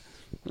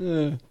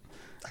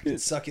I can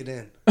suck it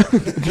in. I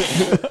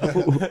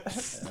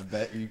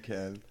bet you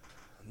can.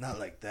 Not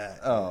like that.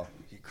 Oh.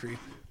 You creep.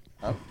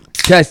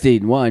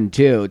 Testing 1,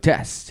 2,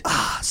 test.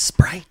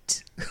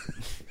 Sprite.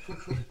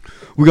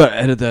 We gotta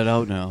edit that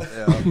out now.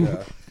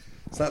 Yeah.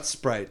 It's not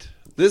Sprite.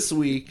 This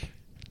week,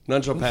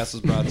 Nuncho Pass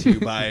is brought to you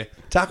by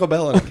Taco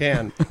Bell in a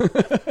can.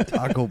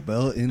 Taco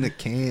Bell in a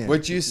can.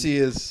 What you see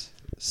is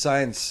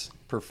science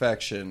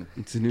perfection.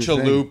 It's a new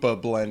Chalupa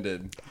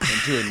blended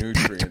into a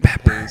nutrient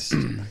paste.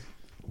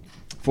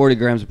 40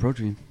 grams of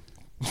protein.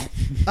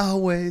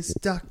 Always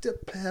Dr.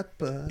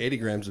 Pepper. 80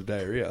 grams of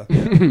diarrhea.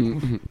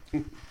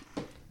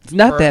 It's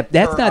not Per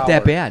that's not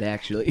that hour. bad,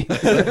 actually.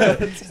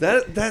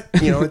 That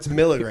it's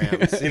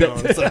milligrams.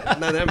 It's like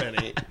not that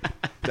many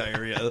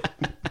diarrhea.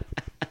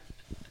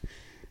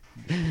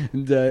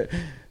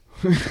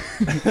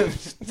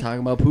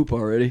 Talking about poop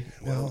already.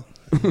 Well,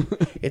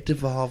 it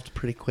devolved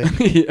pretty quick.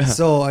 Yeah.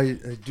 So I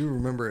do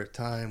remember a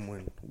time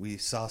when we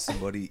saw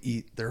somebody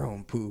eat their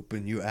own poop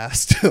and you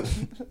asked them,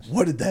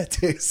 what did that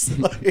taste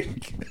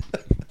like?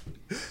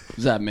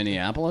 Was that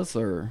Minneapolis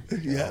or?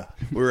 Yeah.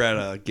 We were at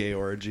a gay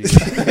orgy.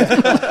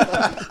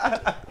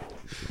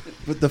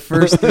 But the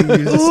first thing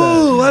you Ooh,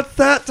 said, what's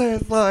that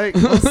taste like?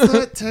 what's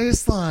that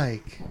taste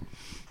like?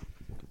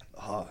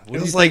 It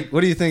was like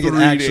what do you think it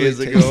 3 actually days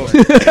tastes ago.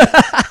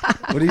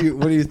 like? What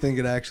do you think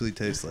it actually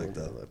tastes like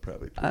though?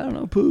 I don't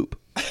know, poop.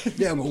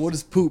 Yeah, but what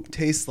does poop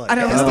taste like? I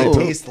don't It has know. to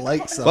taste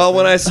like something. Well,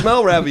 when I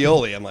smell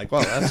ravioli, I'm like,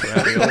 well, that's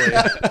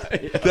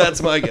ravioli.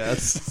 That's my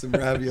guess. some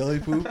ravioli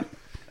poop.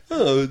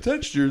 Oh, the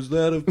texture's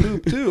that of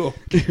poop, too.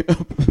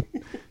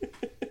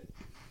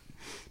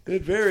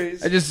 It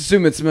varies. I just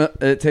assume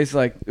it tastes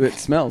like it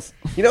smells.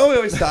 You know, we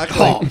always talk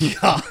like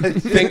God.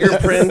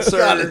 fingerprints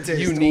Gotta are taste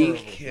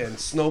unique and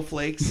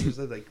snowflakes. It's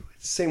like,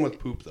 same with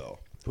poop, though.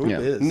 Poop Yeah.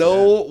 is.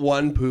 No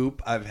one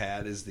poop I've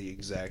had is the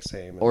exact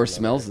same. as Or another.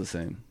 smells the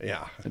same.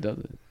 Yeah. It does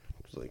it.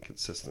 It's like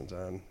consistent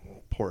on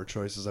poor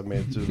choices I've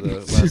made through the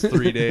last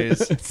 3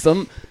 days.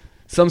 Some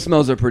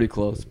smells are pretty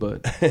close,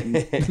 but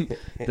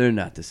they're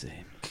not the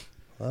same.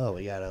 Oh,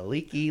 we got a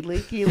leaky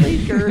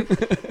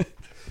leaker.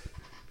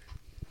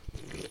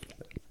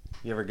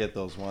 You ever get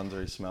those ones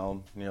where you smell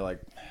them and you're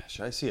like,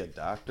 should I see a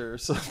doctor or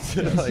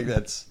something? Like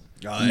that's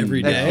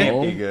Every that day.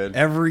 can't be good.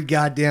 Every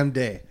goddamn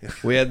day.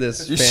 We had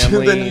this You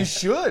family should, then you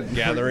should.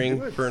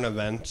 gathering for an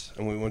event,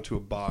 and we went to a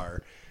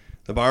bar.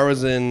 The bar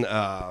was in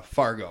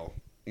Fargo,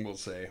 we'll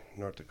say,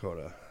 North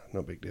Dakota.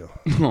 No big deal.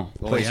 Oh,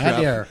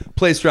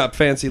 Place drop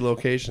fancy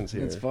locations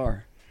here. that's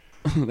far.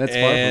 That's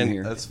far And from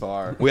here. That's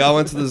far. We all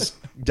went to this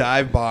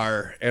dive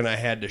bar, and I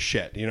had to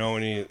shit. You know,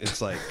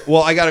 it's like,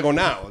 well, I gotta go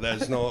now.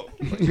 There's no,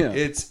 Yeah.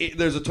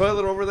 there's a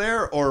toilet over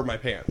there or my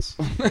pants.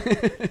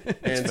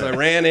 And so I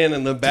ran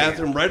in the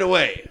bathroom right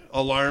away.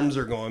 Alarms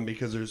are going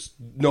because there's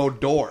no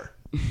door.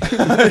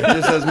 It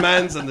just says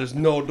men's and there's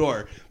no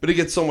door. But it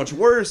gets so much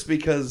worse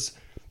because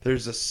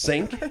there's a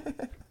sink,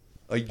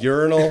 a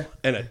urinal,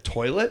 and a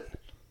toilet.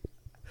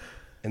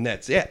 And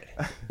that's it.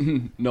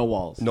 No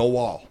walls. No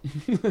wall.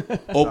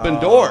 Open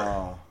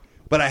door.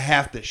 But I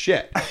have to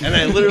shit. And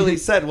I literally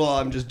said, well,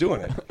 I'm just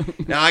doing it.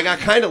 Now, I got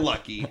kind of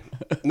lucky.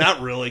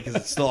 Not really, because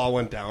it still all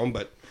went down,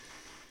 but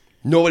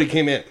nobody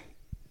came in.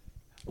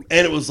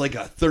 And it was like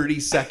a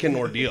 30-second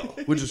ordeal,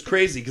 which was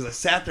crazy, because I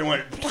sat there and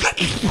went,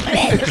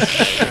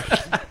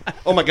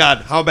 oh my God,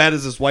 how bad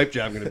is this wipe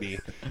job going to be?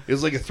 It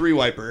was like a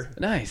 3-wiper.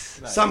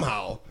 Nice.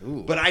 Somehow.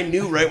 But I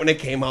knew right when it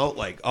came out,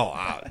 like, oh,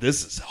 wow,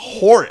 this is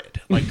horrid.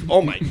 Like,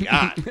 oh my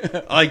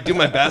God. I like do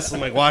my best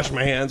and like wash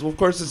my hands. Well, of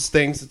course it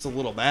stinks. It's a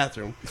little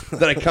bathroom.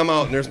 Then I come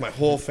out and there's my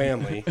whole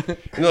family. And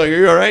they're like, are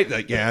you all right?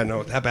 Like, yeah,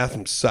 no, that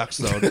bathroom sucks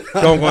though.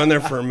 Don't go in there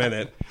for a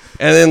minute.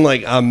 And then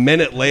like a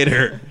minute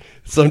later,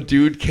 some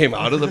dude came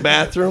out of the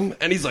bathroom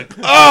and he's like, and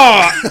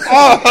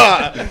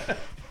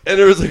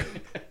there was like,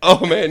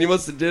 oh man, you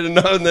must have did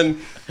enough. And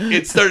then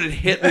it started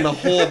hitting the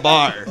whole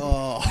bar.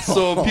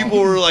 So people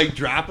were like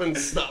dropping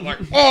stuff like,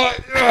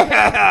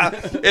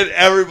 and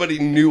everybody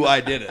knew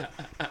I did it.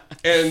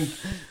 And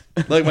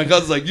like my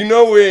cousin's like, you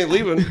know we ain't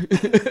leaving.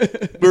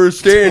 We're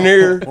staying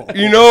here.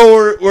 You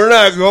know we're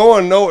not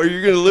going nowhere.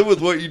 You're gonna live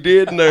with what you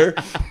did in there.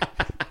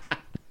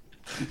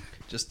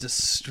 Just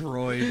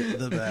destroyed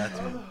the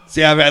bathroom.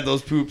 See, I've had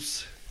those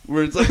poops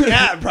where it's like,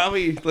 yeah,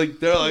 probably like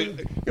they're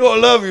like, I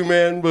love you,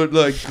 man, but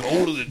like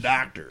go to the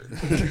doctor.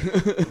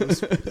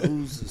 Those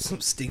are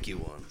some stinky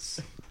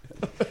ones.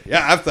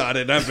 Yeah, I've thought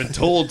it. I've been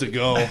told to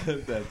go.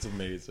 That's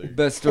amazing.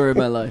 Best story of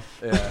my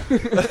life. Yeah.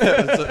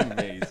 That's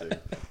amazing.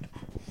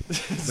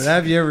 But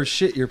have you ever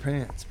shit your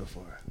pants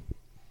before?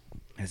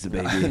 As a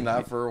baby.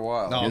 Not for a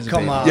while. No, Here's a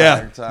come baby. on.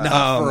 Yeah.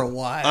 Not for a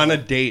while. On a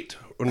date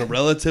in a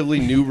relatively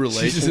new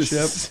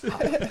relationship,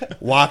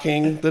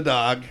 walking the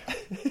dog,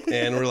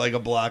 and we're like a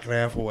block and a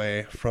half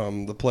away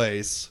from the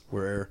place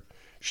where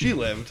she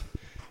lived.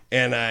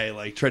 And I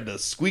like tried to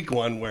squeak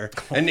one where,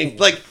 and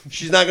like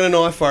she's not gonna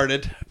know I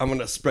farted. I'm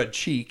gonna spread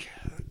cheek.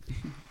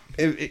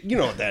 You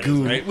know what that is,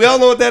 right? We all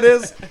know what that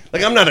is.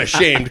 Like I'm not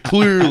ashamed.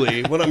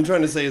 Clearly, what I'm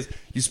trying to say is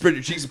you spread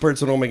your cheeks apart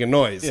so don't make a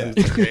noise. And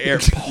it's like air.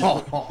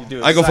 You do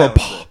it I go for a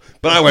silently. paw,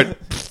 but I went.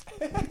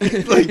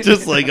 like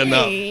just like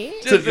enough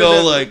to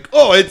go like,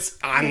 oh, it's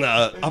on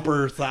the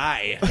upper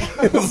thigh.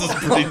 This is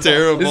pretty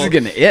terrible. This is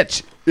gonna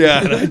itch.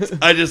 Yeah, and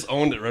I just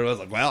owned it right away. I was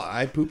like, well,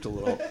 I pooped a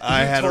little.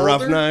 I had a told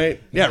rough her?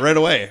 night. Yeah, right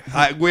away.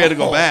 We had to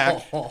go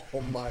back. Oh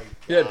my!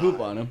 He had poop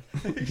on him.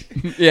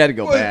 He had to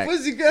go back.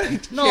 What's he gonna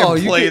No,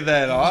 you play could-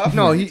 that off?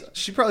 No,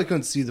 she probably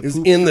couldn't see the It was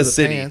poop in through the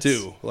city pants.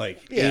 too.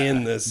 Like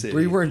in the city.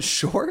 Were you wearing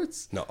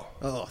shorts? No.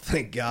 Oh,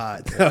 thank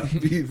God. That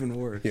would be even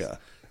worse. Yeah.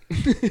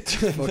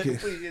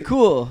 Fucking-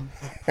 Cool.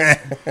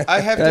 I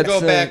have to That's,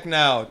 go back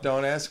now.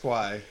 Don't ask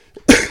why.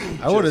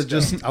 I would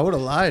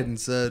have lied and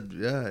said,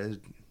 yeah,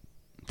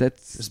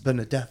 That's there's been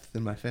a death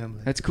in my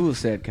family. that's cool,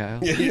 said Kyle.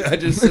 Yeah, I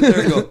just sit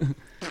there and go,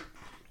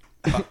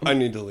 I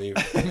need to leave.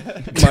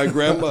 My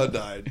grandma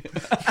died.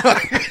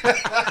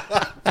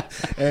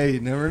 Hey, you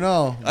never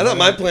know. I thought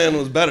my plan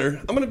was better.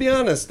 I'm going to be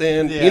honest.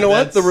 And Yeah, you know what?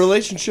 that's- The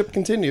relationship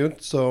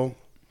continued. So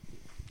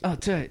Oh,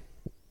 tight.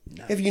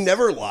 if you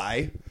never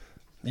lie,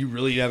 you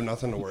really have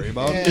nothing to worry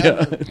about.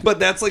 Yeah. But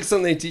that's like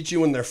something they teach you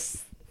when they're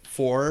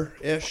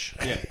 4-ish.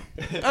 Yeah.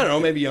 I don't know,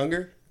 maybe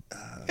younger.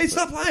 Hey,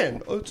 stop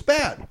lying. Oh, it's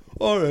bad.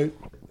 All right.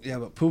 Yeah,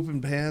 but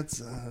pooping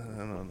pants, I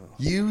don't know.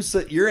 You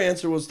said your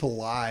answer was to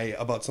lie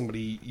about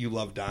somebody you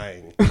love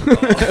dying.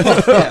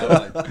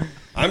 Yeah, like,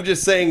 I'm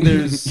just saying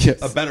there's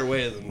Yes. a better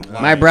way than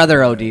lying. My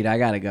brother OD'd. I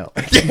gotta go.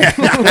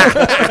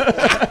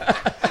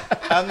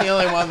 I'm the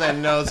only one that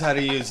knows how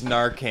to use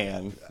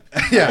Narcan.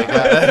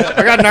 Yeah,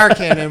 I got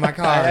Narcan in my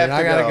car. I have and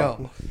I to gotta go.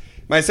 go.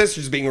 My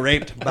sister's being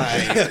raped by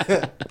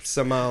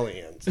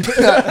Somalians.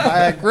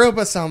 I grew up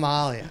with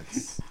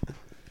Somalians.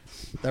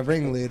 The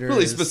ringleader.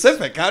 Really is-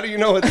 specific. How do you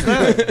know it's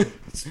them?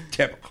 It's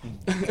typical.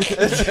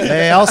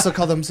 They also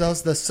call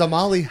themselves the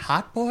Somali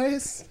Hot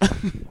Boys.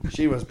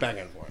 She was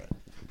begging for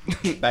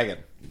it. Begging.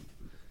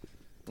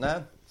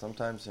 Nah,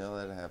 sometimes,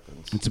 that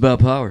happens. It's about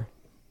power.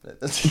 It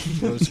was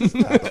just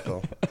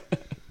topical.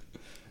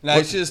 Now,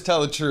 you should just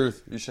tell the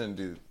truth. You shouldn't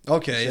do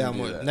Okay, You yeah.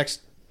 shouldn't do that.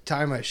 Next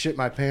time I shit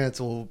my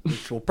pants,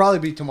 which will probably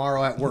be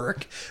tomorrow at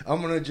work,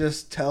 I'm gonna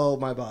just tell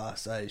my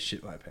boss I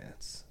shit my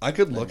pants. I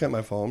could look at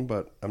my phone,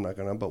 but I'm not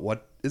gonna. But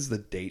what is the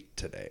date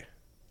today?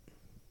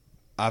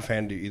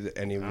 Offhand, do either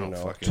any of you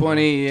know?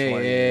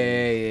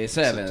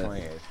 27.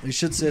 28. You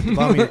should sit at the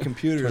bottom of your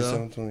computer though.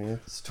 27, 28.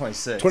 It's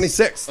 26.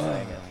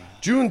 26th.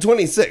 June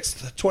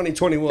 26th,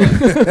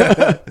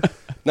 2021.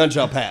 None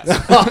shall pass.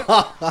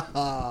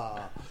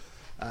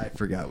 I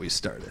forgot we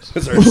started.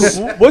 That's our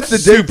What's the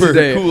date super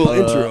today? cool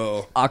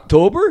intro.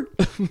 October?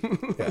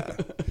 Yeah.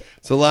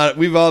 So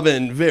we've all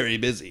been very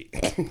busy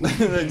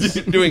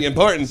doing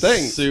important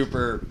things.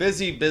 Super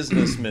busy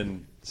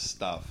businessman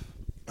stuff.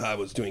 I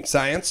was doing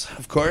science,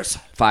 of course.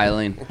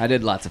 Filing. I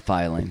did lots of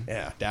filing.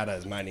 Yeah, data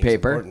is mining.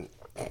 Paper.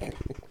 Important.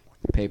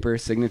 Paper,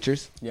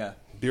 signatures. Yeah.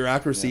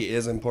 Bureaucracy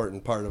is an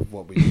important part of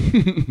what we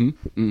do.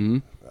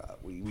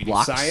 We do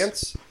Blocks.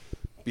 science,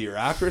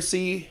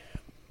 bureaucracy.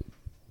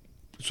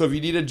 So if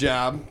you need a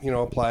job,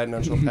 apply at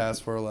None Shall Pass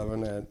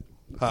 411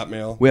 at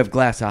Hotmail. We have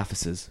glass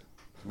offices.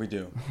 We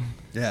do.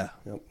 Yeah,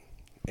 Yep.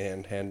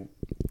 And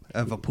I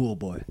have a pool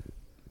boy.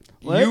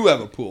 you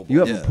have a pool. You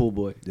have Yeah. a pool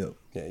boy. Yep.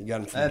 Yeah, you got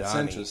him from That's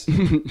Donnie.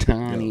 interesting.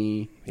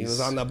 Donnie. He was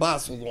on the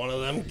bus with one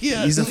of them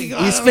kids.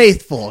 He's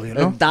faithful, you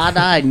know. Dada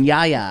and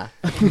Yaya.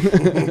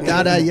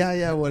 Dada,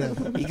 yeah,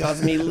 whatever. He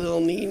calls me Little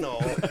Nino.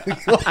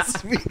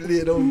 Sweet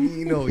little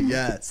Nino,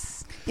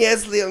 yes.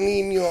 Yes, Little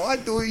Nino.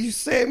 What do you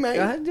say,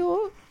 man?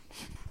 do.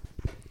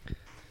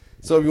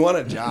 So if you want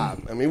a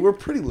job, we're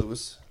pretty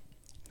loose.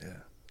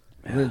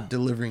 We're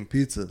delivering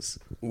pizzas.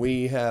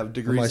 We have On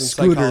degrees my in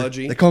scooter.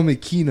 psychology, They call me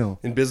Kino.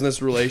 in business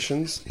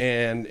relations,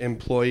 and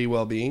employee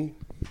well-being,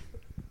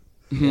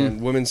 and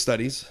women's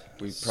studies.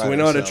 So we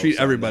know how to treat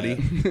everybody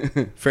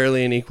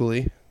fairly and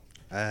equally.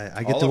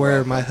 I get All to of wear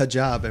our- my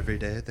hijab every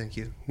day. Thank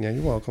you. Yeah,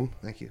 you're welcome.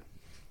 Thank you.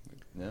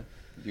 Yeah.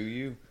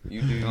 You do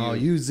you. Oh,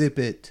 you zip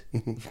it.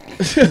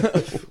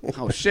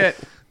 Oh, shit.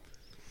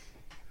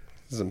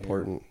 This is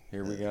important.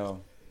 Here we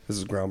go. This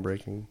is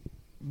groundbreaking.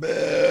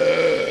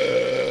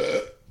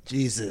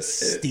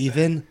 Jesus,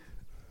 Steven.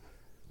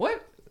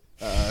 What?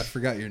 I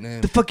forgot your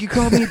name. The fuck you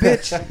call me,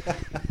 bitch?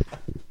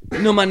 You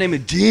know my name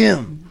is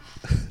Jim.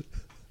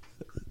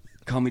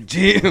 Call me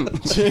Jim.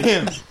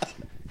 Jim.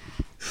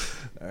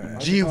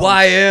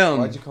 GYM.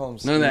 Why'd you call him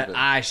None of that stupid?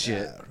 I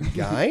shit.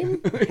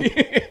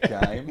 Gime?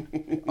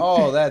 Guy.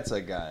 Oh, that's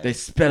a guy. They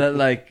spell it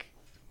like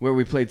where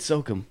we played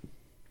Sokum.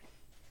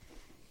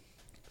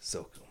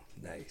 So cool.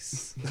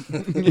 Nice.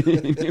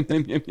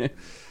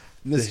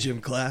 Miss Gym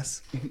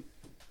class.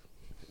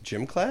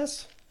 Gym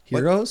class?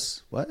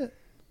 Heroes? What?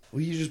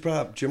 Well, you just brought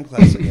up gym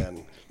class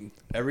again.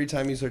 Every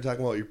time you start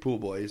talking about your pool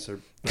boys or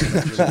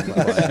gym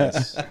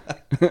class.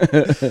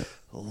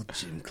 Old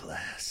gym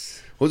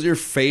class. What was your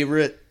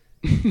favorite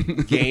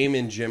game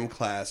in gym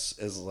class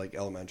as like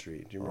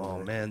elementary? Do you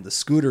remember? Oh man, the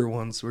scooter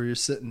ones where you're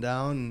sitting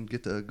down and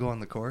get to go on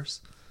the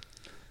course.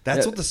 That's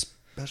Yeah. what the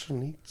special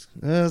needs.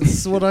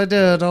 That's what I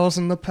did. I was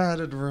in the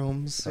padded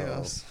rooms.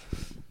 Yes.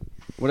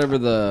 Whatever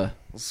the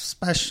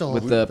Special.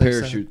 with the they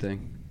said. parachute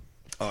thing.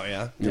 Oh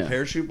yeah, the Yeah.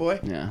 parachute boy.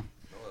 Yeah.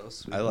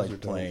 I like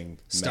playing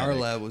Star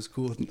medic. Lab was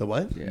cool. The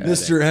what? Yeah.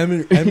 Mr.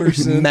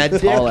 Emerson.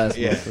 Medic. Tall ass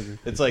Yeah, motherfucker.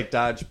 it's like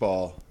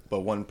dodgeball,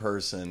 but one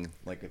person,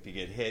 like if you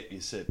get hit, you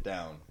sit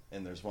down,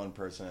 and there's one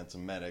person that's a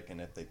medic, and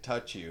if they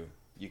touch you,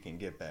 you can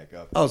get back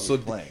up. Oh, and so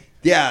keep playing.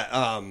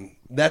 yeah,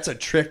 that's a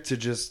trick to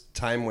just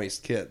time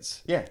waste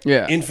kids. Yeah.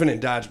 Yeah.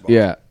 Infinite dodgeball.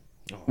 Yeah.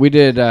 We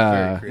did.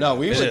 No,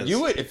 we It would. is.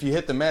 You would if you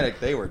hit the medic,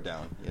 they were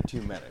down. You had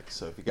 2 medics,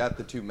 so if you got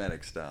the 2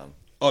 medics down,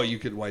 Oh, you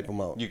could wipe them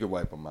out. you could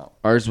wipe them out.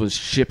 Ours was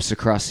ships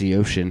across the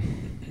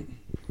ocean,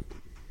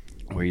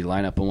 where you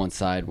line up on one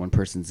side, one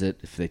person's it.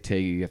 If they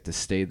take you, you have to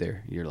stay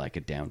there. You're like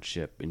a down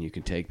ship, and you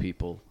can take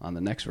people on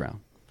the next round.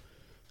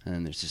 And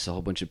then there's just a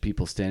whole bunch of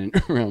people standing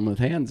around with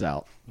hands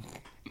out.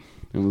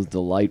 It was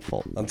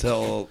delightful.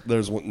 Until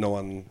there's no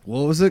one.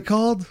 What was it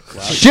called?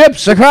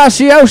 Ships across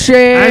the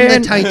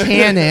ocean.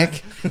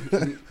 Titanic.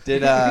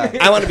 Did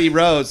I want to be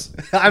Rose.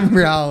 I'm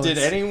Rose. did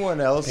anyone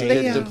else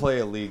Hey, get to play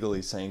a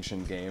legally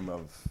sanctioned game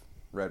of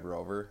Red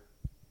Rover?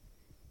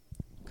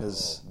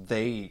 Because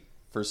they,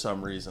 for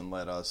some reason,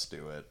 let us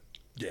do it.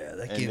 Yeah,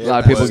 that And game. it A lot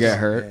of people was- get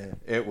hurt.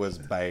 It was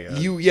bad.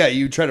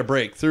 You try to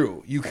break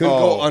through. You couldn't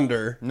Oh. go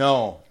under.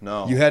 No.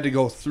 You had to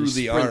go through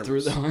the Sprint arms.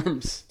 through the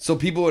arms. So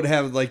people would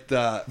have like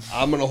the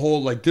I'm gonna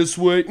hold like this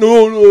way.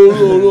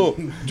 No.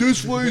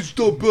 This way is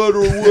the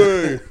better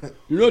way.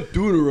 You're not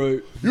doing it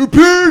right. Your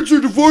parents are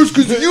divorced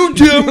because of you,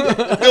 Tim.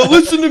 Now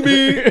listen to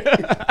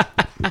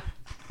me.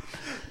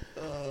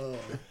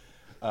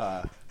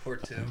 Poor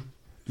Tim.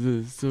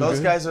 Those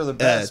guys are the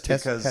best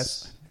test- because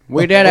test.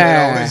 We did they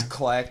always it.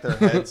 clack their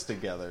heads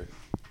together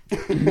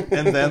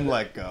and then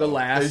let go. The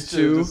last they should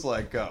two? just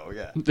let go.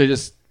 Yeah. They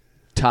just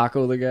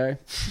taco the guy,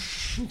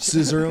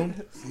 Scissor him.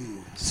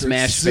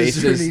 smash scissoring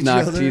faces, each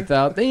knock other. teeth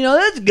out. You know,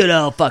 that's good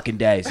old fucking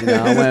days. You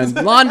know, when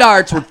lawn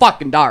darts were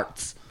fucking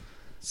darts,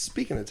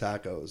 Speaking of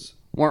tacos,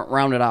 weren't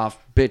rounded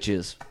off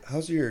bitches.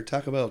 how's your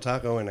Taco Bell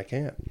taco in a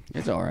can?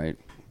 It's all right.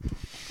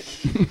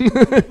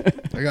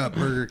 I got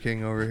Burger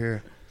King over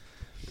here.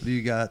 What do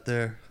you got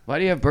there? Why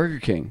do you have Burger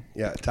King?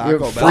 Yeah, You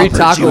Taco have Bell. free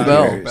Taco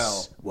Bell.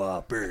 Bell.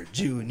 Whopper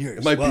Junior.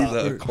 It might be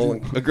the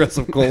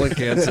aggressive colon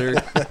cancer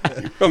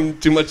from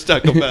too much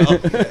Taco Bell.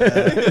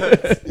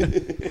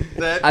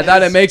 I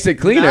thought it makes it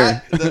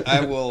cleaner.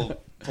 I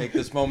will take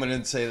this moment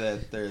and say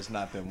that there's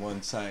not been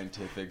one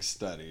scientific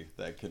study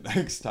that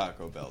connects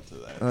Taco Bell to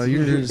that.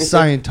 You're a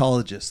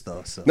Scientologist,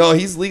 though. So. No,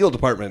 he's legal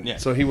department, Yeah.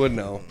 so he would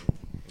know.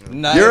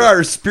 Not- You're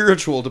our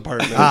spiritual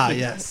department.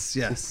 Yes.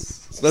 That's-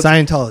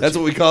 Scientology. That's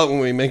what we call it when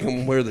we make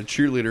him wear the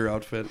cheerleader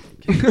outfit.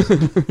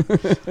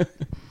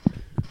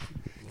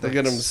 They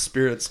get him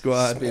Spirit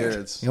Squad.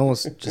 spirits. You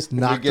almost just We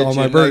knocked get all you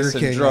my Burger nice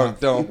and King drunk, off.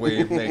 don't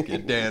we? Make you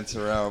dance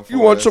around. For You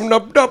want us. some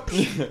nub nubs?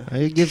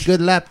 I give good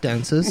lap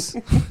dances.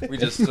 We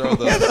just throw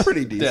those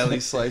pretty decent. deli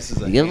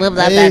slices. Of You ham. live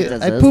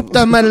that I pooped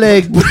on my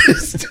leg, but I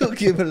still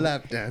give a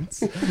lap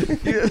dance.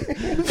 You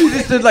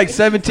just did like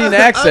 17 I'm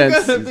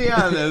accents. gonna be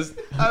honest.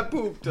 I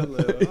pooped a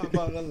little. How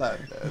about a lap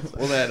dance?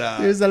 Well,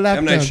 that Here's a lap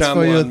M. Night dance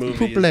for your Shyamalan movie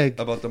poop leg.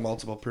 about the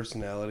multiple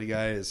personality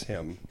guy is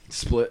him.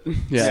 Split.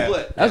 Yeah.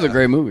 Split. That was a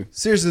great movie.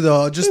 Seriously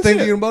though, just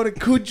thinking about it,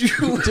 could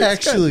you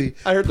actually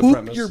I heard the poop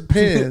premise. your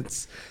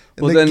pants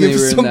and Well, then then give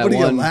they were in that somebody a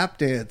one- lap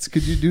dance?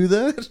 Could you do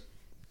that?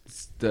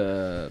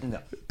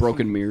 The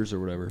broken mirrors or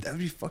whatever. That'd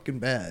be fucking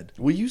bad.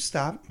 Will you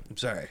stop? I'm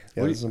sorry.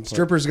 Yeah, this is important.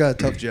 Strippers got a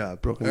tough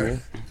job. Broken All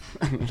mirror.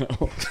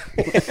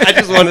 I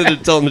just wanted to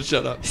tell him to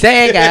shut up.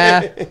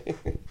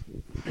 Sega.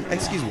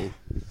 Excuse me.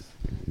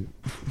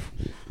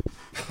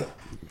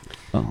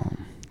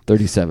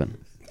 37.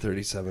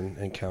 37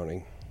 and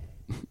counting.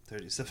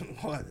 37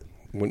 what?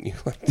 Wouldn't you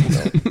like to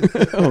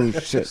know? Oh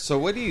shit. So,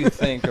 what do you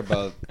think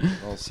about the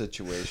whole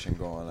situation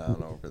going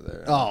on over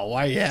there? Oh,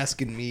 why are you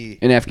asking me?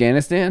 In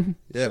Afghanistan?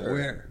 Yeah, Sure.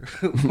 where?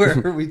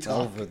 Where are we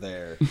talking? Over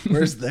there,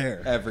 Where's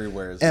there?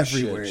 everywhere is a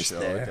Everywhere shit is show.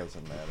 there. It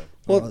doesn't matter.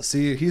 Well,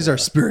 see, he's our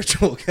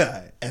spiritual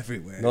guy.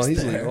 Everywhere. No, is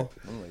he's there. legal.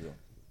 Illegal.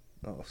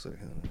 Oh, sorry.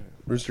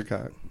 Rooster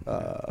cock.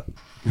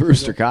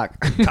 Rooster cock.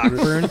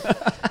 Cockburn.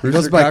 He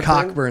goes by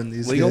Cockburn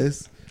these Legal?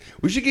 days.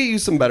 We should get you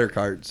some better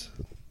cards.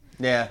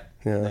 Yeah.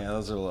 Yeah. Yeah,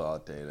 those are a little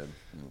outdated.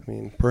 I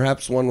mean,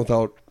 perhaps one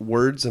without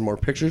words and more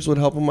pictures would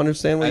help them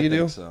understand what I you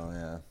think do. so,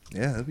 yeah.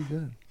 Yeah, that'd be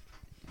good.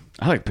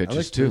 I like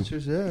pictures too.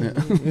 Pictures, yeah.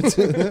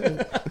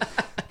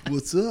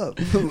 What's up?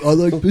 I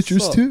like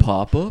pictures too.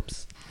 Pop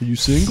ups? Are you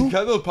single?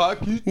 Got those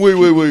pockets?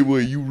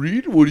 Wait. You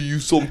read? What are you,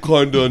 some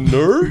kind of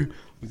nerd?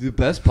 The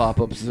best pop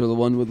ups are the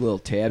one with little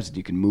tabs and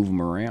you can move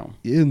them around.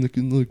 Yeah, and they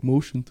can like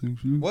motion things.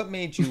 Yeah. What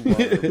made you want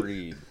to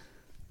read?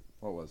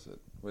 What was it?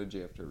 What did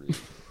you have to read?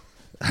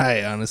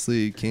 I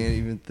honestly can't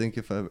even think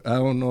if I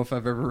don't know if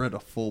I've ever read a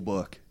full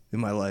book in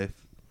my life.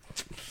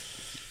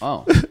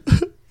 Oh.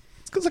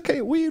 It's because I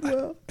can't weed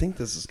well. I think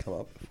this has come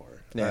up before.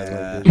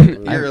 Yeah.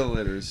 I- Your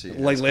illiteracy.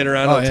 like later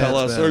on, Oh, he'll yeah, tell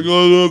it's us, bad. like,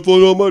 oh, I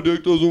found out my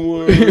dick doesn't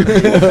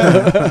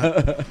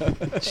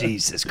work.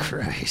 Jesus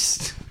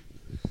Christ.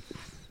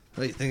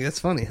 Oh, you think that's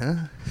funny, huh?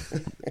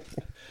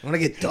 Want to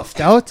get duffed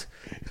out?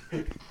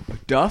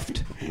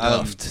 Duffed?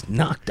 Duffed.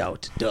 Knocked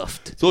out.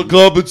 Duffed. So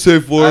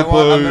compensate for it I'm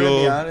going to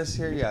be by... honest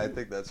here. Yeah, I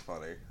think that's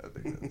funny. I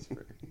think that's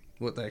pretty.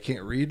 What, I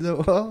can't read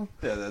that well?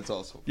 Yeah, that's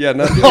also. Yeah,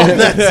 not Oh,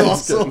 that's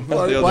also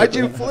funny. The Why'd other-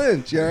 you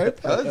flinch? You all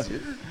right? Cuz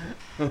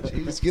you're.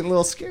 He's getting a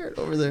little scared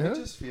over there, I huh?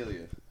 just feel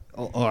you.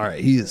 Oh, all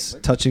right, he is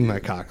touching my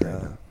cock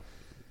right now.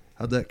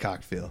 How'd that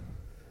cock feel?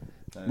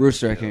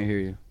 Rooster, I can't hear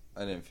you.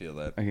 I didn't feel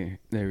that. Okay,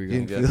 there we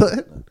You go. didn't feel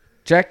it?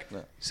 Check.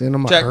 Saying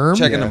I'm a Check, herm?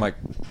 checking Yeah. the mic.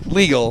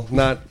 Legal,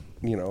 not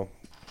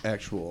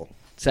actual.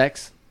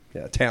 Sex.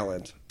 Yeah,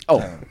 talent. Oh,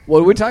 what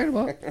are we talking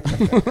about?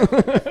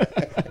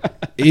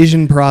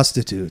 Asian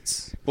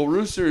prostitutes. Well,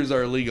 roosters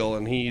are legal,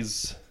 and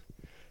he's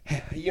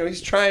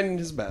trying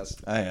his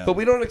best. I am. But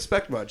we don't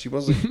expect much. He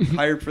wasn't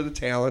hired for the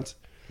talent.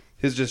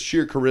 His just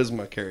sheer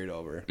charisma carried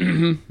over.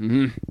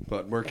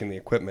 But working the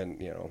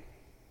equipment,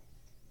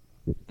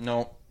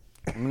 No,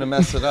 I'm gonna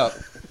mess it up.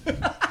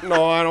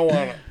 No, I don't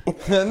want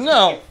to.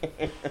 No.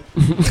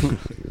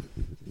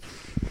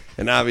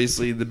 And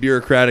obviously, the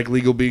bureaucratic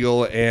legal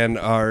beagle and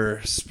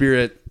our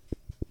spirit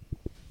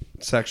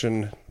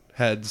section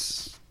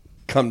heads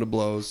come to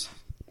blows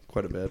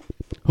quite a bit.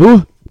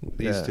 Who?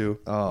 These Yeah. two.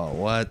 Oh,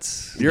 what?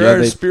 You're Yeah, our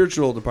they-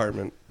 spiritual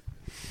department.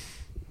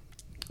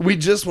 We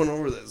just went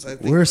over this. I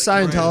think We're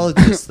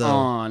Scientologists, though.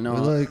 Aw, no.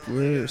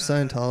 We're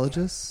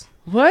Scientologists.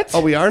 What? Oh,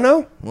 we are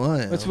now?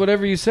 What? That's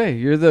whatever you say.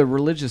 You're the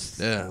religious,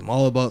 Yeah, I'm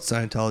all about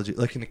Scientology,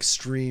 like an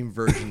extreme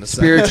version of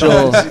spiritual.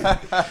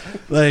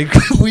 Scientology. Like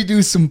we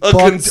do some A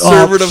fucked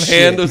conservative up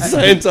hand shit. of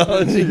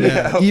Scientology.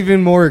 Yeah,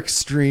 even more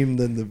extreme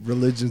than the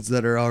religions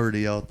that are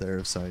already out there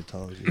of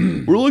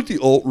Scientology. We're like the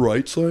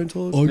alt-right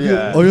Scientology.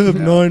 Yeah. I have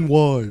 9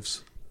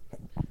 wives.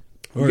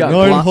 Or got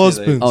 9 blo-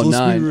 husbands. Oh, let's be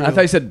 9. real. I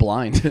thought you said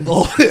blind.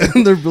 Oh,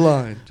 and they're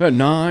blind.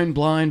 9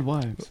 blind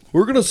wives.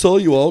 We're going to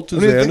sell you all to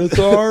What do you think?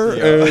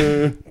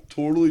 Xanathar and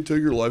totally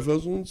take your life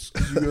essence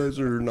because you guys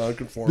are Be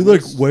non-conformists.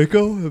 like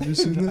Waco. Have you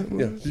seen that?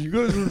 Yeah, you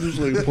guys are just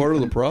like part of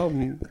the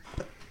problem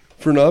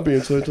for not being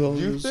Scientologists.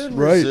 You've been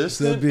Right,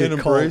 resistant that'd be a and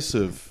cult.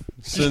 abrasive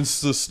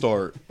since the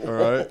start. All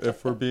right,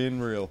 if we're being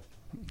real.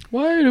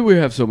 Why do we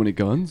have so many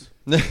guns?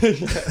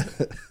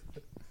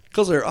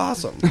 Because they're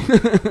awesome.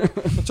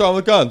 What's wrong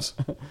with guns?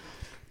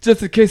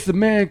 Just in case the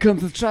man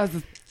comes and tries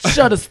to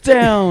shut us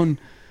down.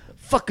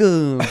 Fuck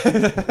him.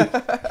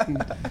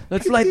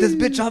 Let's light this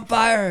bitch on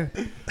fire.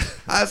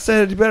 I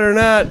said you better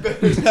not.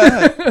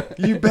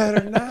 You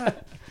better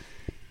not.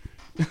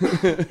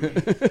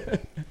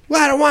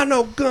 Well, I don't want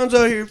no guns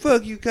out here.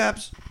 Fuck you,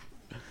 cops.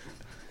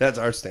 That's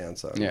our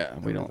stance on Yeah,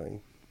 we don't.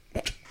 everything.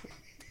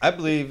 I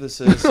believe the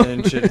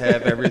citizen should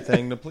have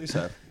everything the police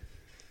have.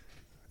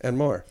 And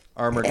more.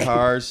 Armored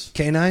cars.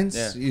 Canines?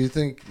 Yeah. You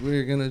think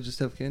we're gonna just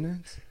have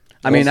canines?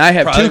 I mean, I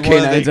have Probably 2 one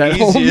of canines the at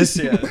home. easiest,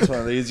 Yeah, it's one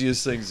of the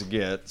easiest things to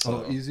get.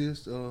 So. Oh,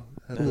 easiest. Oh,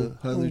 have the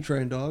highly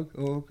trained dog.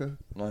 Oh, okay.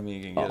 Well, I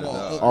mean, you can get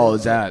it. Oh,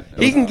 is that?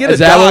 He can get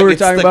Is a that dog. what we're It's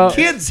talking the about?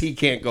 kids he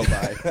can't go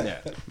by. Yeah.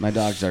 My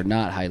dogs are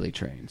not highly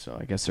trained, so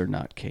I guess they're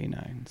not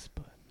canines,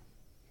 but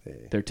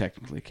they're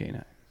technically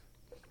canines.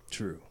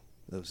 True.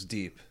 That was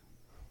deep.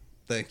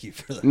 Thank you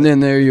for that. And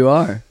then there you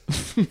are.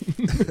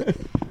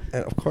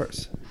 And of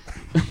course.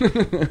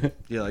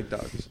 You like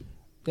dogs?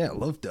 Yeah, I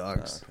love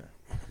dogs.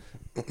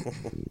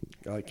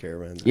 I like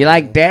caravans. You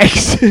like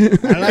decks?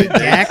 I like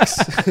Dax.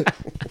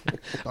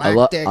 I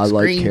like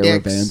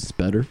caravans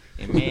better.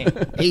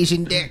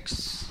 Asian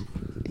dicks.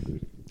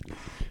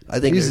 I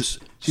think Jesus-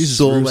 there's Jesus,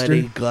 so Rooster.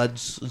 many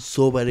guns,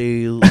 so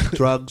many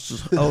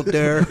drugs out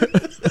there.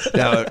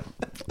 Now,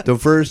 the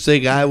first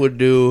thing I would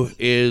do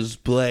is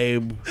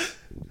blame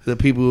the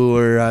people who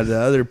are on the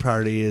other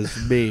party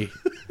as me.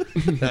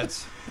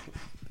 That's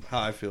how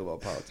I feel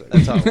about politics.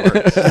 That's how it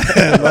works.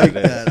 I like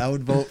that. I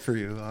would vote for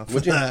you. Off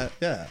Would you? that.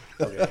 Yeah.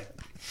 Okay.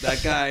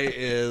 That guy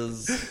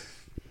is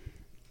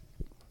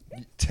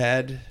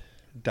Ted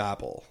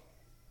Doppel.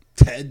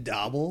 Ted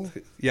Dobble.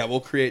 Yeah,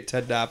 we'll create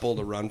Ted Doppel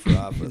to run for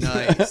office.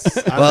 Nice.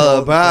 Well,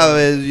 the problem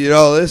is,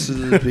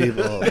 listen to the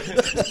people.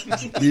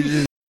 You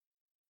just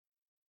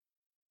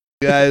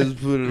guys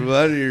put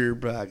money in your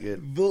pocket.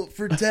 Vote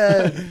for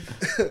Ted.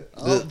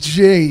 I'll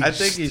change. I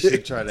think you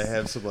should try to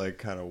have some like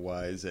kind of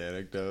wise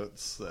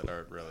anecdotes that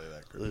aren't really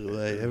that great.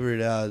 Like, every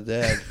now and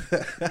then,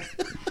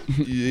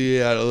 you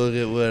gotta look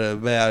at what a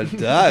man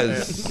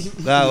does,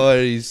 not what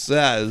he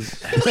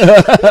says.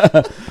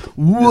 It's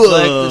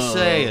like the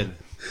saying,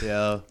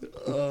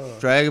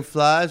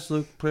 dragonflies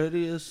look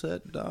pretty as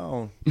set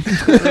down.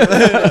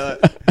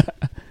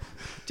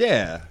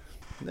 Yeah,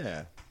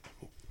 yeah.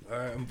 All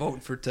right, I'm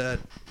voting for Ted.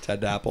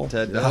 Ted Doppel.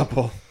 Ted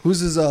Doppel. Who's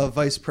his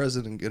vice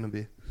president gonna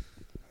be?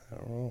 I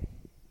don't know.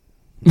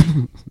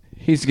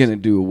 He's going to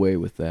do away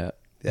with that.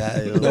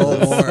 Yeah, No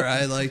more.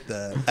 I like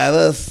that. I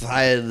must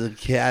find the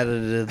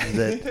candidate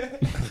that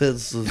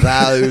fits the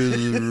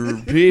values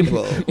of the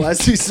people. Why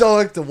does he sound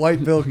like the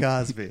white Bill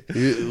Cosby?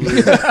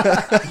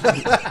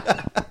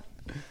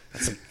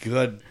 That's a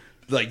good,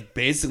 like,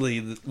 basically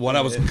what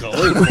I was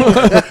going for.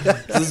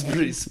 This is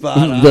pretty spot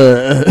on.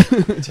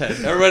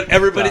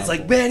 Everybody's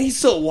like, man, he's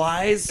so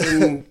wise.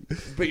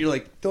 But you're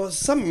like, there's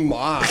something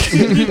off.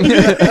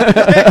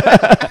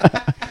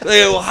 Like,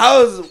 well,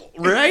 how is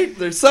Right?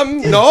 There's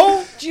some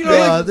no. You know,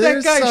 that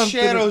there's guy's something-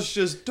 shadow's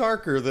just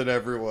darker than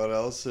everyone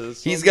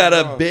else's. He's got a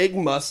Something's wrong. big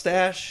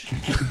mustache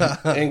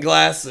and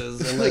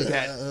glasses and like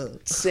that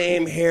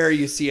same hair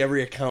you see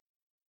every account.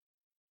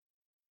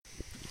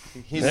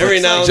 He's Every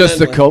looks now and Just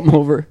then, to comb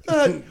over.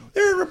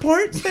 there are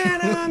reports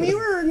that you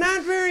were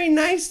not very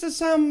nice to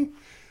some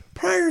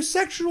prior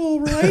sexual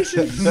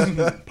relations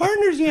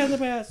partners you had in the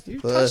past. You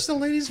touched the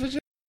lady's vagina.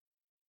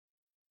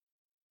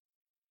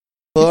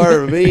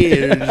 For me,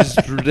 it's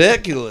just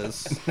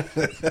ridiculous.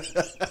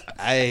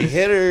 I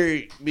hit her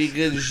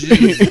because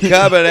she's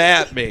coming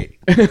at me.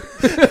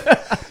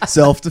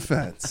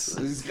 Self-defense.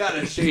 He's got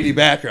a shady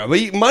background,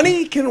 but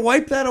money can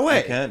wipe that away.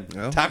 I can.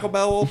 Taco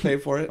Bell will pay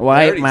for it.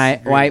 Wipe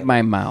Already-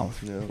 my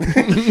mouth.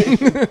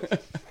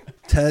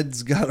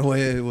 Ted's got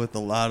away with a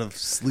lot of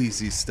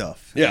sleazy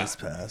stuff in Yeah. his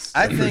past.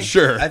 I For think,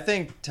 sure. I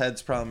think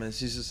Ted's problem is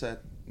he's just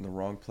at the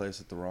wrong place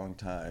at the wrong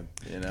time.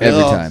 You know,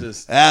 Every He's time.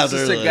 Just, After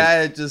just a the guy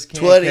that just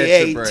can't catch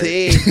a break.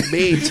 2018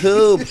 Me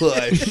Too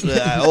push.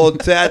 Old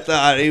Ted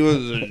thought he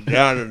was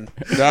down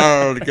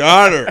the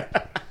gutter.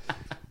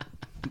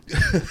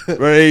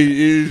 But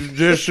he's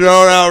just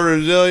showing how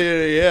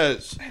resilient he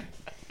is.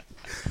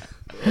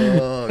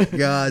 Oh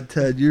God,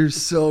 Ted, you're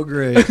so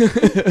great.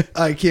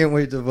 I can't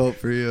wait to vote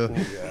for you.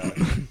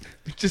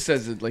 It just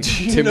says it like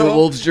you know-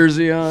 Timberwolves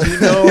jersey on. You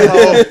know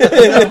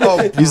how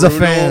He's a brutal-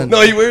 fan.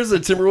 No, he wears a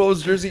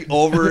Timberwolves jersey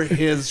over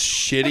his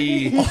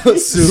shitty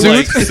Suit.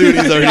 like, suit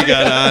he's already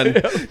got on,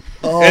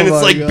 Oh and it's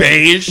my like God.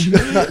 beige.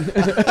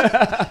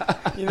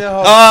 You know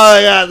Oh, how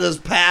I got this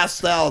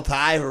pastel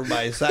tie for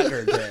my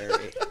secretary.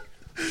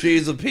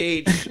 She's a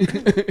peach.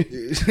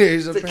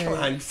 He's a Come fan.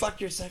 on, fuck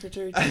your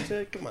secretary.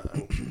 Ted. Come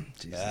on,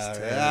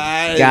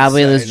 God,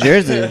 with his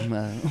jersey.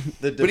 the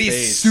debates, but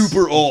he's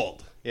super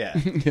old. Yeah,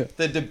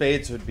 the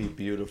debates would be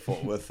beautiful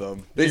with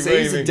them. They He say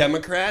wouldn't he's a even-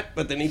 Democrat,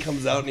 but then he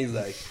comes out and he's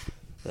like,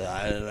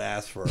 I didn't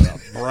ask for a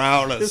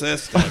brown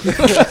assistant.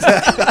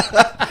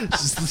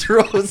 Just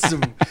throw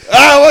some.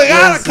 Oh, we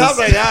got a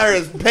company out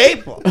as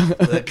people.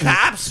 The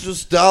cops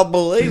just don't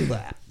believe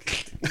that.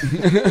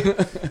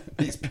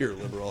 He's pure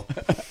liberal.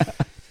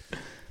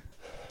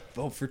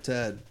 Vote for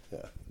Ted.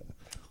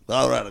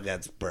 I'll run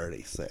against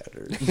Bernie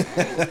Sanders.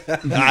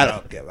 I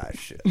don't give a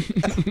shit.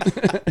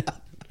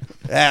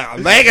 Yeah,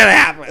 make it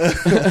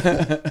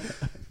happen.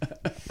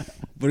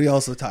 But he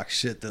also talks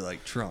shit to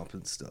like Trump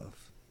and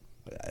stuff.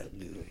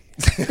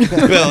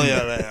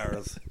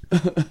 Billionaires.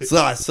 So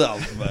I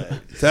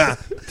self-made.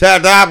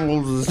 Ted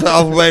Apple's a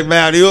self-made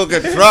man. You look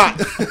at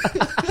Trump.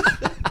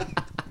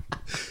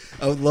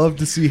 I would love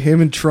to see him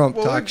and Trump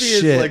What talk would be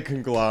his, shit. like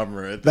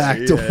conglomerate back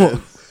that to he him.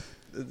 has?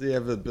 Does he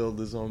have to build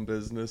his own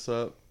business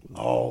up?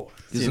 Oh.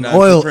 Is He's he an an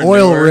oil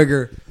entrepreneur?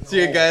 rigger.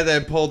 See a guy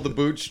that pulled the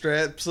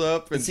bootstraps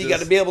up and So you got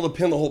to be able to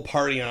pin the whole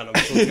party on him.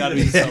 So it's got to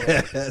be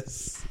something.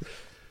 Yes.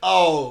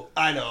 Oh,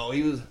 I know.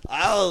 He was.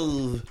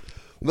 I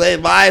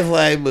made my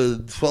flame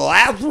in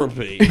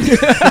philanthropy.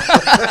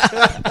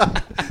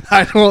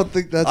 I don't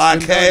think that's. I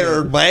been done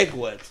catered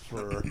banquets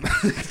for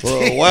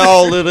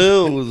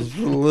well-to-dos.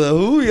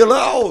 Who you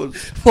know? yet.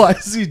 Why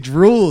is he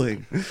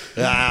drooling?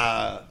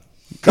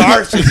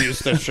 Carson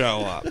used to show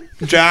up.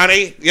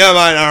 Johnny, you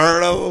might have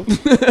heard of him.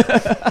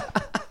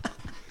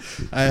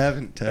 I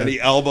haven't. Ted. And he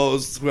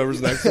elbows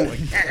whoever's next to him,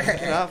 like,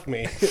 get off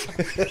me.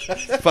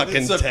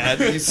 Fucking Ted.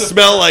 You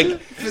smell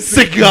like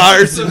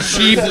cigars and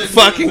cheap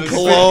fucking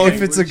cologne.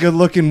 If it's a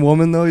good-looking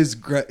woman, though, he's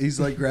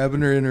like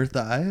grabbing her in her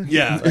thigh.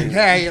 Yeah.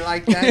 Hey, you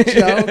like that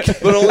joke?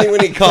 But only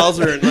when he calls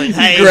her and, like,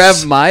 hey. Grab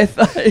my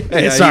thigh.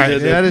 Hey, Sorry, he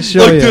did I had that. to show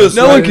Like you. this,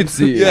 No one right? can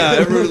see it. Yeah,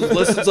 everyone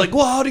listens like,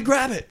 well, how'd he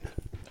grab it?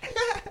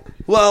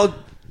 Well,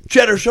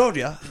 Cheddar showed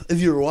you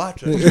if you were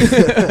watching.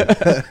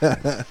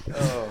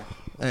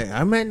 Hey,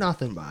 I meant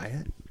nothing by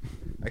it.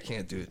 I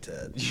can't do it,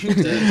 Ted.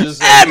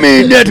 I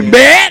mean that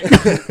man.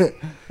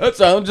 That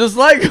sounds just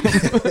like him.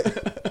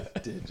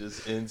 did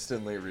just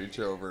instantly reach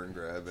over and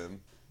grab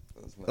him.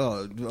 That's not-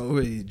 Oh,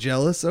 were you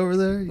jealous over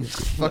there? You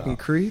fucking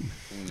creep.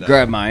 No.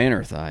 Grab my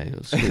inner thigh. It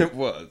was It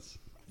was.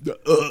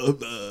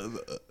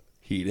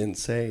 He didn't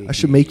say. I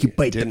should make you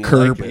bite the didn't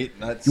curb. like it. Eat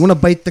nuts. You want to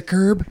bite the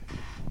curb?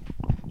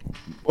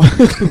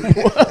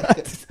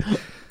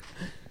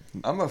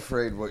 I'm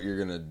afraid what you're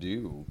gonna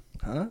do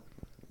Huh?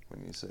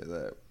 when you say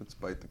that. What's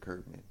bite the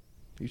curb mean?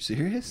 You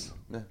serious?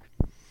 No.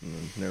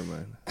 Never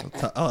mind.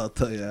 I'll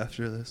tell you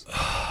after this.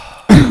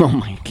 oh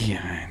my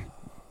god.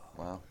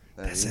 Wow.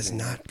 This is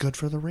not good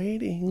for the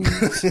ratings.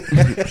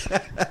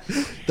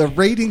 The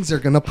ratings are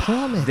gonna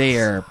plummet. They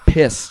are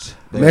pissed.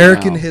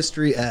 American Wow.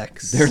 History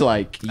X. They're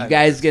like, you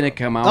guys gonna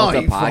come out Oh, with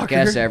a you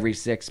podcast fucker. every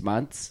 6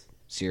 months?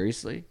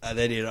 Seriously? And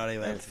then you don't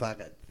even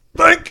fucking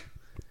Think.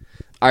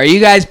 Are you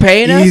guys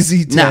paying us?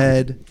 Easy, No.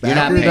 Ted. You're Back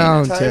not her paying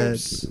down,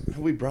 Times Ted. have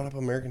we brought up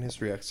American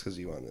History X because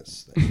you on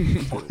this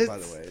thing? By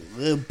the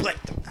way,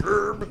 bite the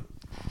curb.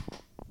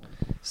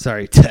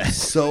 Sorry, Ted.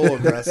 So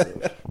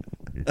aggressive.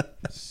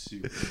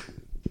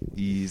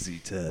 Easy,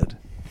 Ted.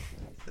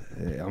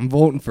 Hey, I'm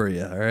voting for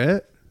you. All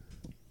right.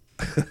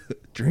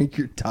 Drink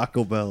your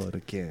Taco Bell in a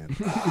can.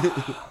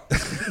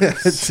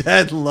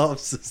 Dad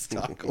loves this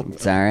Taco Bell.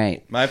 It's all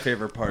right. My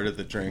favorite part of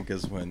the drink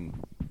is when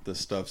the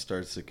stuff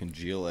starts to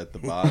congeal at the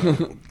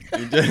bottom.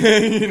 You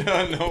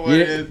don't know what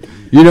it is.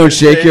 You don't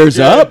shake Tastes yours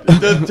good. up?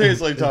 It doesn't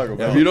taste like Taco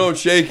Bell. If you don't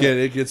shake it,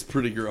 it gets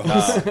pretty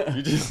gross.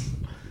 You just.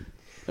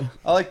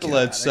 I like to let it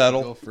God, I could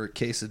settle. go for a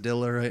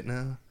quesadilla right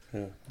now.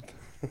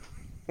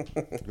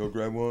 Go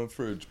grab one in the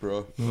fridge,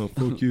 bro. Oh,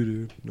 fuck you,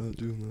 dude. Not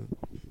doing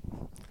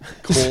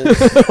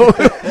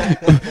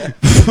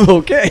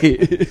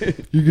Okay.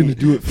 You're gonna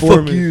do it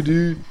for me. you,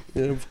 dude.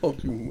 Yeah,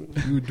 fuck you.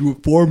 You do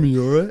it for me,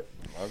 all right?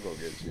 I'll go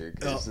get you a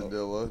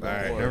quesadilla. All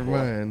right, never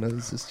mind. I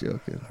was just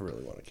joking. I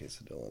really want a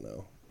quesadilla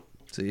now.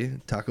 See,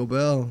 Taco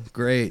Bell,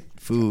 great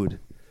food.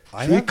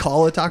 I Should we have-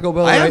 call a Taco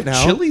Bell I right have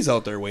now? Chili's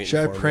out there waiting Should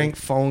I for prank me.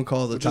 phone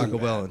call the Which isn't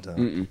Taco Bell in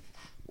town?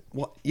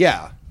 What?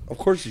 Yeah, of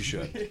course you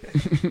should.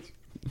 You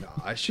No,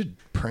 I should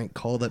prank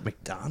call that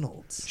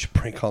McDonald's. should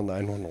prank call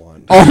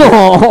 911.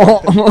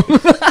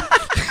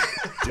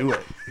 Do it.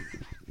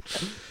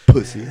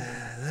 Pussy.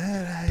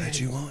 Bet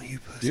you won't, you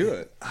pussy. Do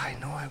it. I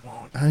know I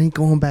won't. I ain't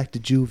going back to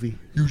juvie.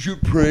 You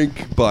should prank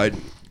Biden.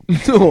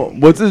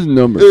 What's his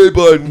number? Hey,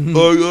 Biden,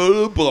 I got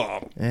a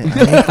bomb. I ain't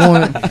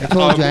going. I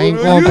told you I ain't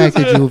going back to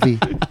juvie.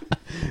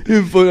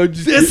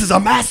 This is a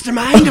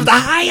mastermind of the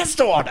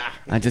highest order.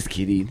 I'm just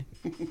kidding.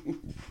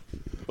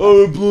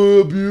 I'm gonna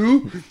blow up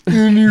you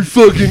in your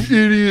fucking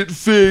idiot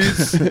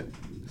face.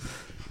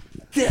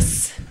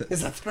 This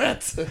is a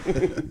threat.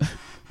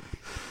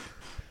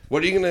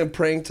 What are you gonna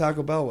prank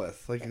Taco Bell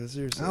with? Like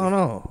seriously? I don't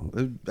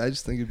know. I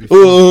just think it'd be fun.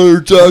 I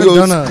haven't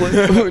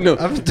Tacos. No.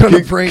 I haven't done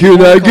a prank. Can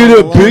I phone get call in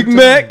a long Big time.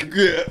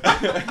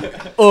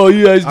 Mac? Oh,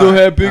 you guys don't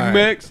have Big all right.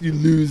 Macs? You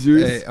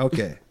losers. Hey,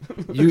 okay.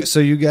 So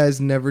you guys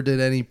never did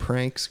any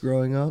pranks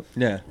growing up?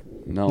 Yeah.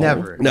 No.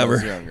 Never. When I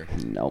was younger.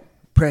 No.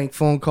 Prank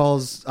phone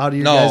calls out of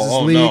your No, guys'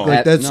 oh, league? no.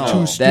 Like that's no.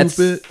 too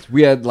stupid.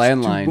 We had too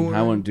landline. boring.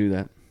 I wouldn't do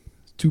that.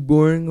 Too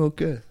boring.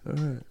 Okay. All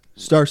right.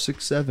 Star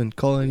 67.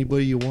 Call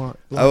anybody you want.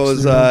 I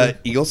was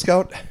Eagle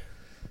Scout.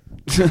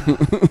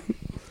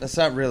 That's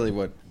not really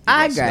what.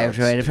 I Eagle Scouts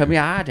graduated do. from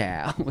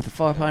Yardale with a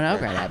 4.0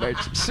 grade average.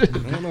 I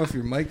don't know if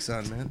your mic's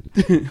on, man.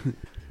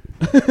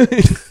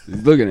 He's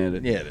looking at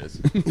it. Yeah, it is.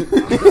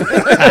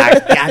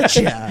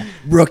 Gotcha,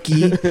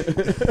 rookie.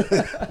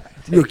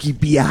 Rookie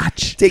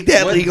biatch. Take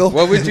that, What- legal.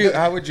 What would you?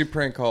 How would you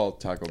prank call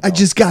Taco Bell? I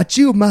just got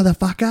you,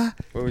 motherfucker.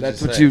 What would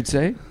That's you what say? you'd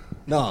say?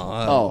 No.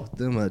 Oh.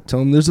 Then I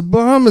told him there's a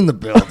bomb in the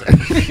building.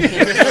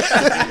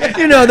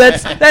 You know,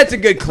 that's a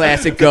good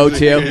classic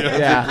go-to.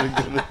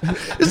 Yeah.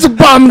 There's a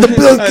bomb in the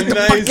building. A Get the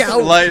nice, fuck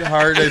out.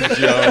 lighthearted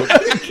joke.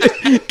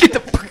 Get the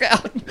fuck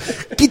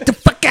out. Get the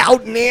fuck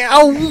out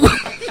now.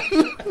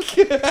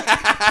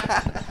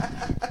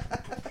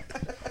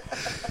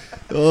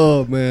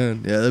 Oh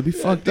man, yeah, that'd be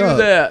fucked Do up.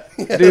 that.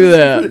 Do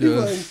that.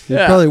 It'd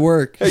Yeah. probably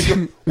work.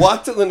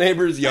 Walk to the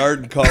neighbor's yard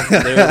and call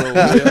from there. A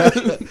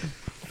little bit.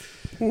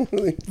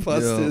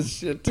 Bust Yeah. his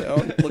shit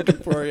down looking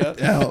for you.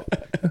 Yeah.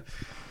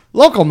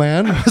 Local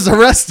man was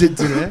arrested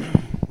today.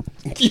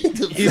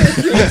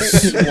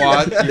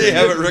 SWAT. They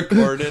have it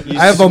recorded.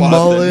 I have a swatted.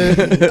 mullet.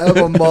 I have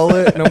a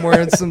mullet, and I'm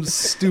wearing some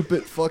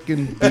stupid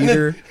fucking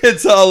beater.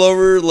 It's all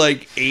over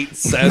like 8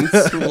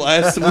 cents from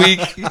last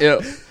week.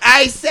 Ew.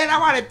 I said I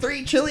wanted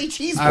 3 chili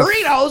cheese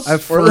burritos. I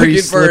have We're furry looking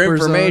for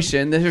slippers on.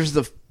 information. There's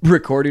the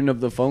recording of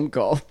the phone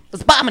call.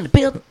 There's a bomb in the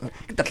building.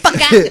 Get the fuck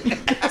out.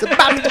 It's a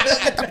bomb in the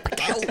building. Get the fuck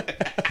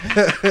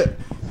out.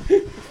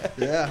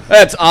 Yeah.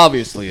 That's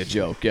obviously a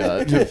joke.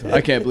 Yeah, I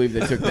can't believe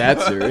they took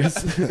that serious.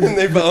 And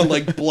they found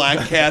like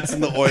black cats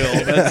in the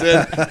oil. That's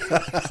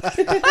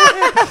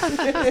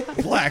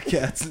it. Black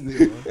cats in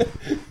the oil.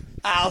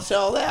 I'll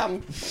show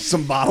them.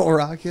 Some bottle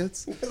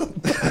rockets.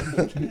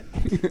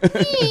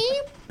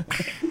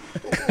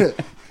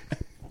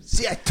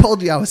 See, I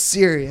told you I was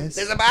serious.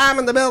 There's a bomb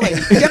in the building.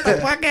 Get the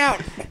fuck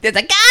out. There's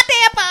a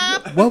goddamn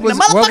bomb. What in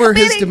the what were motherfucking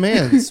his building.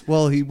 demands?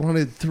 Well, he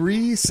wanted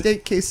 3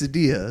 steak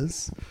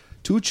quesadillas,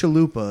 2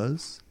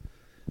 chalupas,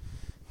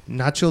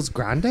 nachos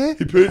grande.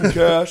 He paid in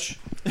cash.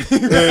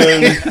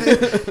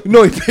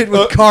 No, he paid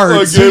with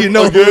cards, so you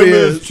know I who gave he him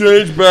his is.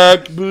 change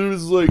back, but it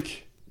was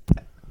like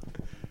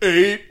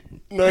 $8.98.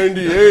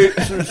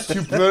 So there's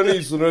 2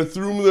 pennies, and I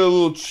threw him in that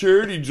little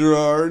charity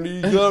jar, and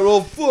he got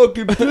all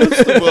fucking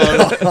pissed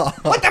about it.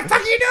 What the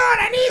fuck you doing?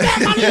 I need that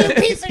money, you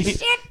piece of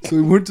shit. So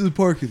we went to the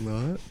parking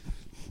lot,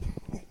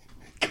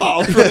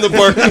 Call from the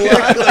parking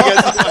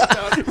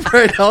lot.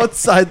 right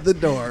outside the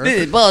door.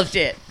 This is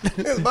bullshit.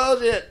 This is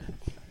bullshit.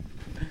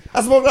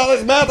 I smoked all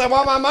this meth. I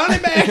want my money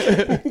back.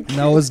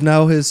 That was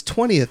now his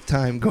 20th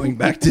time going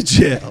back to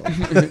jail.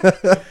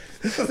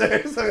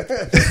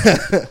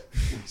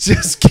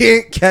 Just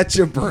can't catch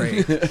a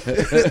break.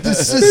 The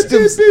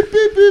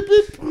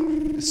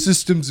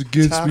system's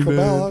against me, Taco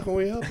Bell, how man. can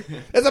we help you?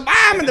 There's a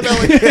bomb in the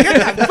building.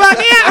 Get the fuck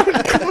out.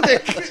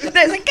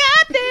 There's a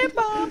goddamn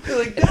bomb. You're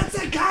like, that's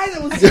that guy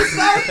that was just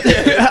out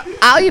there.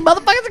 All you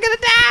motherfuckers are gonna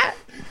die.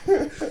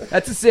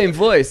 That's the same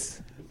voice.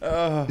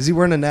 Is he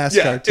wearing a NASCAR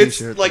Yeah, it's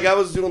t-shirt? like I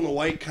was doing the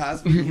white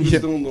Cosby. He was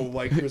doing the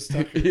white Chris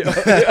Tucker.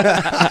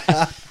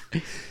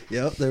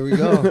 Yep, there we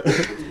go.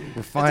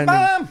 We're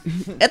finding.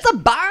 It's a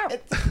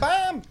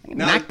bomb.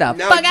 Knock the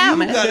fuck out,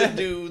 man. You gotta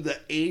do the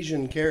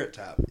Asian Carrot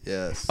Top.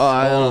 Yes. Oh,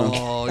 I don't.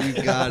 Oh,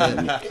 you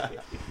got it.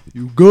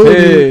 You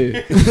good?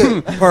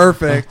 Hey,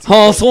 Perfect.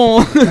 Hanson,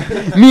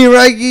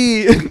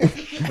 Miragi,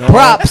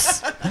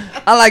 props.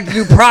 I like to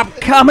do prop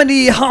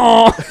comedy.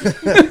 Huh?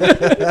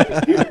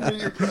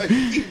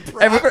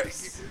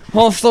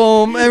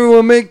 Hanson,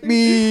 everyone make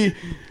me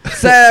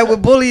sad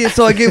with bullying,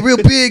 so I get real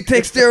big.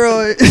 Take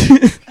steroid.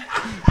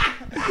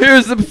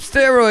 Here's the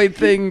steroid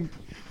thing.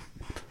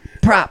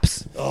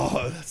 Props.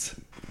 Oh, that's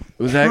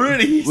Was that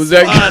pretty Was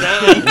that spot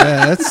on.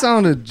 Yeah, that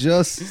sounded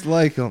just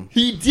like him.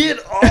 He did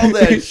all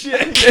that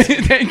shit.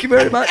 Thank you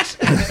very much.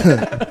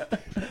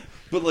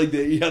 But like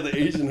the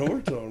Asian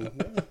horror tone.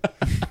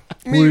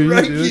 What are you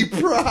Reiki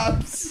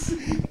props.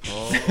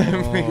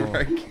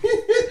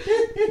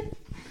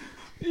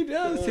 He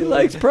does. He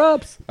likes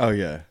props. Oh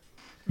yeah.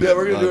 Yeah,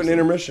 we're gonna do an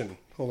intermission.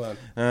 Hold on.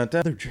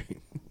 Another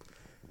dream.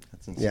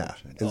 That's Yeah.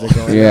 Inception. Is it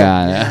going?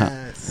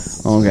 Yeah.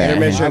 Okay.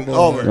 Intermission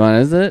over. What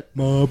is it?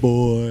 My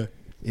boy.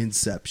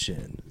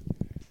 Inception.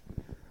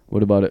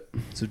 What about it?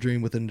 It's a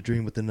dream within a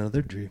dream within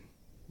another dream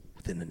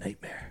within a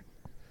nightmare.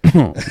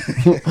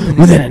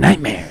 Within a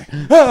nightmare.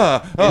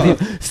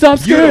 Stop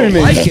scaring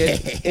me. Like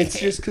it. It's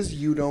just because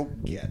you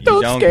don't get it.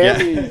 Don't scare get-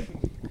 me.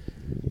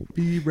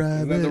 Be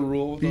rabbit. Is that the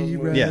rule with Be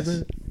those rabbit.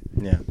 movies? Yes.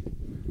 Yeah.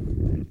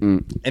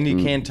 And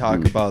you can't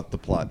talk about the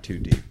plot too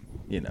deep.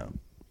 You know,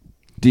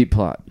 Deep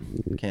plot.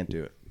 can't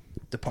do it.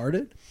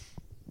 Departed.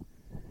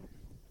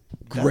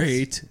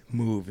 Great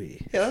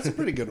movie. Yeah, that's a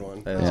pretty good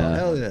one. Oh, Yeah.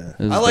 hell yeah.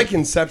 This I is like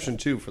Inception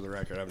too, for the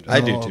record. I'm just I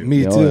do too.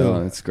 Me the- too. Oh,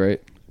 yeah, it's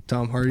great.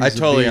 Tom Hardy. I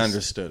totally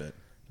understood it.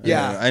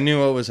 Yeah. I knew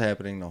what was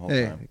happening the whole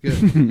Hey, time.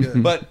 good.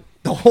 Good. But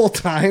the whole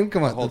time?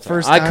 Come on. whole The time.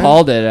 first I time?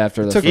 called it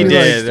after the took first. me He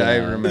like- did. I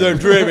remember. they're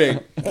dreaming.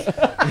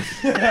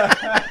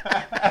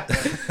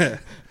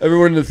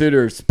 Everyone in the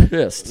theater is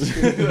pissed.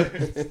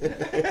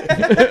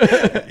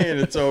 And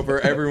it's over.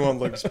 Everyone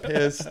looks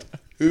pissed.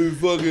 Who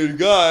fucking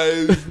guy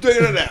is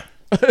taking a nap?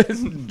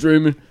 He's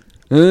dreaming.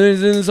 And then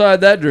he's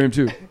inside that dream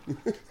too.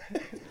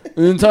 And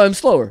then time's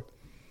slower.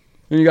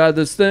 And you got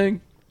this thing.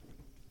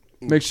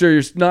 Make sure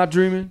you're not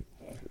dreaming.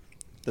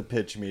 The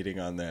pitch meeting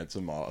on that's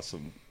some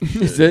awesome.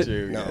 Is shit, it?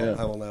 too. No, Yeah.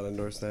 I will not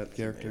endorse that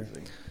character.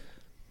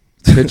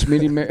 Pitch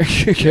meeting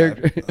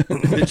character.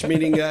 Bitch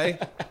meeting guy.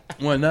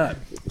 Why not?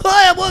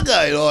 I am one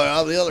guy. Oh,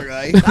 I'm the other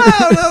guy.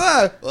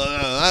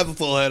 I have a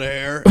full head of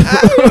hair.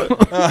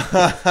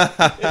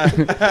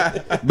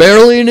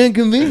 Barely an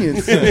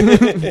inconvenience.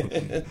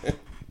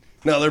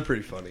 No, they're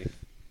pretty funny.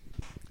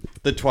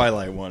 The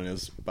Twilight one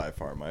is by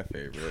far my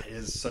favorite. It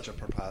is such a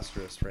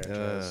preposterous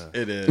franchise.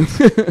 It is.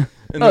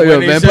 And Oh, yeah,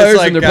 when he's vampires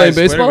just and they're playing "Guys,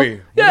 baseball?"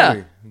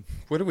 Yeah.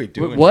 What are we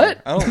doing? What?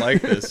 here? I don't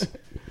like this.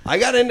 I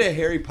got into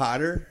Harry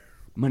Potter.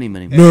 Money,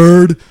 money.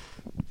 Nerd.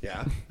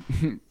 Yeah.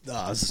 Oh,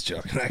 I was just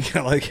joking. I kind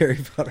of like Harry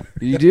Potter.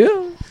 You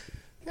do?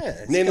 Yeah,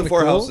 it's Name the kinda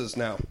four cool. houses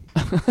now.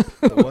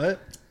 The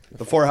what?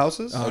 The four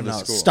houses? Oh, no.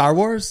 school. Star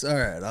Wars? All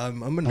right.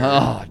 I'm a nerd.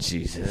 Oh,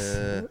 Jesus.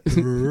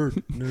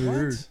 Nerd.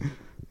 Nerd.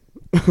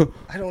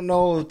 I don't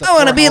know. What the I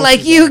want to four be like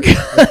houses you are.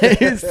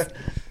 guys.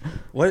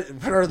 What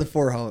are the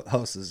four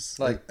houses?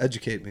 Like,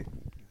 educate me.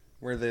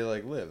 Where they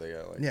like live? They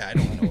got like. Yeah, I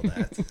don't know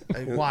that.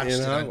 I watched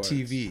In it on Hogwarts.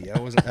 TV.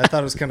 I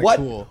thought it was kind of What?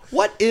 cool.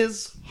 What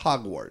is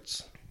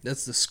Hogwarts?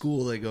 That's the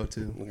school they go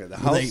to. Okay, the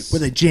Where they, house. where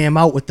they jam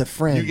out with the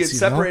friends. You get know?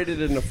 separated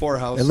into four They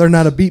houses. learn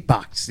how to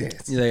beatbox.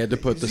 Yes. They had to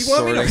put the Do you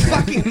want me to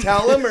sorting. fucking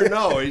tell him or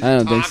no? He I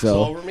don't think talks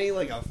so. over me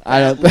like a fat I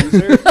don't-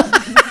 loser.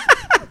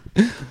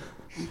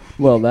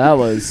 Well, that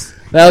was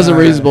a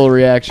reasonable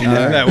reaction.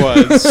 That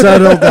was.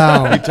 Settle He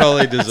down.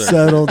 totally deserved.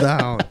 Settle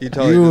down. You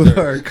totally You deserve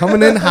are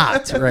coming in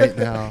hot right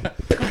now.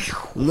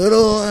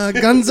 Little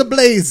guns a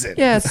blazing.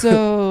 Yeah,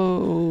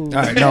 so. All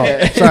right, no,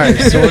 sorry.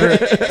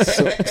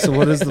 So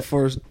what is the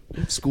four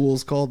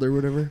schools called or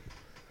whatever?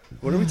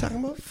 What are we talking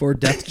about? Four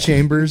death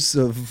chambers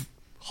of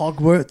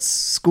Hogwarts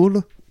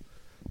School.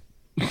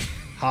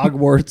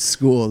 Hogwarts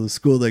School, the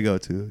school they go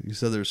to. You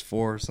said there's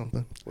four or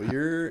something. Well,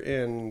 you're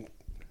in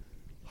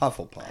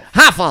Hufflepuff.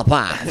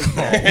 Hufflepuff.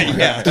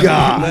 Yeah.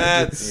 God.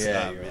 That's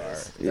Yeah,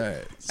 obvious. you All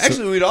right.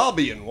 Actually, we'd all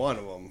be in one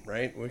of them,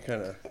 right? We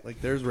kind of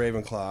like. There's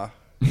Ravenclaw.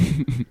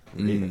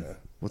 Yeah.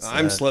 What's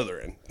I'm that?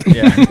 Slytherin.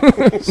 Yeah.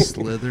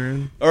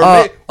 Slytherin.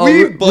 Or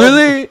we both,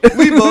 really?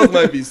 we both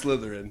might be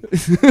Slytherin.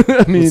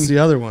 I mean, What's the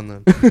other one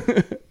then?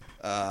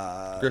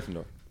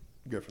 Gryffindor.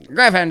 Gryffindor.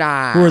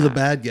 Gryffindor. Who are the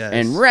bad guys?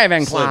 And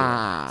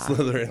Ravenclaw.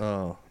 Slytherin.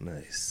 Oh,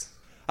 nice.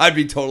 I'd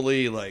be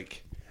totally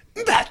like,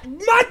 that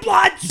my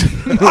bloods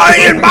are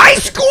in my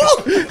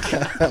school.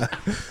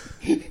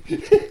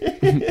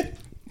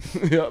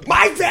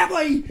 My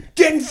family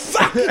didn't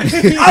fuck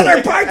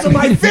other parts of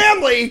my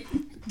family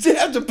to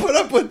have to put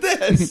up with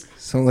this.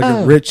 Sound like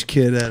a rich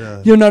kid at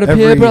a You're not a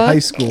every purebred? high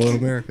school in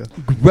America.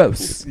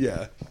 gross.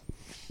 Yeah.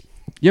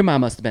 Your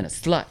mom must have been a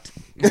slut.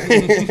 We're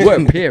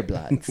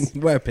purebloods.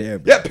 We're pair.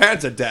 Yeah,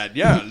 parents are dead.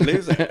 Yeah,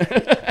 loser.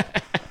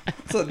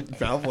 It's a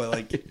Malfoy,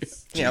 like,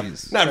 Yeah.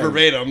 not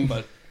verbatim,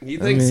 but he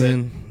I thinks it.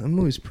 mean, that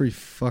movie's pretty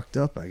fucked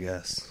up, I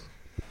guess.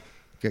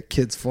 Got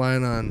kids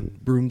flying on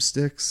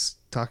broomsticks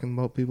talking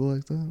about people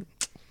like that.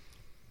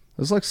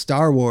 It's like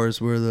Star Wars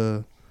where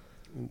the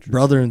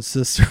brother and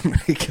sister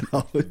make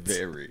out.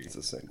 It's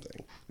the same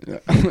thing.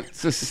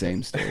 It's the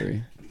same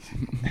story.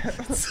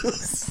 It's the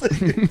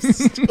same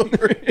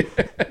story.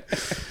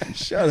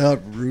 Shut up,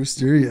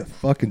 Rooster, you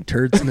fucking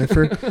turd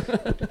sniffer.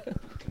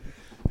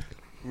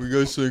 We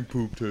guys think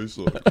poop tastes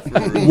like.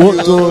 What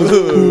does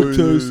poop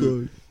taste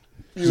like?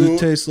 Does it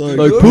taste like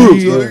poop.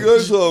 pee? You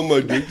guys saw my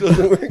dick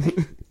doesn't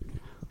work.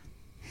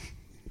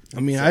 I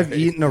mean, I've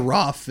eaten a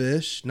raw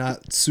fish,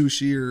 not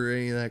sushi or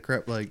any of that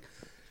crap. Like,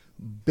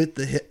 bit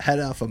the head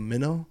off a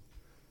minnow.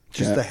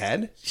 Just the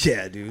head?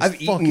 Yeah, dude. it's I've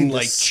fucking eaten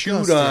like chewed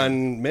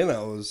disgusting. on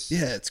minnows.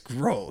 Yeah, it's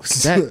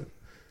gross. That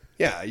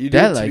Yeah, you do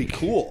That, it to be like-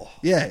 cool.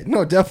 yeah,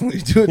 no,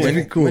 definitely do it to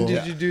be cool. When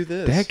did you do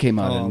this? that came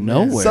out Oh, of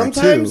man. nowhere.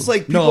 Sometimes too.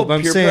 like No, people but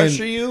I'm peer saying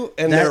pressure you,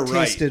 and that they're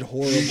right. tasted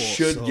horrible, You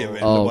should so- give in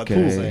to what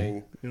they're Okay.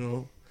 saying. You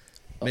know,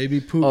 maybe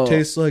poop Oh.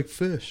 tastes like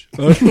fish.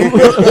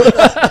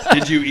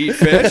 Did you eat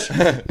fish?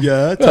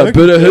 Yeah, I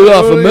bit a hit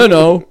off a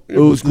minnow. It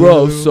was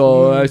gross,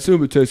 so I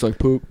assume it tastes like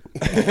poop. I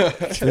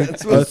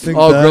think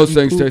all that gross and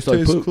things poop taste like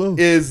tastes poop. close.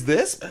 Is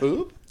this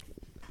poop?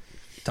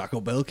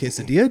 Taco Bell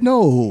quesadilla?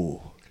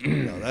 No.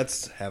 No,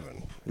 that's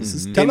heaven. This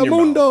is In your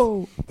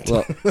Telemundo.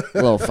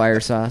 Little fire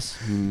sauce.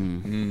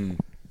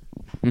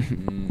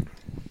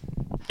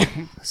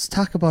 Let's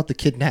talk about the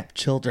kidnapped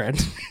children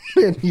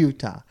in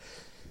Utah.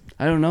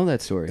 I don't know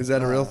that story. Is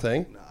that a real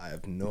thing? No, I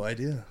have no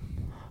idea.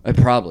 It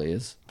probably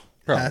is.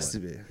 Has to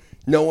be.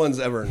 No one's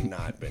ever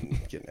not been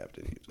kidnapped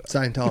in Utah.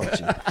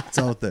 Scientology. It's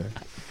out there.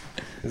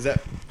 Is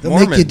that They'll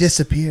make you Mormons.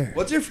 disappear.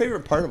 what's your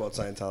favorite part about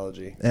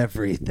Scientology?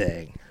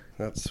 Everything.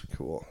 That's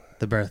cool.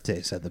 The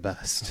birthdays are the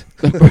best.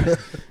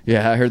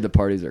 Yeah, I heard the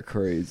parties are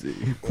crazy.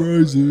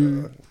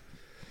 Crazy.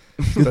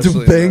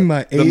 Especially bang the-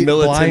 my the 8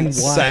 militant blind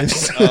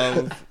sect wives.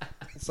 of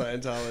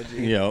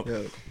Scientology.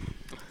 Yep.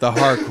 The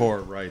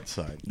hardcore right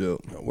side.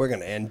 We're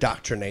gonna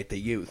indoctrinate the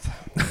youth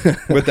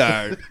with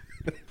our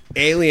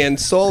alien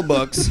soul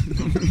books.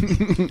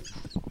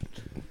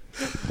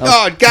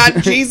 Oh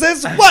God,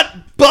 Jesus! What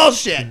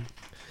bullshit!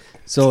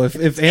 So if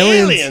aliens,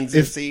 aliens,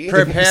 you if see.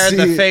 Prepare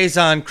the see-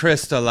 phase-on But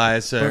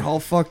crystallizer. how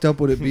fucked up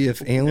would it be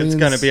if aliens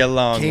gonna be a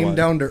long came one.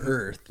 down to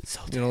Earth?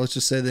 You know, let's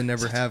just say they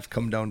never have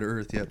come down to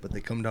Earth yet, but they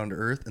come down to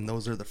Earth, and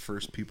those are the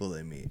first people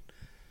they meet.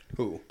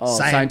 Who? Oh,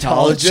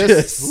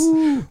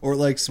 Scientologists, or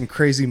like some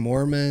crazy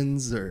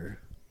Mormons, or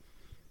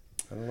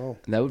I don't know.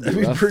 That would be that'd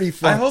be rough. pretty I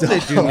fucked hope up. they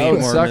do That meet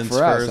would suck Mormons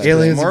for us, first. I think.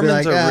 Aliens would be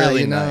Mormons like, are "Ah,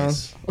 really you know,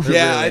 nice.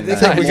 Yeah, I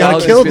think nice. we gotta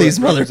Scientologists kill be these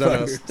like,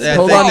 motherfuckers. Yeah,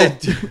 Hold they on.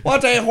 did-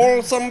 What a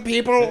wholesome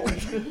people!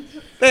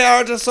 They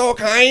are just so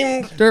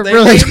kind. They're They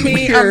really gave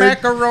me a weird.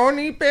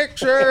 macaroni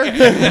picture.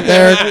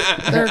 Their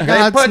They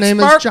God's put name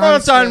is John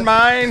sparkles on Smith.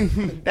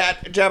 mine.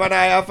 That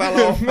Jebediah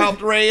fellow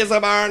helped raise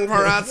a barn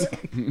for us.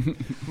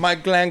 My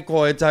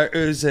glancoids are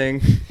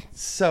oozing.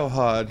 So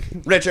hard.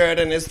 Richard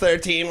and his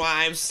 13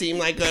 wives seem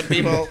like good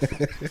people.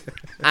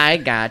 I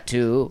got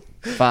to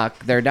fuck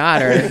their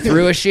daughter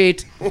through a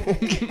sheet.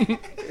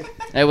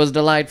 It was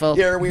delightful.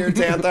 You're weird,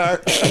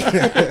 Xanthar.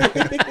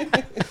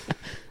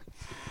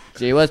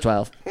 She was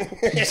 12.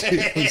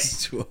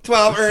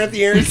 12 Earth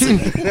years.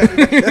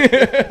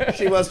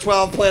 She was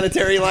 12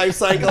 planetary life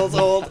cycles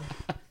old.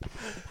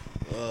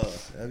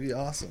 That'd be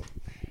awesome.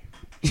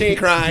 She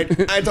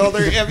cried. I told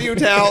her, if you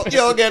tell,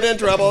 you'll get in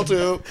trouble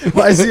too.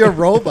 Why is he a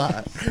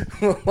robot?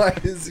 Why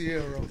is he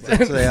a robot?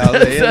 That's how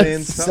the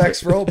aliens talk.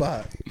 Sex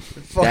robot.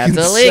 That's Fucking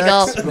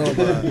illegal. sex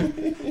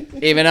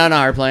robot. Even on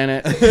our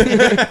planet.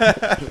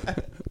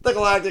 The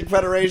Galactic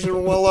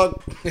Federation will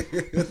look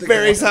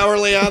very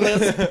sourly on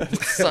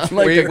this. Sound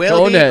like We a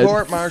will be conehead.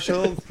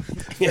 court-martialed.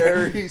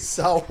 Very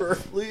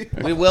sourly.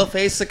 We will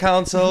face the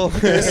council.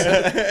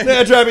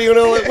 The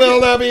tribunal will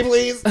not be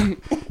pleased.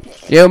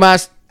 You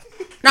must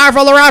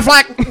narfle the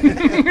Raflac.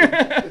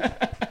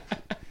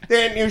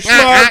 Didn't you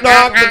smart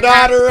knock the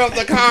daughter of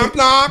the comp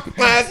knock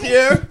last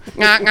year?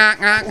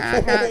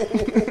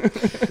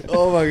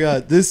 Oh my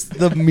god.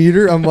 The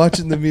meter, I'm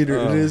watching the meter.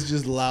 It is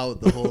just loud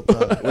the whole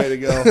time. Way to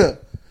go.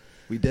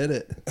 We did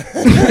it.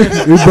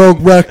 We broke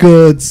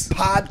records.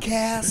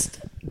 Podcast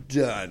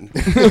done.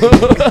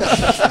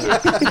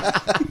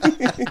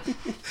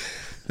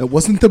 That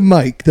wasn't the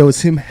mic. That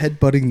was him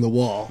headbutting the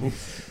wall.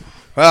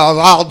 Well,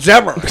 it's all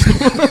jibber.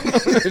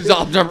 It's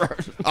all jumper.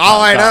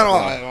 All I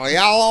did was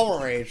yell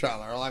over each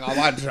other like a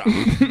bunch of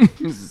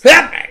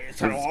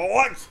hippies and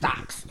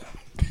Woodstocks.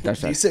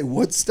 That's Did you say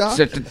Woodstock?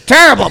 it's a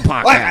terrible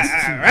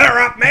podcast.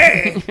 Interrupt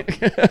me,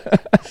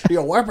 You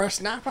a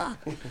whippersnapper?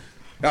 you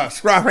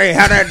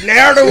scruffy-headed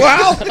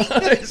ne'er-do-well.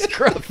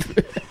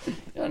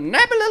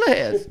 Nappy little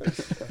heads.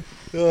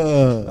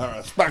 I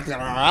respect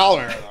our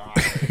elders.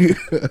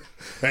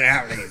 They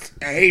have these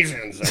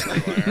Asians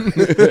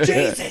everywhere.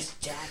 Jesus,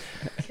 Jack.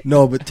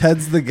 No, but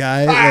Ted's the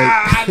guy. Like,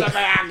 I'm the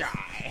bad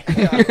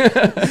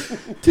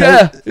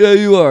guy. Yeah,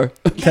 you are.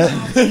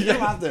 Ted, Get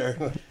out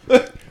there.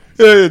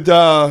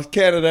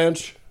 Canada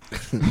Inch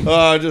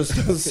just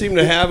doesn't seem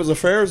to have his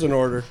affairs in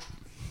order.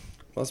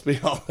 Must be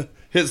all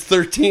his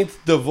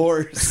 13th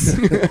divorce.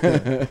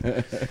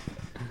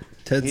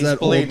 Ted's He's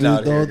that old bleeding dude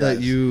out though here, that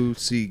guys. you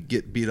see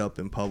get beat up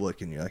in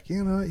public, and you're like,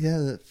 you know what? Yeah,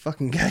 that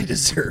fucking guy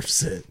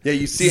deserves it. Yeah,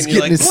 you see it He's and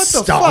you're getting like, his what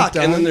the stomped fuck?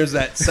 And then on. there's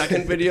that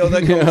second video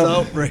that comes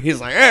out where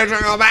he's like, hey,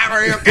 go back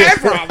where you came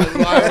from. It's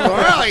like,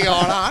 what's really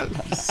going on?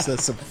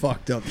 Says some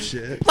fucked up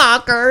shit.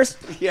 Fuckers.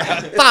 Yeah.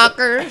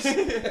 Fuckers.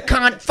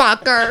 Cunt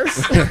fuckers.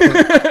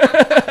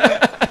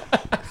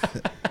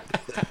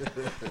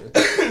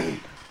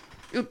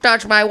 You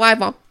touch my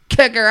wife, I'll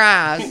kick your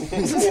ass.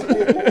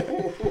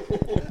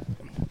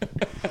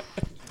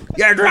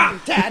 You're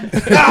drunk, Ted.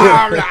 No,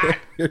 I'm not.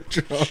 You're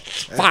drunk.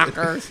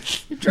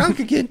 Fuckers. You're drunk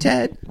again,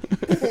 Ted.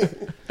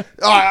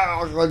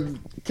 Oh,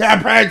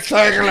 campaign's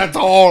taking its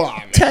toll on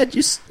me. Ted,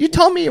 you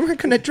told me you weren't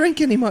going to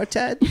drink anymore,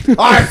 Ted.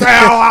 I say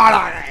a lot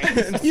of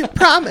it. You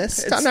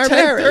promised on our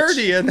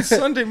marriage. on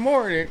Sunday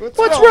morning. What's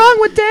wrong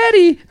with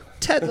Daddy?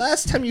 Ted,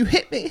 last time you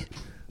hit me.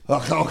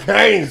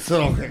 Okay,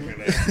 still kicking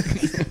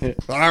it.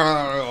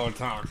 I don't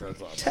talk to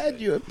somebody. Ted,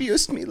 you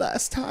abused me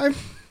last time.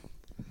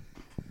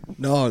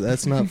 No,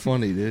 that's not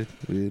funny, dude.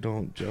 We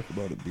don't joke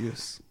about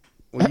abuse.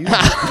 Well, you're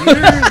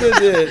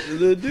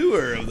the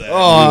doer of that.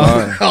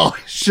 Oh,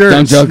 sure.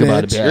 Don't joke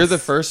about it, snitch. Bill. You're the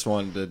first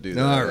one to do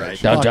that. All right.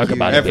 Don't fuck joke you.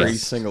 about it, Every Bill.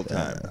 single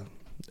time.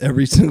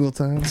 Every single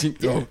time?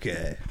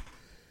 Okay.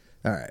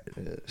 All right.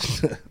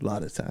 A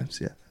lot of times,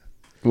 yeah.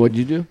 What'd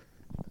you do?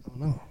 I don't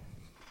know.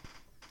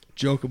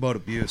 Joke about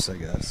abuse, I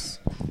guess.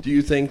 Do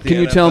you think the Can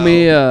you NFL tell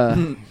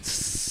me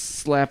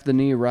slap the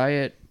knee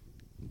riot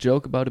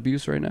joke about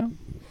abuse right now?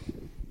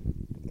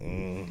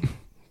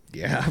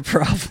 Yeah,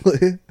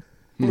 probably.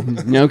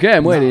 Okay,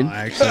 I'm waiting. No,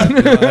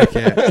 actually, no, I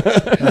can't.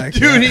 I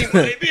Dude, can't. he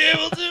might be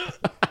able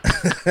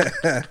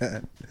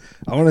to.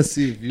 I want to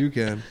see if you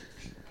can.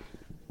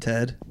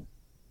 Ted?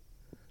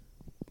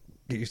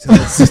 Can you tell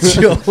us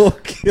a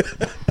joke?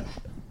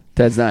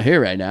 Ted's not here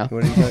right now.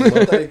 What are you talking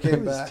about? They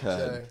came back.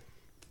 Ted.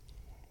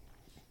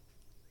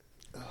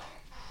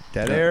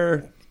 Dead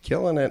air,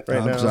 killing it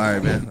right now. I'm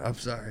sorry, man. I'm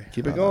sorry.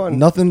 Keep it going.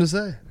 Nothing to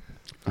say.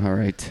 All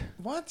right.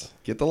 What?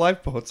 Get the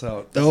lifeboats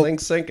out. This Nope.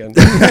 thing's sinking.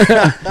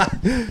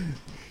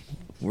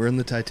 We're in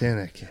the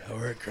Titanic.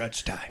 We're at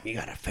crunch time. You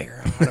gotta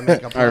figure out how to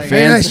make a Our play.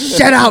 fans,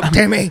 Shut out,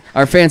 Timmy.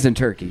 our fans in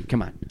Turkey.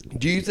 Come on.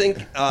 Do you think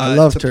I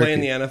love to play in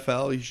turkey. the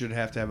NFL, you should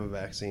have to have a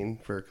vaccine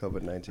for I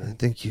COVID-19?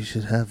 think you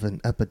should have an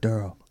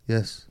epidural.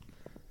 Yes.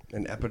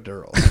 An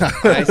epidural.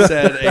 I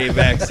said a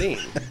vaccine.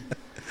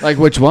 Like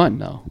which one?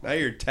 though? Now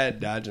you're Ted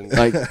dodging.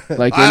 Like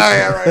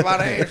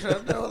everybody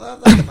should do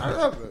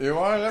that. You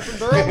want an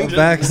epidural?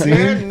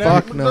 Vaccine?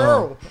 Fuck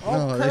no.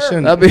 No, they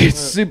shouldn't. that'd be a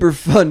super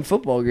fun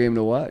football game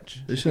to watch.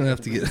 They shouldn't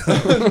have to get.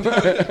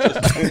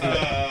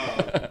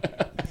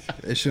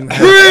 They shouldn't.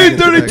 Have to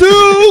get the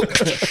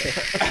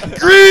 32!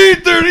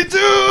 Green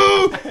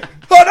 32!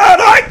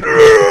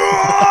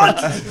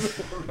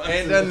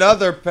 And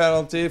another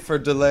penalty for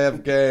delay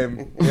of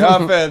game. The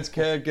offense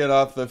can't get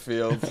off the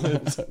field.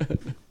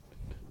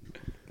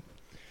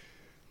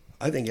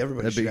 I think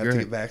everybody That'd should be have to great.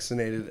 get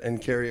vaccinated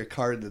and carry a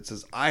card that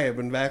says, I have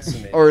been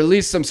vaccinated. Or at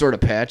least some sort of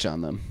patch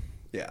on them.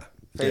 yeah.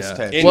 Face Yeah.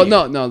 tape. In- Well,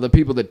 no. The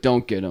people that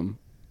don't get them,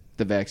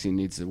 the vaccine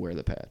needs to wear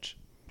the patch.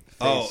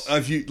 Oh,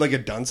 if you like a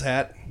dunce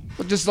hat?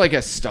 Well, just like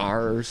a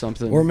star or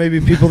something. Or maybe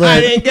people I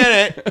that, didn't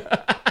get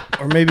it.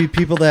 or maybe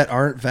people that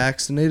aren't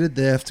vaccinated,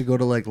 they have to go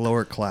to like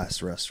lower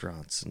class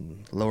restaurants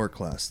and lower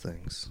class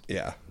things.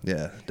 Yeah.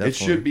 Yeah, definitely. It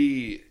should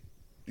be,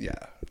 yeah.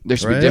 there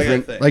should Right? be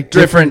different Like like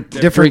different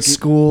Drinking-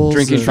 schools,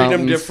 drinking and Treat them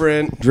Fountains.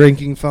 different.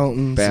 drinking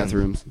fountains,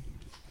 bathrooms.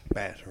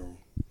 Bathroom.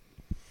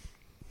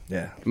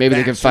 Yeah, Maybe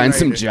they can find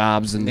some Vaccinated.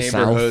 jobs in the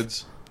south.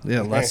 Neighborhoods.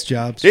 yeah, less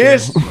jobs.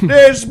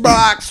 This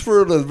box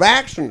for the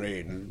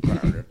vaccinated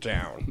part of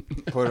town.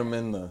 Put them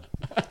in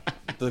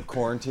the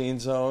quarantine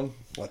zone.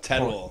 Well,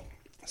 Ted will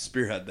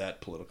spearhead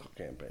that political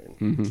campaign.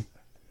 Mm-hmm.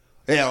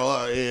 Yeah,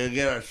 well, you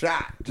get a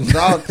shot. Just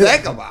don't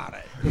think about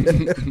it.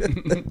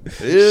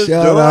 Just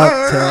Shut do up,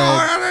 it. Ted.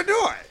 How to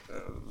do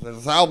it.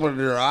 It's helping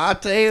your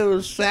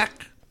arteries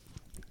sack.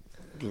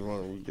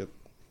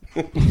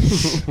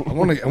 I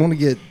want to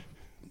get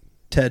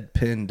Ted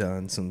pinned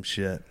on some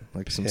shit,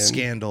 like some Pinned?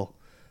 scandal.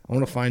 I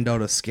want to find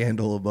out a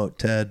scandal about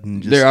Ted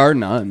and just There are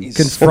none.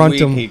 confront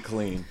him. Squeaky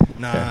clean.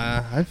 Nah,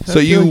 I So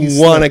feel you like he's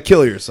want to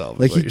kill yourself?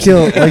 like is he what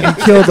you're killed like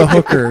he killed a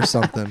hooker or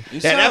something. You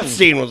saying. And sound,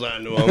 Epstein was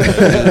on to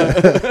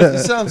him. you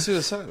sound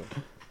suicidal.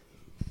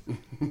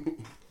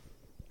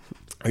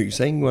 Are you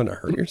saying you want to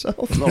hurt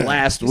yourself? The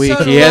last You week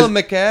sound he a has. little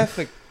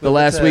McAfee. The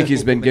last week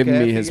he's been giving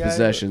me McAfee his guy.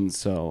 possessions.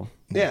 So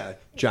Yeah,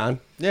 John.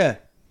 Yeah.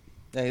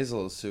 Yeah, he's a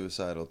little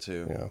suicidal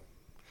too. Yeah.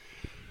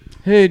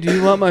 hey, do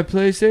you want my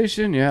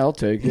PlayStation? Yeah, I'll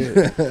take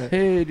it.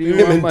 Hey, do you Him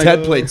want and my?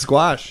 Ted played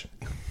squash.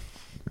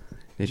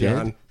 They did?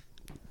 John.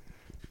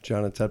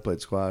 John and Ted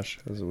played squash.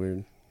 That was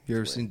weird. You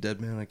ever seen Dead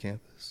Man on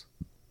Campus?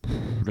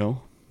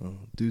 No. Oh,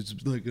 dude's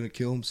like gonna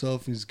kill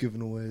himself. He's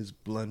giving away his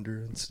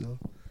blender and stuff.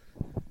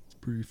 It's a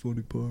pretty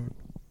funny part.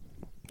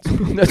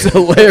 That's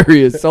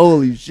hilarious.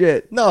 Holy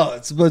shit. No,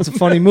 it's a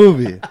funny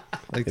movie.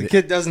 Like the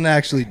kid doesn't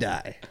actually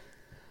die.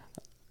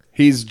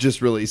 He's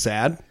just really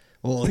sad.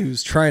 Well, he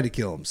was trying to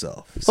kill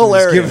himself. So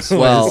Hilarious. The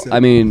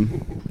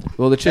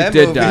chick That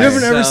did movie- die. You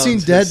haven't ever Sounds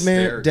seen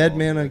hysterical. Dead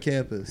Man on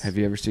Campus? Have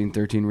you ever seen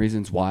 13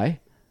 Reasons Why?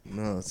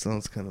 No, it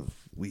sounds kind of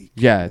weak.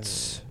 Yeah,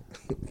 it's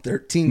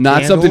 13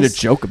 not something to candles?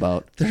 joke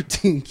about.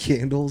 13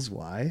 candles.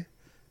 Why?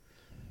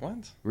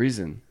 What?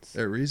 Reason.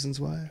 There are reasons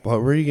why.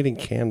 What were you getting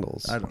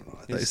candles? I don't know. I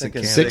thought you He's said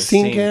thinking candles.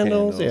 16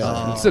 candles?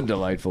 Yeah. It's a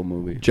delightful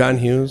movie. John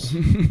Hughes.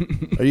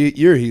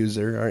 You're a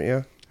Hugheser, aren't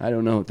you? I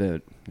don't know what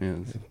that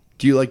is.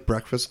 Do you like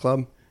Breakfast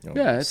Club?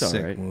 Yeah, it's all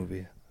Sick right.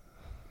 movie.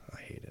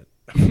 I hate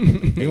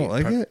it. You don't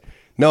like it?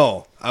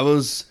 No, I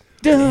was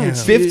Damn.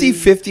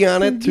 50-50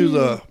 on it through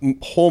the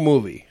whole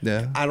movie.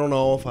 Yeah. I don't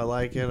know if I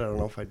like it. I don't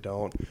know if I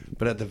don't.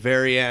 But at the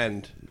very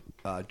end,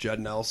 Judd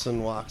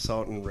Nelson walks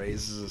out and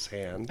raises his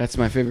hand. That's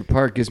my favorite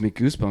part. Gives me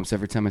goosebumps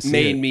every time I see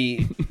Made it.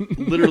 me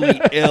literally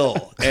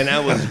ill, and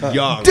I was young.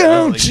 I was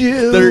Don't like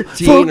you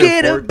 13 or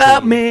forget 14.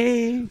 about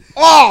me.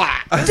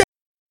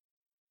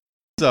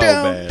 So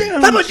bad.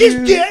 How about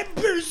this dad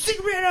put a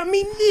cigarette on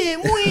me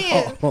then?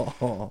 When?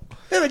 Oh,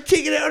 I'm gonna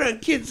take it out on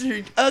kids that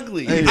are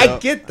ugly. There you I go.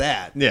 get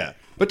that. Yeah.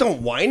 But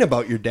don't whine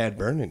about your dad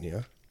burning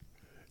you.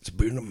 It's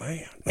being a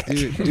man.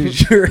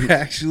 dude, you're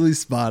actually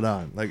spot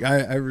on. Like,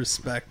 I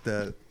respect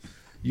that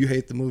you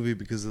hate the movie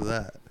because of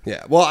that.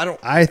 Yeah. Well, I don't.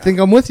 I think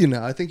I'm with you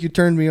now. I think you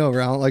turned me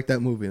over. I don't like that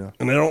movie now.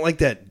 And I don't like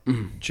that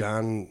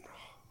John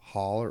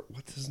Hall or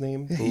what's his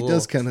name? Yeah, The he little-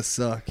 does kind of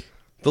suck.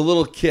 The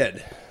little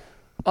kid,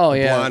 Oh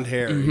yeah, blonde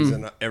hair. He's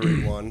in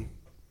every one.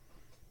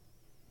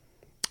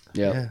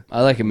 Yep. Yeah.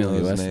 I like Emilio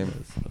His Estevez.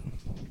 name.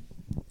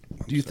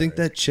 Do you think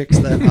that chick's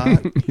that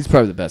hot? He's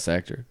probably the best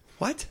actor.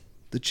 What?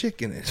 The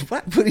chick in it.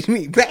 What? What do you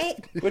mean?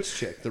 Right? Which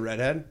chick? The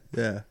redhead?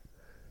 Yeah.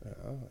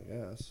 Oh, I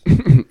guess.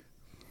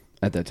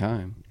 At that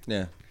time.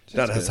 Yeah.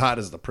 Not as hot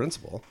as the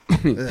principal. Yeah.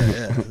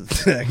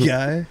 That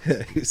guy.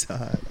 Yeah, he's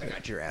hot. I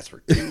got your ass for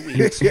 2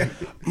 weeks.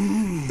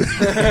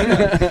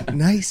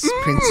 Nice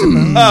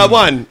principal.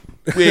 One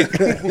week.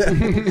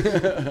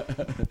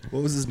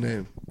 What was his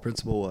name?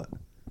 Principal what?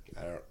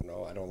 I don't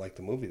know. I don't like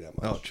the movie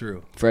that much. Oh,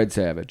 true. Fred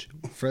Savage.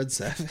 Fred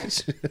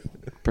Savage.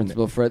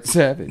 Principal Fred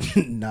Savage.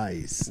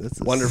 Nice.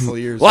 That's a Wonderful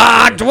years.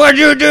 What would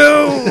you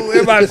do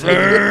if I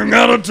sang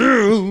out of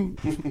tune?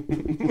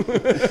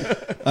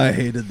 I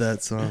hated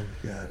that song.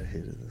 God, I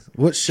hated this.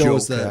 What show Joe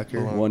was that?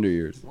 Cocker. Wonder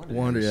Years.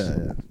 Wonder.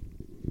 Yeah.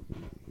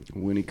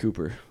 Winnie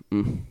Cooper.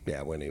 Mm.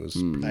 Yeah, when he was.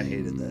 I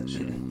hated that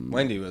show.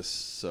 Wendy was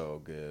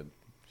so good.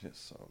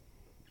 Just so.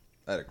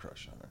 I had a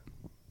crush on her.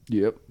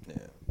 Yep.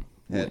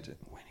 Yeah. Had to.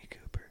 Winnie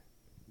Cooper.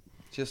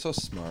 She's so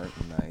smart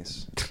and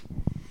nice.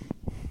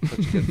 Such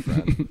a good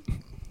friend.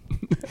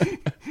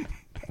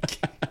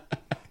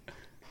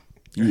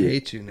 I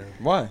hate you now.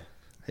 Why?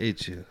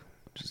 Hate you.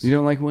 Just You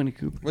don't like Winnie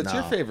Cooper? What's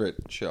your No. favorite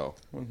show?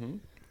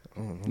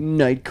 Mm-hmm.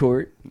 Night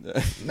Court.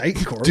 Night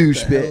Court.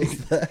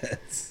 Douchebag.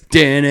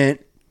 Dan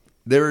it.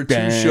 There were two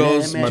Damn,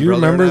 shows man. my Do you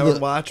brother and remember I would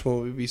the- watch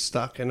when we'd be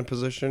stuck in a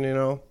position, you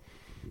know?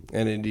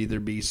 And it'd either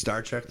be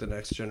Star Trek The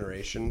Next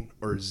Generation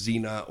or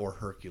Xena or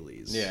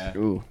Hercules. Yeah.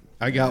 Ooh.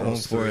 I got one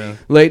Those for three. you.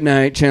 Late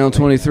night, Channel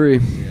 23.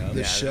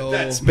 The show.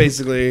 That's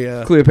basically.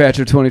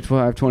 Cleopatra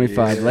 25.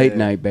 Yeah. Late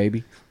night,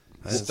 baby.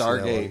 I didn't see that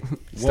Stargate. one.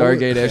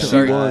 Stargate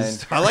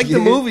SG-1. I like the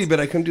movie, but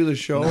I couldn't do the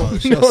show. No,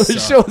 the No, the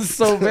sucked. show's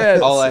so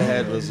bad. All I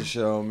had was a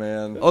show,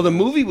 man. Oh, the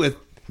movie with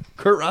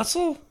Kurt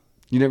Russell?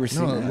 You never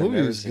seen No, that? the movie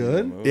Never was seen the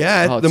good. movie.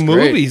 Yeah, Oh, the it's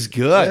great. movie's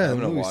good. Yeah. I'm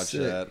gonna movie's watch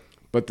sick. that.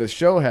 But the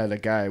show had a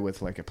guy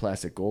with like a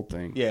plastic gold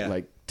thing. Yeah.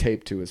 Like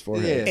taped to his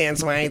forehead. Yeah.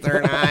 And my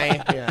third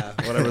eye. Yeah,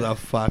 whatever the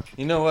fuck.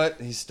 You know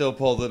what? He still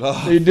pulled it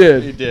off. He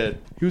did. He did.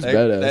 He was that,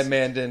 badass. That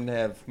man didn't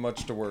have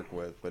much to work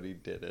with, but he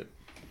did it.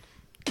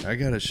 I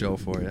got a show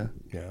for you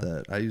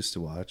that I used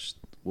to watch.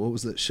 What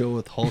was that show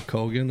with Hulk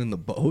Hogan in the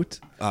boat?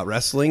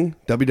 Wrestling?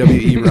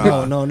 WWE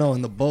Raw. No,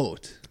 in the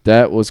boat.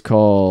 That was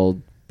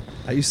called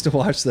I used to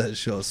watch that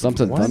show.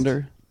 something What?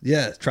 Thunder.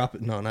 Yeah,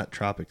 not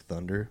Tropic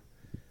Thunder.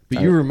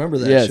 But you remember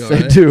that yes, show,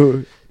 I right?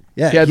 do.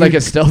 Yeah, He had like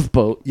a stealth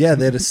boat. Yeah,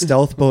 they had a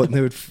stealth boat and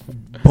they would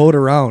boat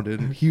around,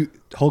 and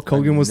Hulk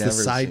Hogan was the never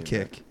seen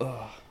sidekick.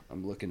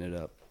 I'm looking it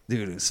up.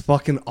 Dude, it was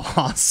fucking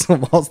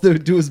awesome. All they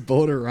would do is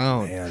boat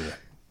around, Man.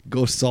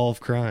 go solve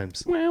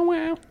crimes Wow,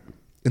 wow.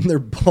 in their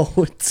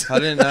boat. How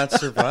did it not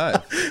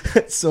survive?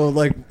 So,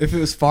 like, if it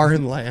was far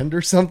inland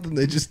or something,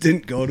 they just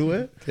didn't go to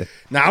it.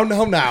 Now,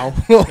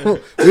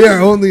 we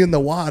are only in the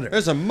water.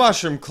 There's a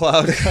mushroom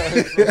cloud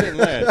coming from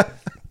inland.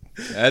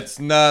 That's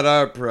not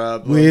our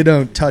problem. We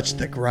don't touch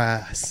the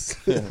grass.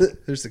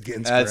 There's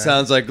against That grass.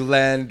 sounds like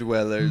land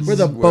dwellers. We're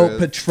the boat with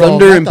patrol.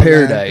 Thunder not in the land.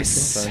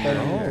 Paradise. Thunder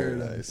in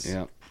Paradise.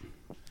 Yeah.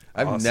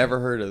 I've never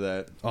heard of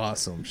that.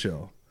 Awesome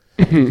show.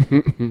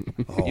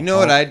 You know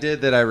what I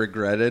did that I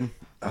regretted?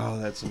 Oh,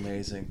 that's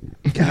amazing.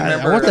 God,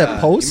 I want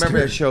that poster. You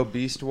remember that show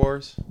Beast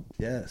Wars?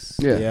 Yes.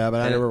 Yeah. Yeah, but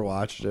I And- never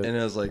watched it. And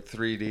it was like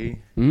 3D,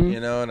 Mhm. you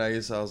know? And I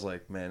was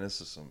like, man, this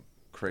is some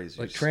crazy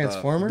Like stuff.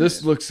 Transformers?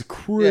 This looks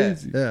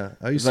crazy. Yeah,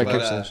 I used It's to like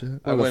watch But, that shit. I One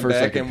of the went first,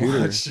 back like, and computer.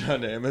 watched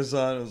on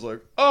Amazon. I was like,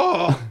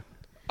 oh,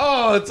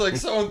 it's like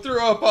someone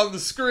threw up on the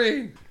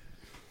screen.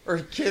 Or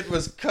a kid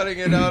was cutting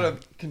it out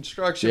of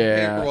construction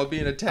Yeah. paper while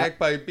being attacked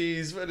by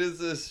bees. What is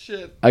this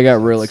shit? I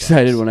got real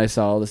excited when I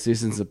saw all the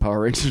seasons of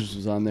Power Rangers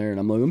was on there, and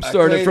I'm like, I'm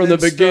starting couldn't from the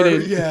even start-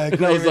 beginning. yeah, I and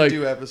couldn't I was even like,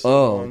 do episode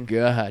oh one.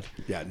 god,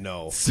 Yeah,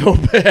 no. so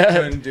bad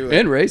Couldn't do it.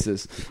 and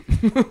racist.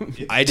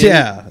 I didn't.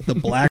 Yeah, the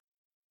black.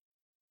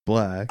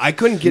 I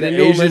couldn't get The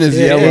into Asian him as is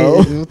a kid.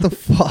 yellow. What the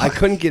fuck? I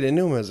couldn't get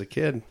into him as a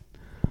kid.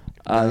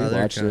 I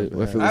they're watched kinda it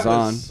if it bad.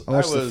 was on. I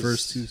watched the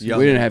first two. young.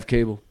 We didn't have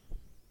cable,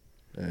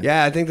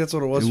 Yeah, I think that's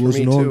what it was It for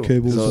wasn't me on too.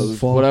 cable. It so was it on was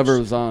Fox. whatever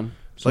was on.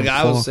 Like on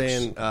I was Fox.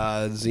 saying,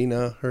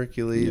 Xena,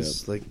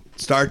 Hercules, like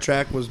Star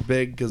Trek was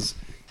big because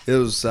it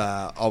was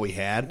all we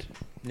had.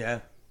 Yeah.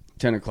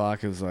 10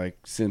 o'clock, it was like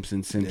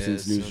Simpsons,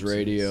 News Simpsons.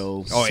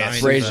 Radio, Oh, yeah,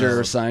 Frasier,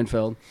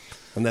 Seinfeld.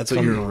 And that's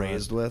what you were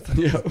raised with.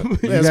 Yeah.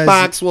 This guys-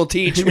 box will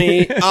teach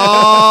me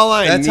all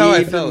I That's need how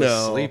I to fell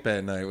know. asleep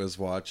at night, was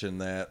watching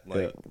that.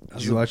 Like, that Did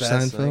was you the watch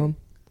best Seinfeld? thing.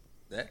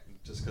 Yeah,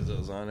 just because it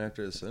was on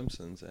after The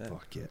Simpsons. Yeah.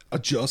 Fuck yeah.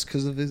 Just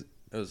because of it.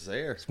 It was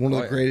there. It's one of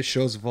Oh, the yeah. greatest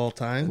shows of all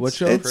time. What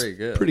show? It's Pretty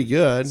good. Pretty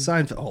good.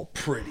 Seinfeld. Oh,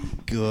 pretty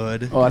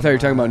good. Oh, I thought you were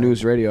talking about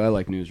News Radio. I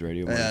like News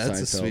Radio. more Yeah, than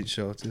that's a Seinfeld. sweet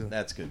show too.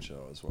 That's a good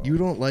show as well. You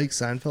don't like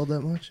Seinfeld that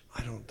much?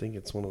 I don't think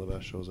it's one of the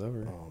best shows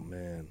ever. Oh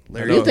man,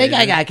 You think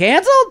I got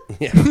canceled?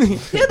 Yeah. You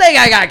think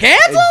I got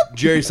canceled?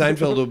 Jerry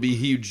Seinfeld will be a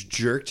huge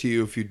jerk to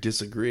you if you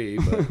disagree,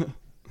 but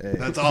Hey,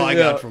 that's all I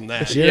got from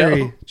that.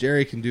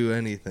 Jerry can do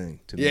anything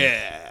to me.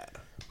 Yeah.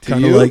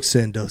 Kind of you? like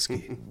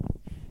Sandusky.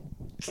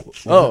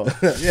 Oh,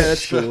 yeah,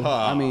 that's cool.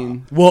 I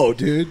mean, Whoa,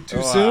 dude,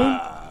 too soon?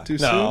 Too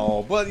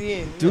No, but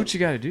yeah, do what you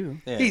got to do.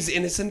 yeah. He's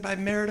innocent by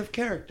merit of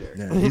character.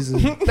 soon? Yeah, he's a,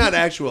 Not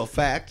actual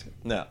fact.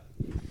 no.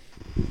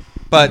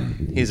 But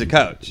he's a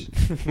coach.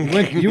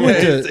 you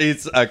went to.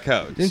 He's a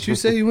coach. Didn't you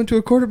say you went to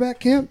a quarterback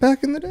camp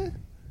back in the day?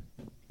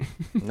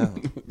 No,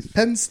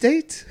 Penn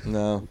State?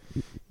 no.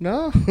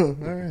 No. All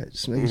right,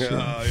 just making sure.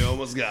 Oh, you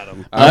almost got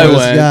him. I was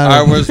went. got-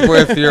 I was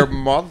with your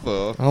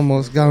mother.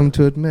 Almost got him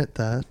to admit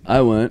that.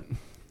 I went.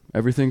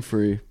 Everything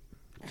free.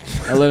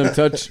 I let him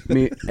touch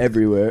me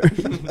everywhere.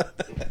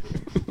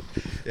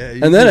 Yeah,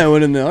 And then I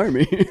went in the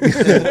army.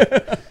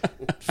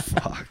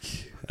 fuck.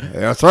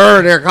 Yes,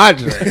 sir, dear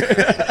country.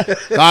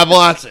 God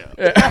bless you.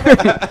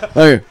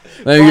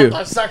 Thank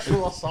you.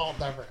 Sexual assault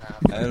never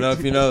happened. I don't know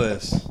if you know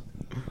this,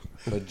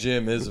 but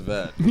Jim is a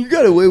vet. You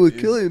got away with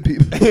killing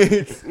people.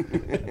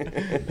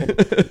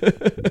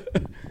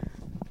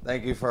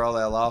 Thank you for all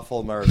that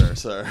lawful murder,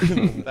 sir.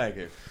 Thank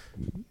you.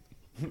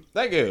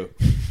 Thank you.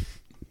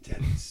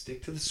 Ted,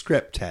 stick to the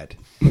script, Ted.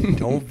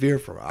 Don't veer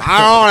from it.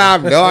 I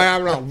don't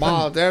have no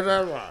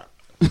politics.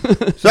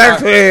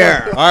 Sex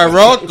here. I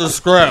wrote the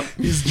script.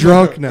 He's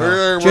drunk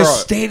now.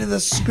 Just stay to the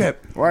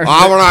script. I'm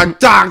gonna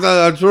talk to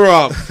the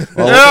truth.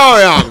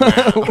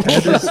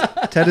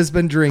 Ted has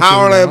been drinking.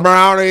 How many now.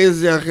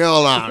 brownies you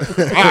killed on?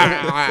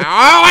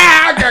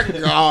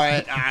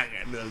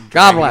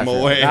 God bless him you.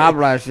 away. God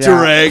bless you.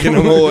 Dragging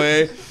him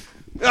away.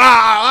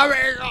 Let me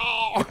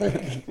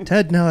go.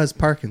 Ted now has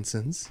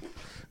Parkinson's.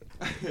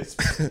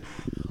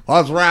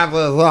 Let's wrap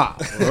this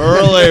up.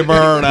 Early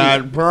bird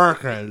had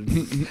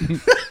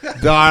Perkins.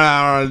 Got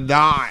out and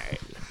died.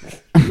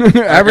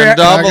 I can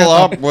double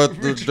up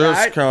with the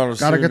discount.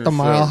 Gotta get the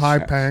Mile High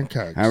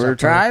pancakes. Ever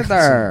tried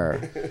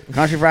there?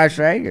 Country fried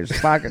steak is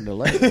fucking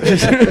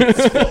delicious.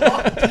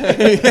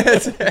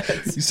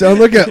 You sound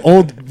like an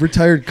old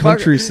retired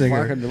country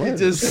singer. Fucking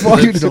delicious. Just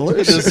Fucking slips,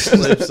 delicious. just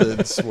slips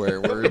in swear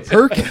words.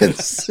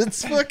 Perkins.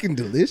 It's fucking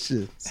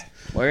delicious.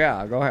 Well,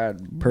 yeah, go ahead.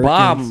 Perkins.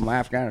 Bomb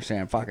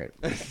Afghanistan. Fuck it.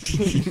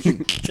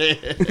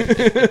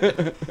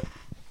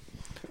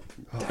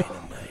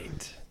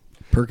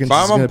 Perkins is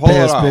Simon, gonna pull pay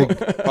it us out.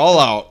 big. All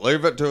out.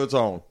 Leave it to its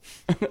own.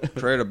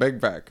 Create a big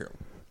vacuum.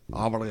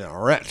 I'm gonna get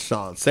rich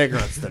selling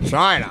cigarettes to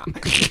China.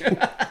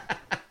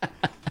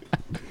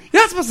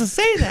 You're not supposed to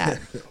say that.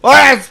 Well,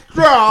 that's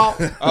true.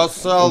 I'll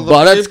sell the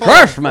But it's people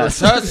Christmas.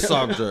 for test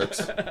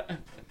subjects.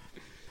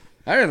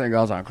 Anything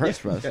goes on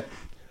Christmas.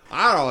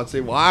 I don't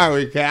see why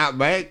we can't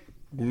make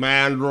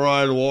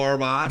Mandroid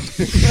Warbots.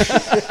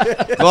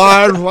 Go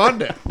ahead and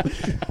fund it.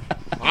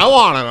 I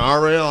want an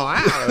Unreal.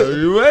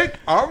 You make?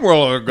 I'm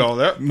willing to go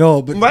there.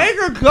 No, but Make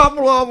a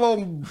couple of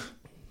them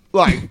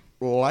like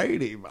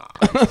ladybots.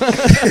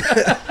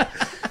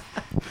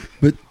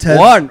 but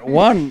Ted.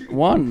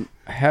 One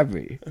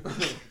heavy,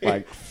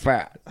 like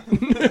fat.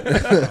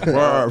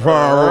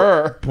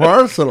 for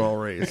personal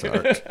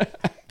research.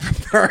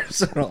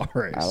 Personal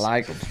race. I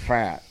like them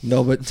fat.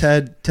 No, but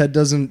Ted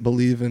doesn't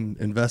believe in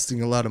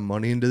investing a lot of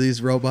money into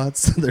these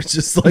robots. They're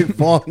just like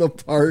falling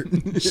apart.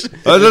 and shit.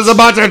 There's a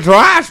bunch of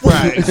trash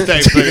bags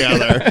taped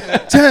together.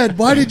 Ted,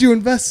 why did you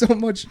invest so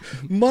much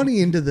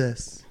money into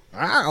this?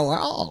 I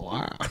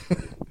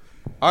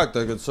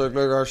think it's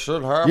something I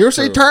should have. You to.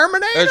 say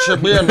Terminator? It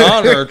should be an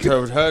honor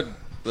to head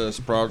this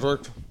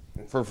project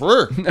for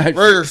free.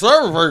 For your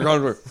service for your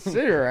country. See,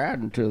 you're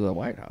adding to the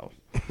White House.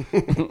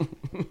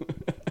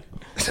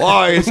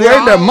 Well, you see,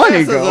 Where'd the all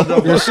money this is go?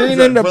 a You're seeing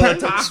diversion for the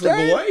Independence toxic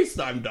Day? waste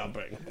I'm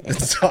dumping.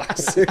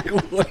 Toxic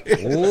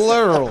waste.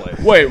 Literally.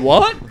 Wait,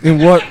 what?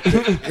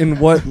 In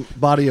what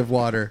body of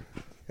water?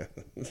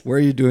 Where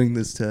are you doing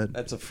this, Ted?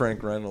 That's a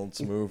Frank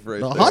Reynolds move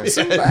right The there.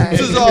 Hudson Bay.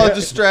 This is all a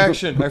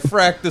distraction. I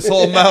fracked this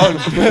whole mountain.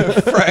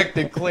 Fracked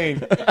it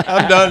clean.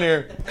 I'm done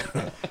here.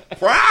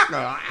 I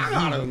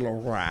got a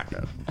little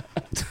racket.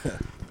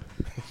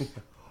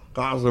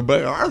 Caused a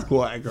big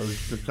earthquake in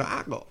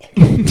Chicago.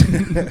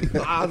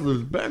 Caused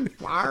this big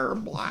fire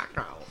and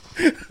blackout.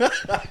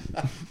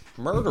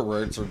 Murder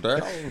rates are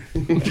down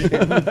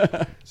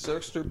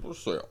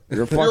 60%.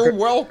 You're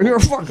welcome. You're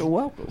fucking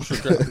welcome.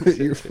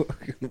 You're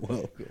fucking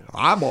welcome.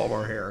 I'm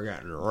over here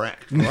getting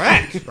wrecked,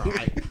 right?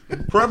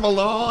 Crippled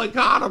the whole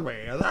economy.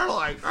 And they're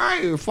like,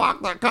 hey,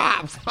 fuck the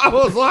cops. I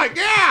was like,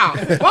 yeah,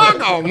 fuck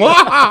them.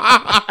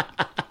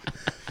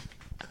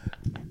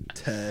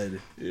 Ted,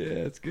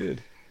 Yeah, it's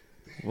good.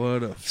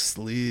 what a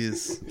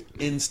sleaze.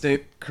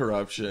 Instant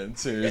corruption. As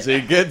soon as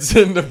he gets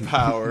into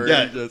power,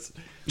 Yeah. he just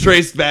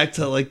Traced back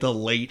to like the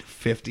late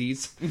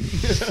 50s.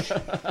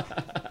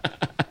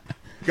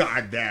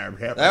 Goddamn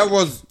hip.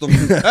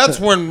 that's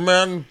when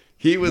men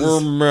He was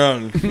were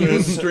men. he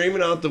was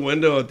screaming out the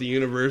window at the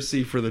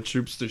university for the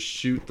troops to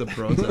shoot the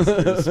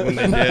protesters when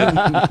they did.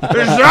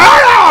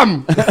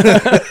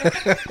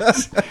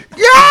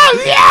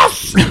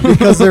 Yes!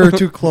 Because they were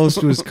too close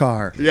to his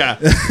car. Yeah.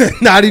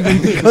 Not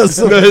even because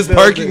of His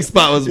parking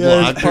spot was Yeah,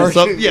 his blocked or parking-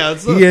 something. Yeah,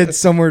 it's he had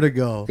somewhere to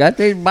go. Got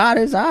these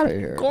bodies out of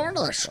here. Going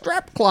to the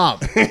strip club.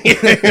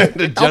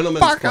 the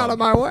gentleman's club.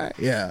 my way.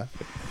 Yeah.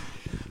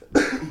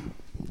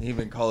 They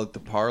even call it the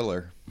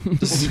parlor.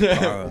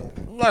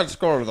 Let's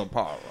go to the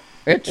parlor.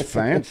 It's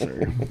fancy.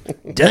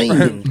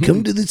 Diamond,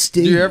 come to the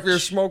stage. Do you have your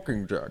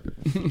smoking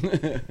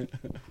jacket?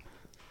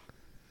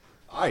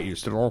 I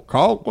used to know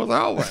coke with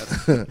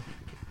Elvis.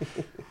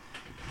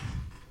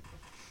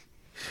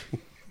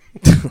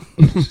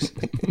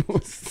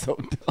 So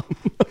dumb.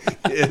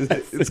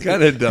 It's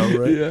kind of dumb,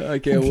 right? Yeah, I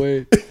can't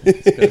wait.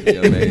 It's gonna be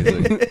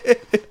amazing.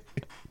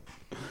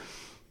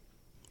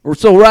 Or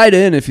so write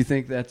in if you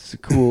think that's a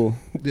cool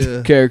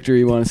Yeah. character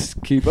you want to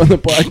keep on the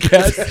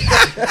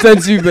podcast.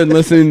 Since you've been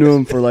listening to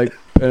him for like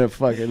a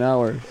fucking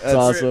hour. It's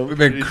awesome. We've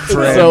been So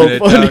cramming it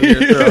down funny.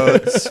 your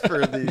throats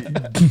for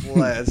the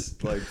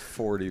last like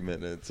 40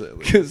 minutes at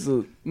least. Because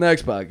the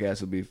next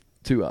podcast will be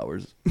 2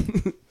 hours.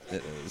 It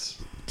is.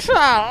 2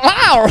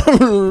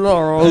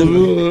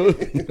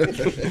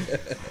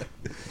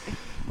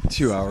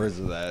 2 hours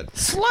of that.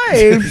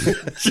 Slaves.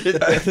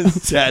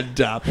 Ted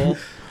Doppel.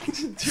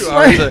 2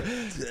 hours of...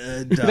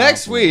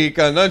 Next week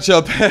on None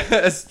Shall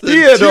Pass, the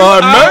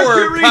Theodore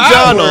 2-hour Mercury power-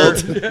 Donald.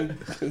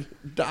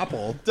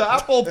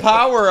 Doppel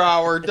Power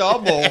Hour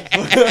double.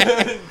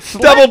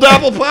 Double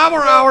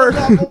power hour.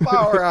 Double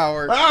Power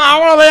Hour. I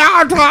want to be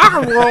out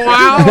talking for a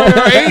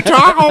while. Eat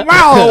Taco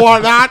Bell or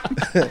whatnot.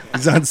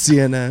 He's on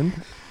CNN.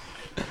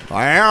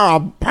 I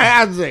am a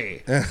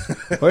pansy.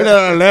 We did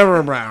a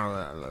liver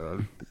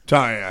brown.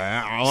 Tell you,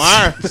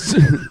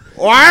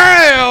 why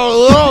are you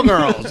little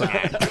girls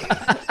at?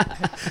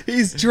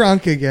 He's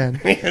drunk again.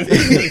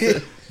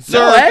 Sir,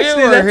 No, if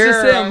actually, you were that's here,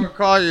 just I him. would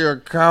call you a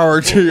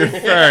coward to your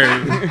face.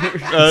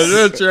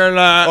 That you're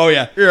not. Oh,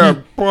 yeah. You're a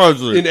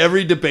pussy. In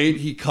every debate,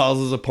 he calls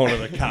his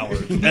opponent a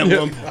coward. At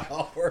one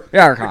point.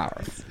 You're a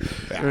coward.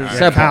 It's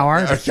a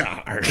coward.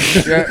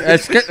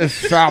 Let's get this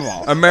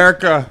trouble.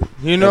 America,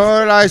 you know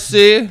what I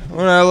see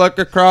when I look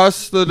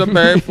across the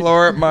debate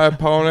floor at my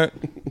opponent?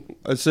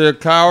 I see a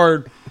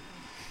coward.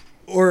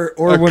 Or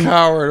A when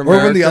coward, or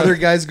when the America. other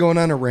guy's going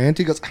on a rant,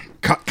 he goes,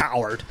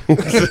 coward.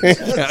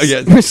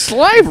 Yeah.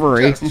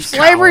 Slavery.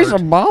 Slavery's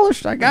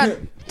abolished. I got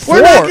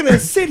We're not going to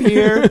sit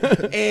here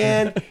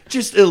and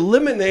just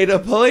eliminate a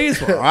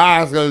policeman.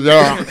 I was going to do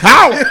a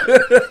coward.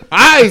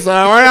 I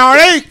said, we don't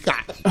eat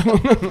that.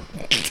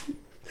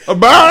 Burn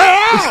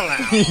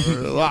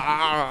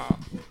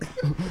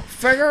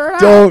figure it out.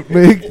 Don't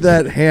make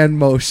that hand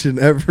motion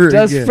ever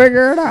Just again.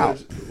 figure it out.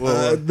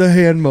 The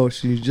hand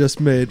motion you just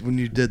made when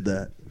you did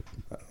that.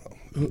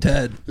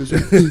 Ted.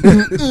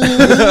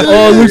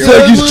 Oh, looks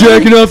like he's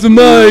jacking off the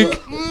mic.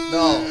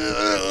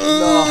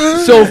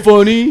 So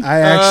funny. I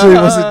actually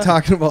wasn't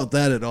talking about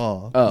that at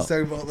all. I Oh. was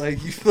talking about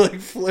like you like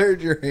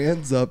flared your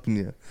hands up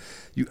and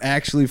you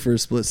actually for a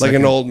split Like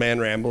second. an old man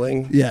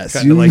rambling. Yes,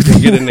 Kind of like to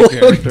get into looked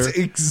character.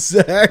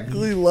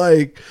 exactly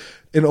like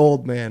an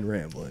old man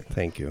rambling.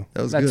 Thank you.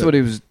 That was That's good. what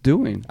he was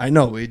doing. I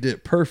know he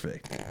did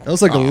perfect. That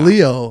was like a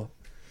Leo.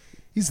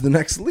 He's the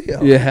next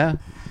Leo. Yeah.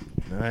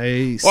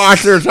 Nice.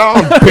 Watch your own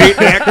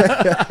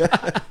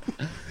beatnik.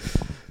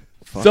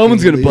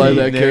 Someone's going to buy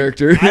that Nick.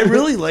 character. I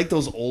really like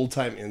those old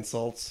time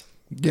insults.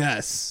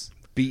 Yes.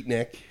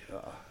 Beatnik.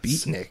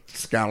 Beatnik.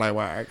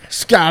 Scallywag.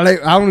 Scotty.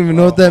 I don't even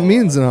know what that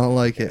means, and I don't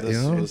like it. This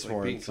You know, was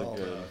warrants a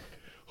good.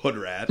 Hood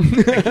rat, I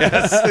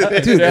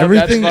guess. dude. Yeah,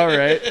 everything, that's about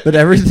right. but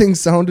everything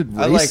sounded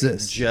I like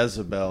racist.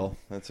 Jezebel.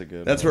 That's a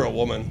good That's one. for a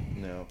woman.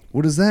 No.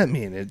 What does that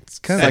mean? It's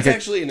kind of That's like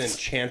actually an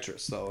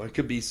enchantress, though. It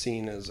could be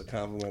seen as a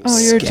compliment. Oh,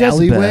 you're a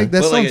scallywag.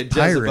 That but like sounds a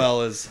pirate.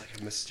 Jezebel is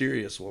like a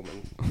mysterious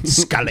woman.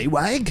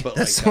 Scallywag. But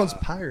That like, sounds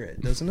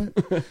pirate, doesn't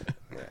it?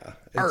 Yeah.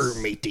 Arr,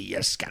 matey,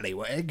 you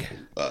scallywag.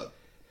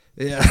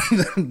 Yeah.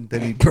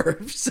 then he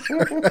burps.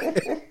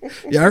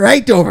 You're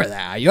right over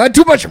there. You had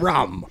too much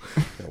rum.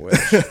 wish.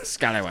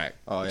 Scallywag.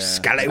 Oh yeah,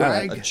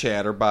 Scallywag. a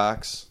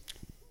chatterbox.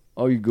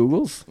 Oh, you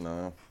Googles?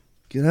 No,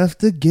 Get off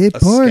the gay A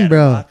porn,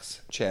 bro. scatterbox.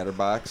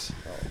 chatterbox.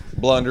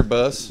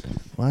 Blunderbuss.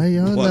 Why are you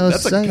on What? those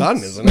That's a sites? gun,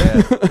 isn't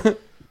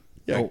it?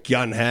 Yeah,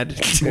 gun head.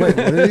 Wait, what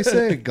did he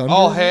say? Gun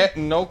All gun? hat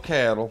and no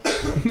cattle.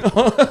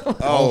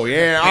 Oh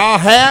yeah, all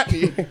hat.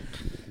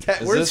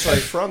 Where's this he like-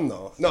 from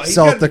though? No, he's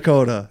South got-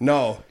 Dakota.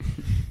 No,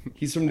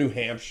 he's from New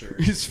Hampshire.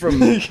 He's from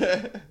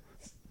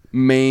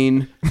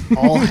Maine.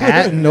 All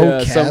hat and no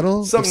Yeah,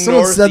 cattle? some if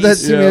someone said that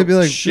to me, northeast, I'd be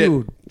like, Shit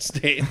dude.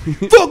 state.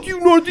 Fuck you,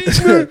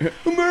 Northeast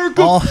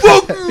America. All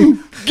Fuck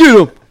you. Get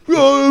him!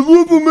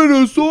 I'm from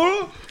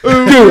Minnesota.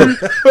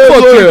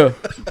 Fuck yeah!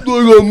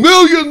 Like a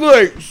million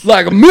lakes.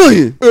 Like a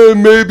million!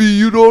 And maybe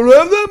you don't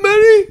have that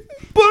many,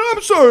 but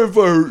I'm sorry if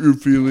I hurt your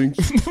feelings.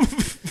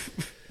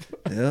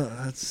 Yeah,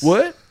 that's...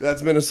 What?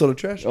 That's Minnesota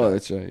trash. Oh,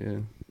 that's right,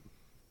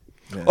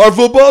 yeah. Our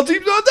football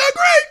team's not that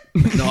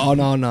great.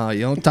 No.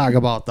 You don't talk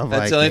about the Vikings.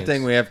 That's the only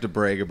thing we have to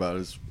brag about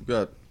is we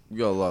got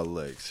a lot of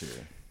legs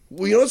here.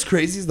 Well, you know what's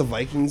crazy is the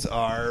Vikings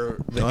are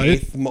the Right.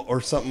 8th or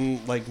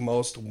something like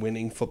most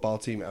winning football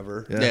team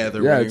ever. Yeah,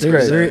 they're Yeah, winning it's great.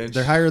 percentage.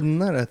 They're higher than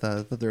that, I thought.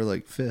 I thought they were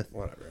like 5th.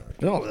 Whatever.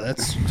 No,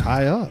 that's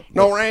high up.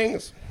 No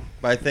rings.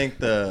 But I think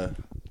the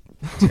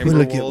We'll get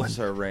Timberwolves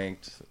are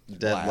ranked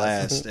dead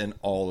last in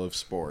all of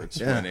sports,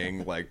 Yeah.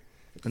 winning like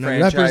And they're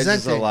franchises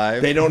representing-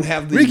 alive. They don't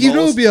have the Ricky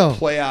most Rubio.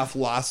 playoff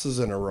losses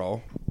in a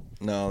row.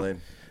 No, they. The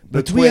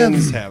But we have-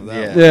 Twins have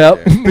that. Yeah.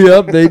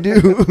 Yep, they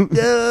do.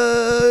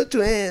 The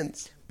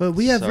Twins. But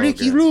we have So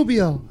Ricky good.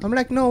 Rubio. I'm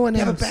like no one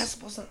Yeah, else. but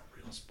basketball's not a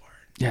real sport.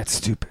 Yeah, it's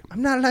stupid.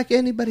 I'm not like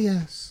anybody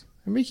else.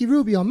 I'm Ricky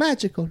Rubio,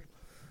 magical.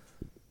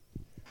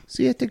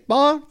 See a thick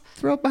ball,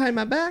 throw it behind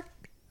my back,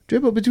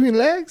 dribble between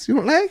legs. You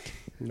don't like?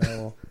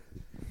 No.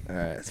 All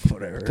right,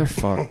 whatever. What the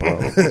fuck,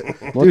 bro?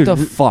 What the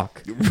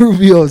fuck?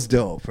 Rubio's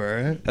dope, all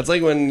right? That's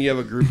like when you have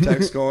a group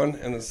text going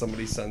and then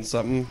somebody sends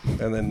something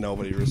and then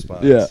nobody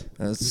responds. Yeah.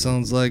 That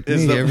sounds like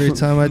Is me the- every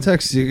time I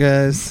text you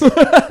guys.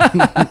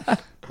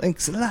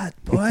 Thanks a lot,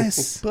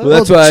 boys. Well,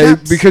 that's Oh, why,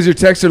 chaps. because your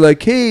texts are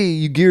like, hey,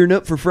 you gearing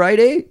up for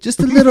Friday? just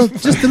a little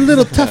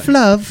tough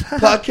love.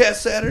 Podcast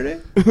Saturday?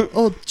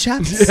 Old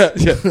chaps.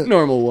 Yeah.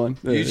 Normal one.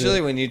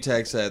 Usually, when you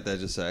text that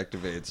just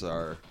activates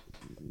our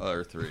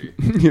other three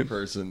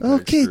person.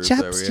 Okay, text group that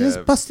chaps, we just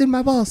have. busting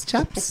my balls,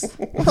 chaps.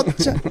 Oh,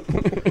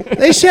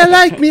 they sure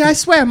like me, I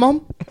swear,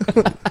 Mom.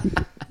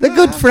 They're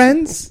good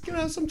friends. Can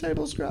I have some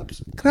table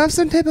scraps? Can I have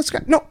some table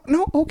scrap? No,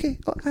 okay.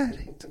 All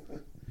right.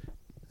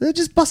 They're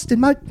just busting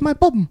my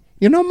bum.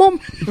 You know, Mom?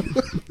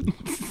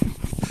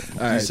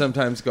 You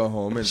sometimes go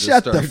home and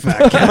Shut just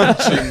the start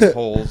punching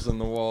holes in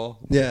the wall.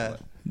 Yeah,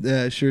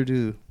 I sure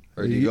do.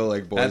 Or do you go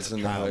like That's boys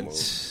in the Kyle hood,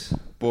 move.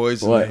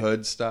 boys in What? the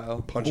hood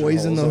style? Punching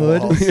Boys in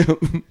holes the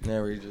hood? walls.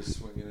 Yeah, where you just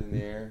swing it in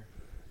the air.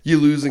 You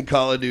lose in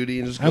Call of Duty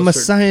and just go I'm a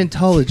start-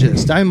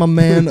 Scientologist. I'm a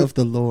man of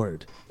the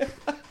Lord.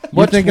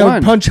 Which you think I one?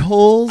 would punch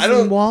holes I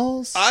don't- in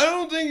walls? I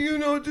don't think you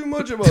know too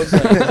much about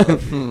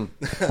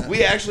that.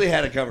 We actually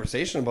had a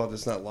conversation about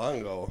this not long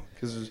ago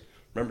because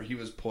remember he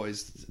was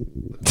poised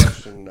the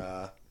question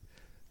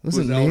who's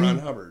Wasn't L. me? Ron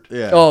Hubbard.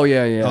 Yeah. Oh,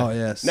 yeah. Oh,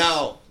 yes.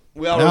 Now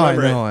we all Now I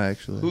remember know, it.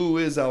 actually. Who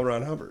is L.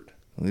 Ron Hubbard?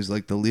 He's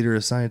like the leader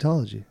of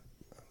Scientology.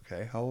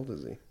 Okay, how old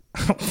is he?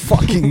 I don't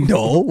fucking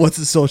know. What's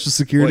his social Well,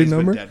 security he's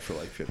number? been dead for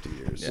like 50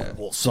 years. Yeah.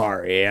 Well,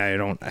 sorry, I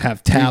don't have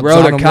He tabs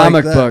wrote on a him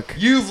comic like that. book.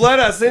 You've led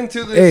us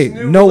into this Hey,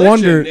 new no religion,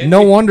 wonder, and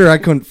you- I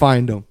couldn't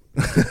find him.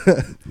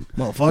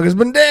 Motherfucker's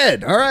been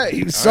dead. All right,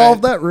 you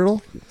solved that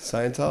riddle.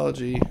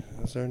 Scientology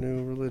is our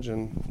new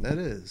religion. That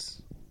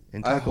is.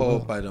 In I Taco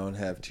hope Bell. I don't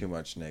have too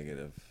much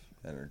negative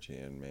energy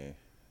in me.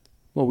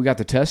 Well, we got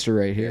the tester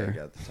right Yeah, I here.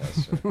 got the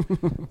tester.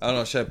 I don't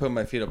know. Should I put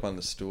my feet up on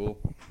the stool?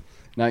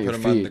 Not your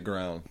Put them on the feet.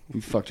 ground.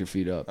 You fucked your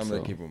feet up. I'm so.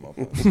 gonna keep them up.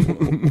 On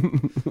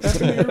the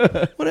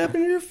stool. What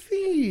happened to your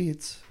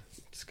feet?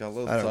 Just got a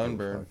little I don't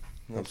sunburn.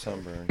 Little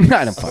sunburn.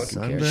 I don't fucking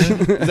care.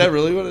 Sunburn? Is that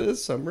really what it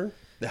is? Sunburn?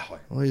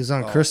 Well, he's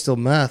on crystal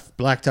meth,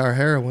 black tar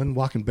heroin,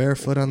 walking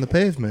barefoot on the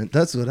pavement.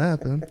 That's what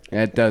happened.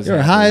 It does. You're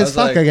happen. high I as was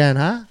fuck like- again,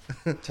 huh?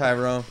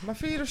 Tyrone, my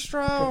feet are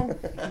strong.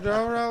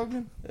 Joe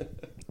Rogan,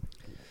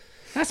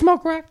 I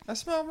smoke crack. I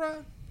smell right.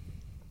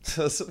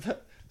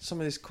 Some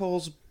of these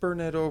coals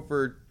burn at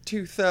over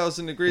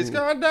 2,000 degrees.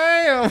 God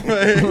damn!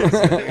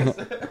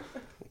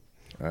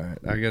 All right,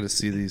 I got to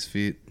see these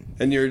feet.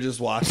 And you were just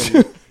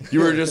watching. You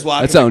were just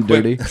watching. That sound a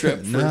quick dirty. Trip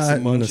for Not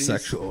some in a munchies.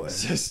 sexual way.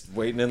 Just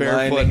waiting in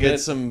Barefoot line to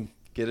it.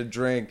 get a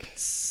drink.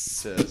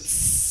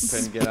 Just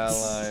couldn't get out of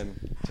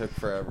line. Took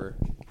forever.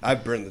 I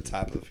burned the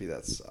top of the feet.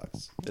 That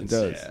sucks. It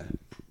does. Yeah.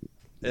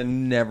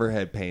 And never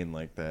had pain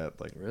like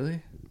that. Like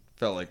Really?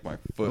 felt like my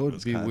That foot would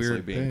was be constantly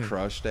weird being pain.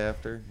 crushed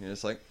after. You're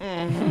just like,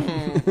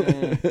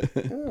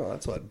 Oh,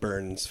 that's what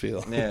burns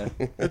feel. yeah,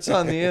 it's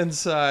on the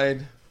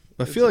inside.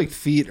 I feel like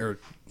feet are.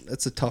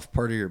 That's a tough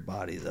part of your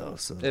body, though.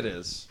 So It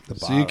is.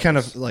 So you kind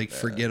of like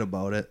forget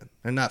about it,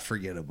 and not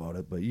forget about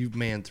it, but you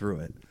man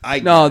through it.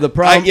 No, the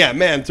problem- yeah,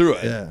 man, through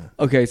it. Yeah.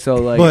 Okay, so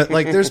like, But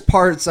like, there's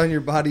parts on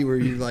your body where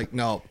you're like,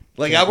 no.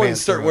 Like can't I wouldn't man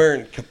start through it.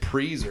 wearing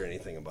capris or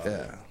anything about it.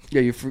 Yeah.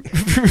 yeah, you.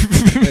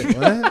 Wait,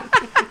 what?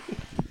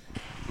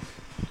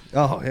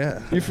 Oh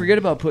yeah. You forget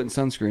about putting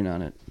sunscreen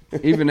on it,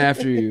 even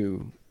after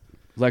you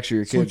lecture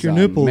your It's like kids your on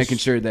nipples. making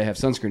sure they have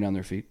sunscreen on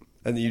their feet.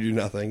 And you do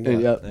nothing.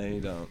 Yep. No,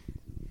 you don't.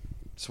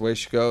 It's the way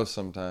she goes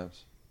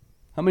sometimes.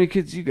 How many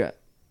kids you got?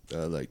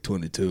 Like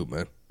 22,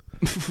 man.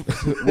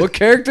 What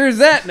character is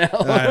that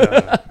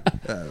now?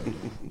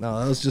 No,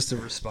 that was just a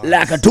response.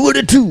 Like a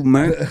 22,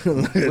 man.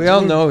 We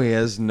all know he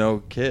has no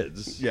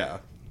kids. Yeah.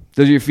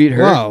 Does your feet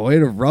hurt? Wow, way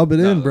to rub it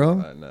in, bro.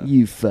 No.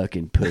 You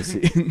fucking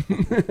pussy.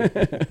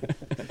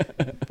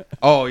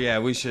 Oh yeah,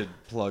 we should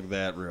plug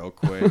that real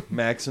quick.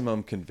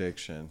 Maximum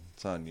Conviction.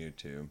 It's on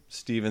YouTube.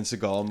 Steven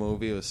Seagal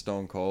movie with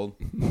Stone Cold.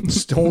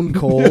 Stone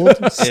Cold,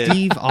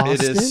 Steve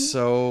Austin. It is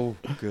so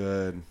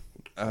good.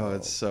 Oh,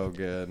 it's so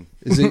good.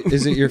 Is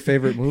it your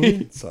favorite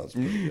movie? Sounds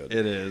pretty good.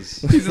 It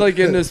is. He's like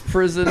in this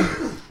prison.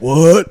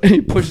 What? And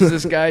he pushes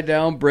this guy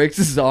down, breaks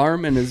his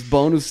arm, and his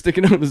bone is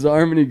sticking out of his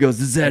arm. And he goes,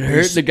 "Does that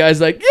hurt?" And the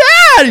guy's like,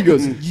 "Yeah!" And he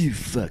goes, "You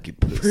fucking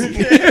pussy."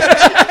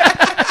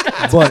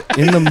 But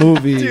in the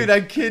movie, Dude,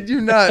 I kid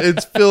you not.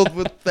 It's filled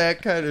with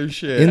that kind of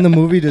shit. in the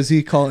movie, does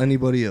he call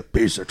anybody a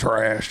piece of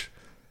trash?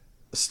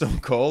 Stone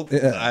Cold?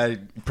 Yeah. I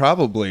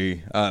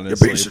probably,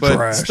 honestly. piece of But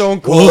trash.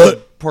 Stone Cold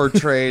What?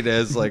 portrayed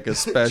as like a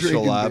special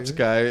Drinking ops beer.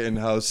 guy and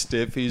how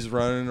stiff he's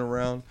running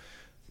around.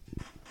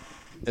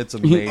 It's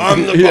amazing.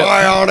 I'm the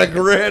bionic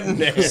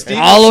redneck.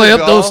 Steven All the way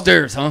up Seagal- those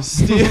stairs, huh?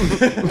 Steven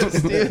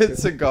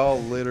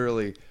Seagal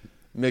literally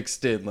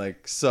mixed in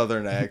like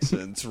southern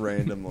accents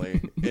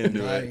randomly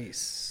into it.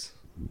 Nice.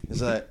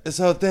 It's like, this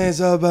whole thing's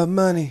all about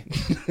money.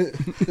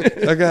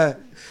 I got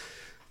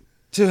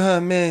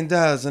 $200 million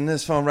on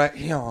this phone right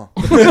here.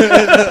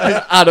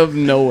 Out of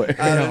nowhere.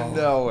 Out of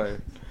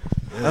nowhere.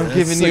 I'm that's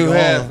giving you Seagal.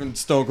 half. And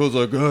Stone Cold's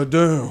like, God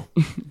damn.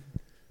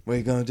 What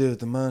you gonna do with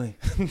the money?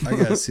 I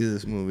gotta see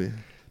this movie.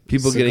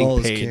 People getting Seagal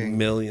is paid king.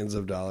 millions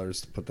of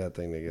dollars to put that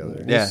thing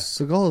together. Yeah.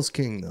 Seagal is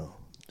king, though.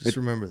 Just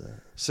remember that.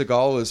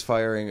 Seagal was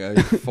firing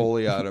a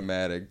fully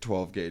automatic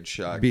 12-gauge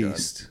shotgun.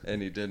 Beast.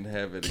 And he didn't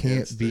have it Can't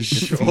against be his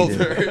defeated.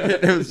 shoulder.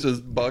 It was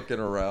just bucking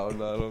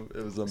around on him.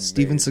 It was amazing.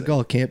 Steven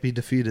Seagal can't be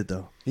defeated,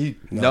 though.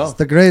 No. It's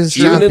the greatest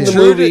Even in champion. the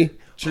True movie,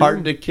 True.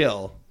 Hard to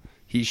Kill,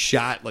 he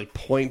shot like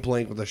point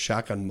blank with a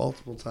shotgun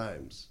multiple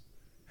times.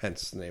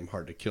 Hence the name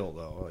Hard to Kill,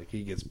 though. Like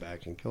he gets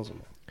back and kills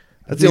them all.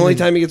 That's the only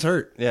time he gets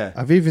hurt. Yeah.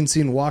 I've even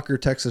seen Walker,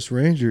 Texas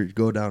Ranger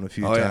go down a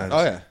few Oh, yeah. times.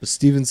 Oh, yeah. But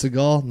Steven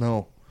Seagal,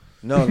 no.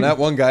 No, that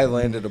one guy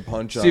landed a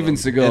punch on Steven him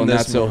Seagal, in not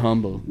this so movie.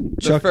 humble.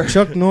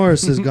 Chuck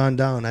Norris has gone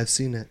down. I've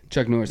seen it.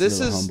 Chuck Norris This is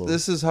a little is humble.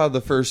 this is how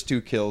the first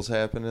two kills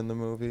happen in the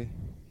movie.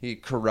 He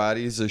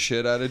karates the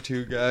shit out of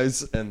two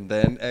guys and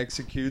then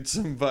executes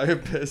them by a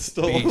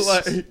pistol. Beast.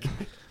 Like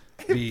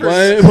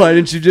Why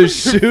didn't you just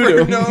shoot for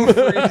him? no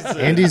reason.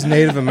 Andy's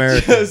Native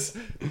American. Just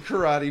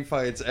karate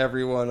fights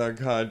everyone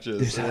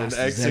unconscious and then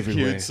asses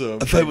executes them.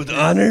 I fight with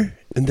honor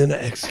and then I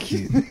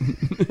execute.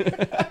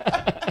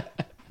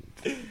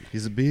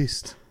 He's a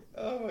beast.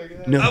 Oh my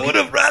god. No. I would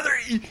have rather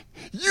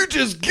you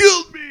just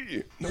killed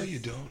me. No, you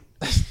don't.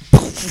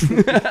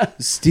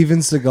 Steven Seagal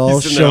He's in there all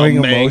showing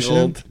emotion.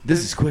 mangled. This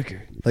is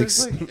quicker.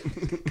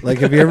 Like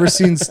have you ever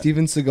seen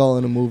Steven Seagal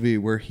in a movie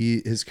where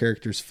his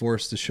character's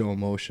forced to show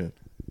emotion?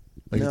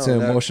 Like it's No, an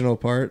not- emotional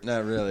part.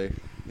 Not really.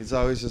 He's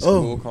always just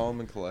Oh. cool, calm,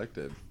 and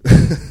collected.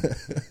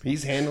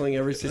 He's handling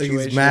every he's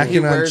situation. macking He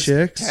on wears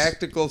chicks.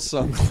 tactical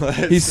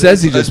sunglasses. He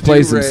says he a just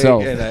plays do-rag,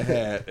 himself. and a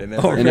hat. And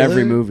Oh, In really?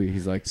 every movie,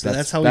 he's like, So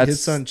that's how he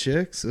hits on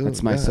chicks. Oh, That's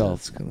God, myself.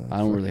 that's kinda I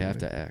don't really fucking have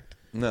to act.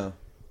 No.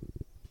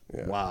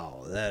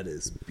 Wow, that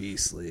is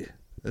beastly.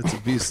 That's a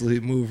beastly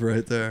move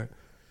right there.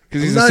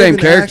 Because he's I'm the not same even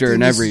character acting, in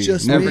this every is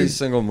just movie. Every me.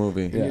 single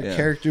movie. Yeah. Yeah.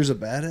 Character's a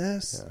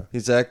badass.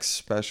 He's ex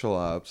special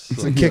ops.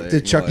 a kick to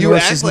Chuck You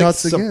Norris act is like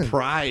nuts again.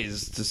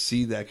 surprised to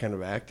see that kind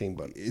of acting,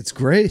 but It's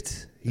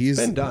great. He's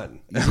it's been done.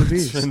 He's a It's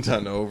beast. been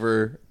done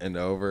over and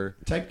over.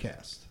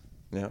 Typecast.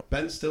 Yeah.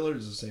 Ben Stiller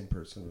is the same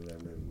person in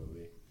every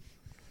movie.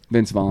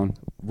 Vince Vaughn.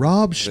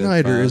 Rob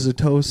Schneider fine. is a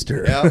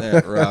toaster. Yeah,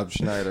 Rob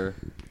Schneider.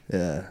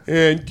 Yeah.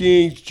 And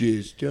things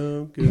just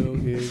don't go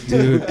his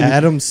Dude,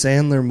 Adam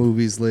Sandler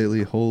movies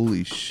lately,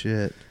 holy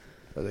shit.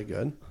 Are they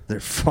good? They're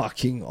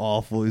fucking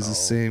awful. He's the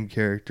same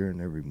character in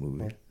every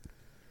movie.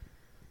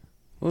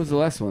 What was the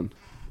last one?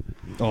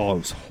 Oh, it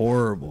was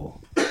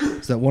horrible.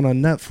 It's that one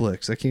on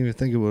Netflix. I can't even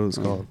think of what it was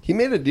called. He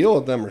made a deal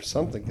with them or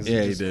something. 'cause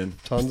Yeah, he just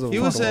did. Tons of. He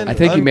was fucking- in. I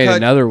think he made Uncut-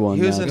 another one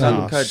He was now, in too.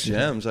 Uncut Oh, shit.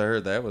 Gems. I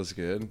heard that was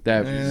good.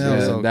 That, Yeah, that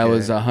was that okay.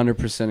 was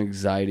 100%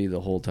 anxiety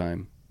the whole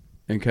time.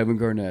 And Kevin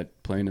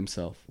Garnett playing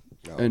himself.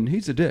 And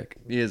he's a dick.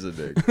 He is a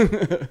dick.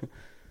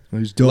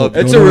 He's dope.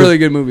 It's a Don't- really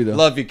good movie, though.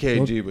 Love you,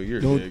 KG, but you're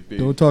a Don't, dick. Dude.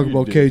 don't talk You're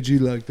about a dick. KG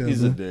like that.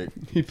 He's a man. dick.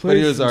 He But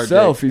plays he was our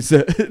himself, dick. he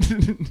said.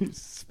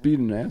 He's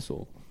being an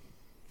asshole.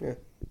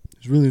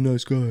 He's a really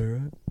nice guy,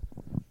 right?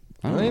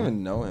 I You don't don't know.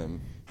 even know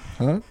him.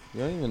 Huh? You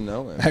don't even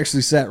know him. I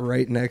actually sat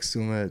right next to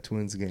him at a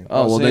Twins game.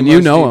 Oh, well, so then he you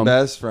must know be him.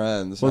 Best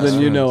friends. Well, then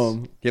Best you know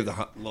friends. him. Give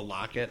the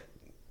locket.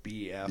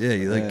 BF. Yeah,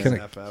 you like Yeah. kind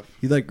of FF.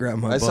 you like grab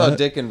my I butt. saw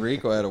Dick and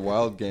Rico at a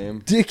Wild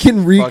game. Dick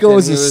and Rico Fucking-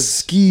 is he a was-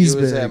 skis He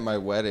was bag. at my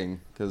wedding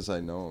because I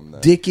know him now.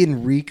 Dick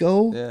and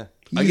Rico? Yeah.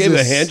 I gave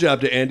a hand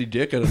job to Andy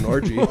Dick at an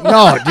orgy.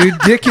 No, dude,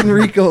 Dick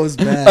Enrico is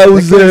bad. I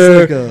was That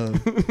there.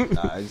 guy's like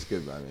Nah, he's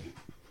good by me.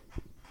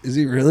 is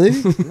he really?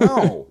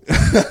 No.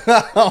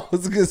 I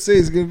was gonna say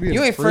he's gonna be.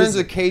 You in ain't friends prison.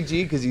 with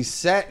KG because you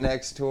sat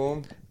next to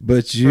him.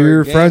 But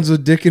you're a game. friends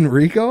with Dick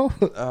Enrico.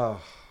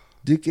 Oh,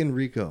 Dick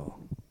Enrico.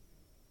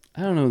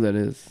 I don't know who that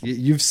is.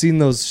 You've seen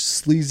those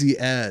sleazy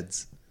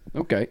ads.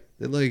 Okay.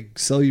 They like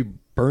sell you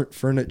burnt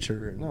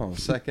furniture. no,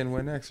 second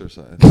win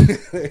exercise.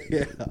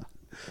 Yeah.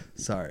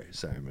 Sorry,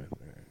 man.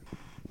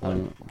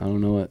 I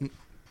don't know what.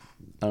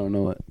 I don't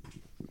know what.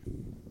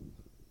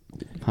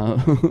 How?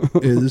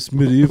 Yeah, this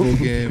medieval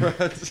game.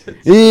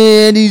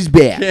 And he's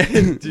back.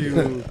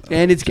 Dude,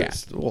 And it's got.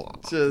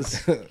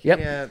 just Yep.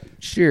 can't-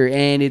 Sure,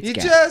 and it's You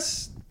got.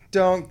 just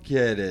don't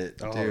get it,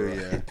 do Alright.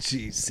 you,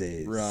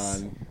 Jesus.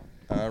 Ron?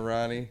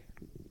 Ronnie?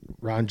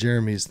 Ron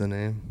Jeremy's the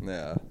name.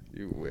 Yeah,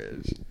 you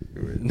wish.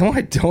 You wish. No,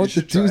 I don't. You The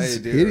should try dude's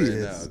to do it right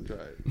hideous. now.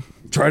 Try it.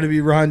 Try to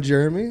be Ron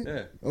Jeremy?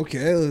 Yeah.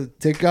 Okay,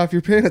 take off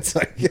your pants,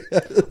 I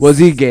guess. Was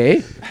he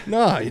gay?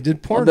 No, he did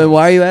Well, porn. then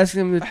why are you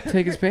asking him to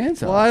take his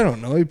pants off? Well, I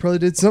don't know. He probably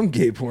did some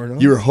gay porno.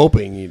 You were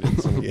hoping he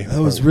did some game. I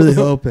was really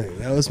hoping.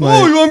 That was my.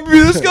 Oh, you want to be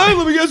this guy?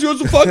 Let me guess. You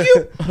want to fuck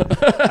you?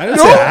 I didn't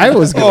say I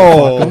was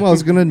gonna fuck him. I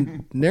was gonna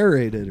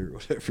narrate it or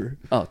whatever.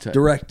 Oh, tight.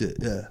 Direct it.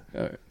 Yeah.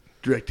 All right.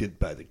 Directed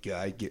by the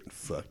guy getting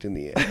fucked in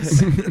the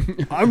ass.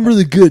 I'm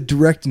really good at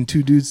directing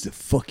two dudes to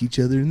fuck each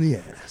other in the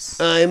ass.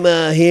 I'm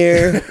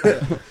here.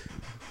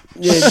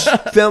 Just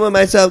filming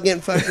myself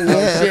getting fucked in the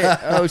ass.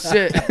 Oh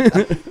shit!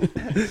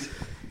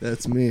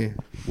 That's me.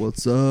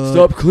 What's up?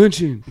 Stop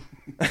clinching.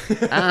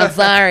 I'm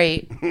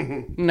sorry.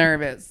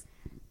 Nervous.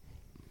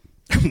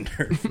 I'm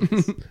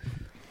nervous.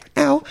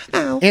 Ow,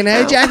 ow. And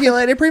I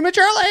ejaculated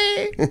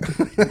prematurely.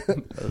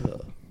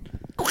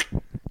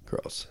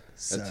 Gross.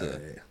 That's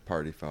Sorry. a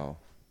party foul.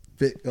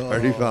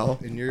 Party foul.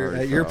 And you're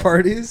Party at your foul.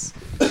 parties?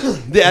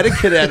 The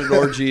etsicate at an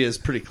orgy is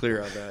pretty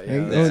clear on that. Yeah,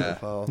 Ain't that's no- a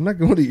foul. I'm not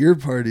going to your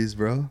parties,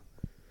 bro.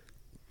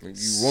 You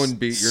wouldn't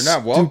be. You're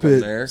not welcome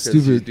Stupid, there. 'Cause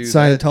you stupid do that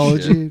shit.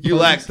 Scientology. You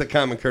lack the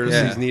common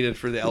courtesies Yeah. needed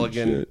for the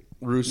elegant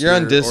rooster You're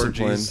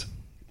undisciplined. orgies.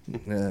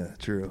 Yeah,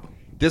 true.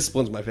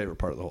 Discipline's my favorite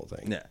part of the whole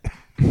thing. Yeah.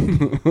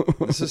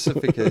 This is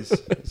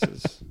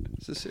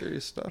this is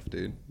serious stuff,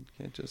 dude. You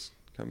can't just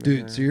come in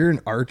Dude, so here. you're an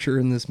archer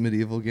in this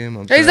medieval game?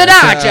 I'm He's sorry. an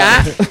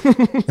archer.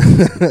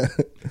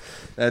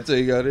 That's what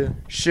you got to do.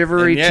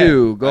 Chivalry And yeah,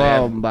 2. Go I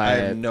out have- and buy I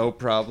have it. no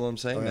problem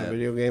saying Oh, yeah, that.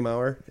 video game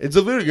hour. It's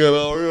a video game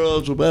hour.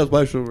 Oh, so that's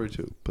my chivalry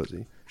too,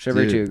 pussy.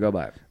 Chivalry Dude. 2. Go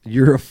buy it.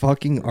 You're a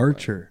fucking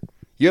archer.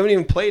 You haven't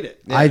even played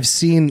it. I've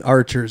seen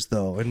archers,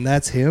 though, and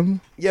that's him?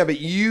 Yeah, but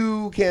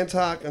you can't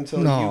talk until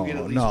No, you get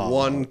at least no.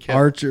 one kill.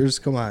 Archers,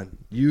 come on.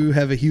 You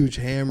have a huge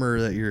hammer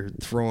that you're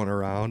throwing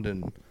around,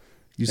 and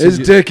you said His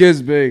dick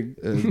is big.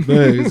 It's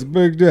big. It's a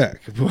big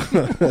dick.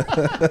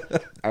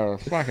 Oh,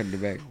 fucking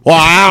big. Well,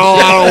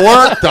 I don't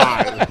want to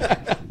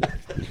work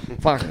time.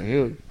 Fucking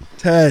huge.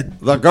 Ted,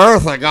 The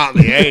girth I got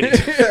in the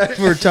 80s.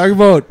 we're talking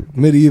about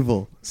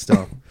medieval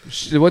stuff.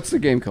 What's the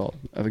game called?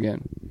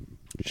 Again,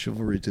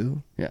 Chivalry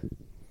 2?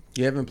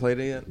 You haven't played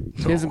it yet?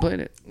 he hasn't played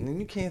it. And then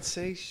you can't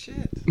say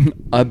shit.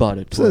 I bought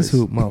it. Says Twice.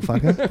 who,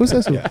 motherfucker? Who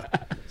says who?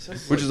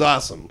 Which is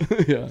awesome.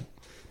 Yeah.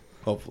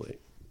 Hopefully.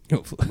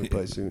 Hopefully. We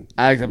play soon.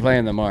 I like to play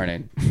in the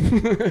morning.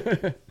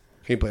 Can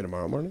you play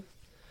tomorrow morning?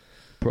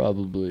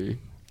 Probably.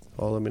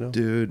 Oh, let me know.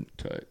 Dude,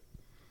 Tight.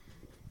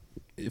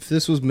 if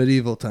this was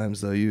medieval times,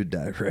 though, you'd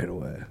die right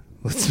away.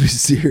 Let's be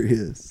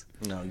serious.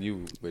 No,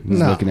 you would. He's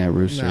No, looking at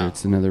Rooster. no.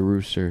 It's another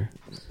Rooster.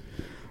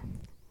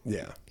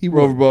 Yeah. He would.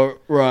 Roverboat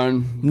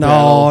run. No,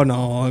 battle.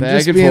 no. I'm Back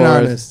just and being forth.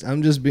 honest.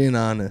 I'm just being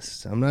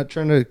honest. I'm not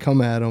trying to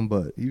come at him,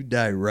 but you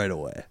die right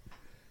away.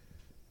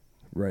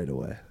 Right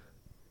away.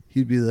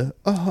 He'd be the.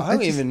 Oh, I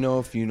don't even know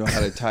if you know how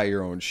to tie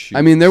your own shoes.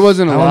 I mean, there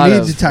wasn't a I lot don't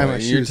of. need to tie my You're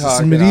shoes. This is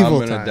talking,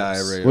 medieval I'm gonna die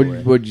times. right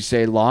away. Would you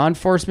say law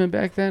enforcement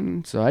back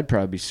then? So I'd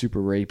probably be super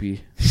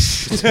rapey.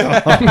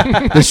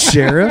 The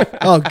sheriff?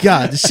 Oh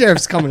God, the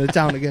sheriff's coming to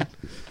town again.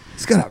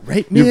 He's gonna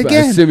rape me I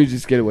again. assume you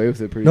just get away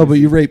with it pretty No, but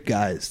easy. you rape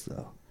guys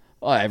though.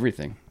 Oh,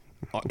 everything.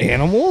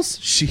 Animals?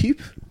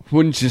 Sheep?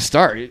 Wouldn't you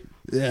start it?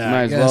 Yeah, Might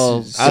I as guess well.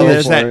 you just- Go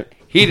there's for that it.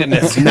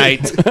 hedonist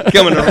night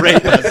coming to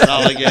rape us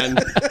all again.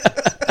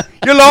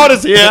 Your Lord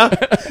is here.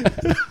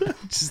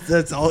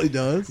 that's all he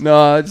does.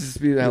 No, it'd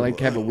just be like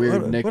have a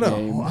weird What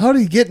nickname. how do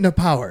you get into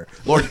power?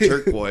 Lord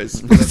Turquoise.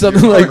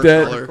 Something like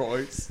that. Lord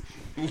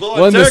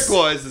When the-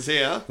 Turquoise is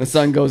here. The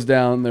sun goes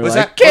down. They're Was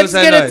like, that? What was Kids,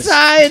 that get noise?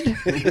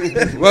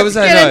 inside. What was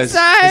that Get noise?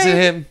 inside. Is it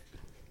him?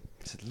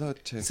 Is it Lord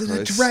Is it a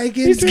Turquoise?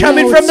 dragon? He's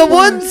coming from the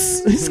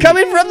woods. He's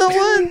coming from the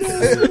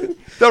woods.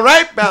 The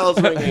rape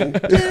bell's ringing.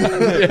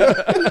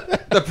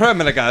 The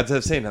Premier gods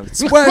have seen him.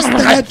 Where's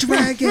that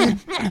dragon?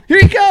 Here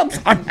he comes.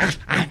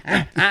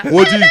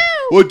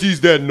 What is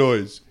that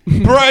noise?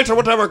 Pray to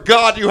whatever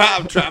god you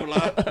have,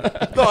 traveler.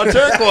 Lord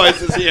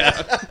Turquoise is here.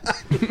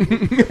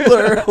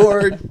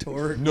 Lord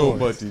Torque.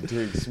 Nobody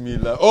takes me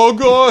like. Oh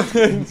God!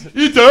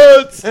 He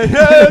does.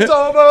 It's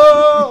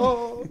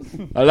over.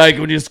 I like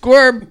when you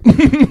squirm.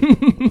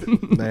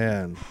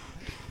 Man.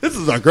 This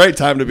is a great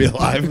time to be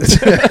alive.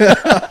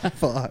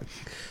 Fuck.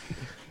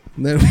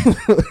 And then,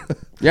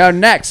 Yo,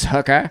 next,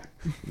 hooker.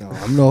 no,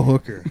 I'm no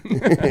hooker.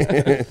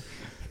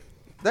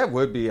 That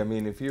would be. I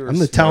mean, if you were I'm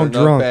the town smart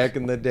enough drunk. back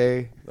in the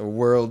day, the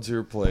world's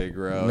your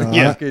playground. No,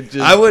 You I- could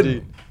just I would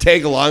do-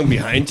 tag along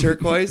behind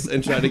Turquoise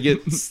and try to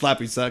get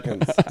sloppy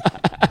seconds.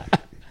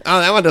 Oh,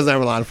 that one doesn't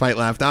have a lot of fight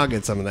left. I'll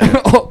get some of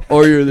that.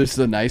 Or you're just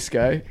the nice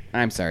guy.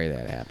 I'm sorry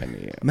that happened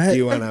to you. Matt, Do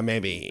you want to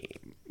maybe?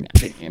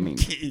 I mean,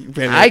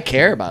 I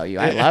care about you.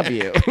 I love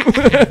you.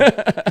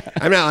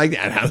 I'm not like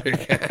that other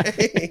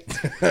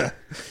guy.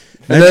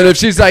 And then if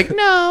she's like,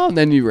 no,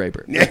 then you rape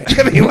her.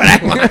 Give me what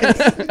I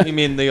want. You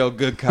mean the old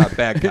good cop,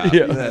 bad cop?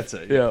 Yeah. That's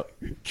it. Yeah.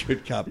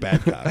 Good cop,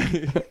 bad cop.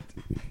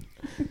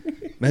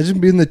 imagine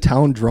being the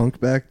town drunk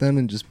back then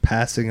and just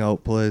passing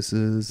out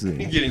places. And,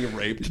 Getting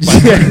raped.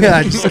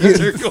 yeah, just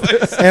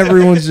getting-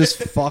 everyone's just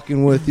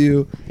fucking with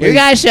you. You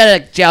guys should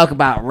have joke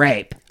about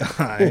rape.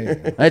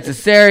 yeah, It's a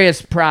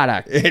serious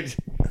product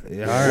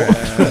all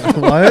right.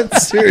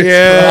 What?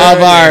 Seriously?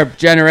 of our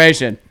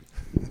generation.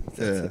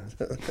 Yeah.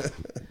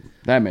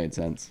 That made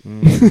sense.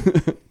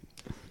 It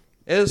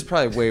was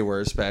probably way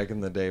worse back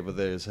in the day, but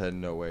they just had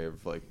no way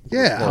of like.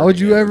 Yeah, how recording would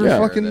you it or ever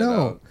figuring fucking it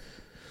know? out.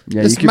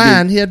 Yeah, This you could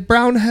man, he had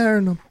brown hair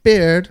and a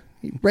beard.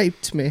 He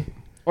raped me.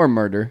 or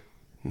murder.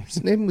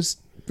 His name was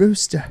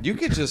Rooster. You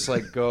could just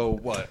like go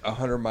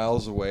 100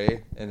 miles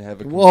away and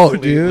have a Whoa,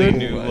 completely dude.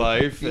 new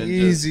life. And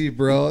Easy,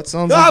 bro. It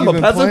sounds I'm like a you've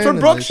been peasant from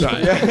planning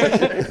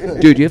this Brookshire.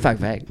 Dude, you fuck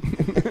fake.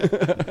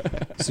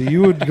 shit. So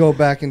you would go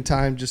back in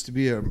time just to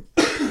be a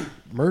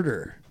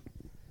murderer.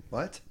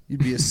 What?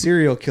 You'd be a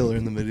serial killer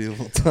in the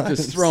medieval times.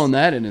 Just throwing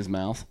that in his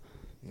mouth.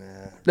 Nah.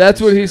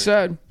 That's what he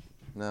said.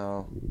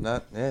 No,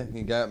 not. Yeah,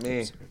 he got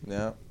me.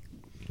 No.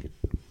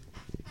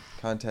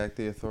 Contact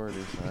the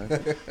authorities.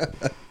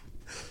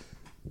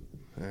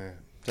 All right.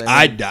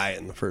 I'd die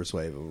in the first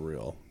wave of a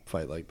real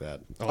fight like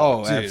that.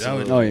 Oh, dude,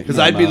 absolutely. Oh, yeah. Because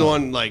No, I'd be no. the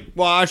one like,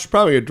 well, I should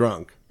probably get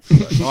drunk.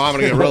 Like, oh, I'm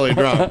gonna get really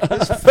drunk.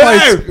 Fight's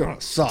Hey,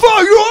 gonna suck.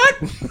 fuck you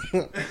what?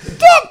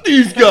 Fuck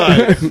these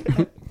guys.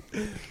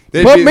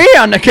 They'd Put be- me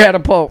on the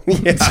catapult.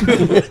 I'll go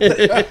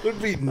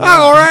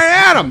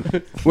right at them.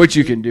 Which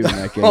you can do in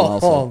that game Oh,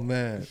 also.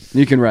 man.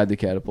 You can ride the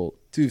catapult.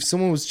 Dude, if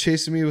someone was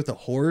chasing me with a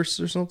horse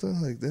or something,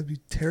 like that'd be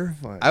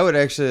terrifying. I would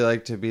actually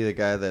like to be the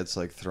guy that's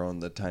like throwing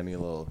the tiny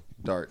little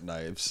dart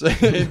knives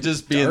and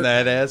just being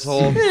that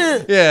asshole.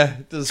 Yeah,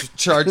 just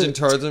charging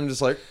towards him,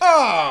 just like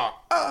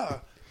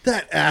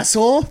That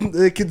asshole,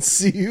 they can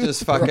see you.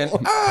 just fucking.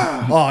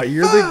 Oh,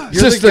 you're the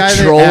Just guy the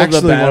they troll of the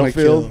actually wanna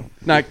battlefield. kill.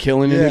 Not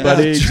killing Yeah.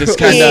 anybody, just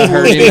kind of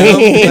hurting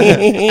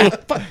them.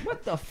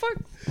 What the fuck?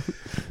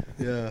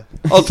 Yeah,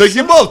 I'll take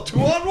you both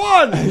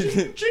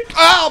 2-on-1.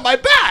 Ow, my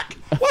back.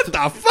 What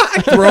the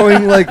fuck?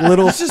 throwing like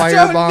little Just fire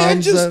throwing bombs.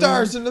 ninja at him.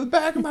 stars into the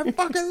back of my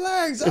fucking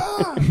legs.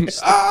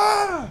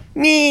 Ah!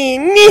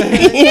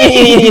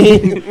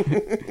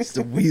 Just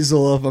a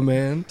weasel of a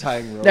man.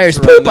 Tying ropes There's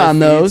around poop their on feet,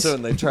 those. So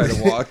when they try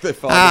to walk, they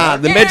fall Ah,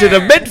 down. the midget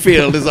of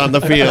midfield is on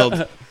the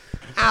field.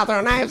 I'll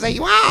throw knives at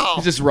you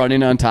all. Just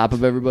running on top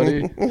of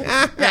everybody.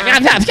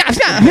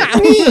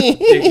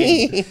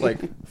 Digging, like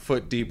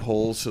foot deep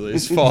holes so they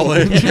just fall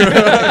in.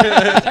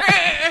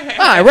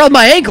 I rolled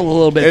my ankle a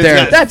little bit It's there.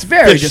 got That's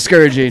very fish-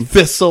 discouraging.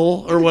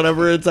 Thistle or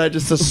whatever it's at,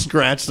 just to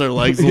scratch their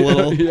legs a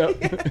little.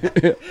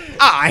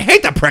 Ah, I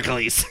hate the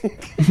pricklies.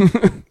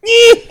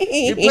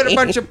 You put a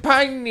bunch of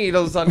pine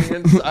needles on the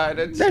inside.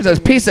 It's There's a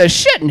piece of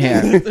shit in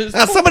here.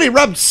 Somebody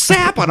rubbed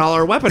sap on all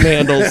our weapon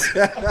handles.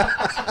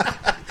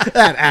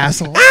 That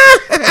asshole.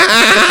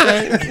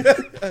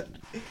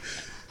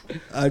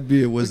 I'd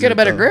be a wizard. Get a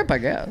better though. grip, I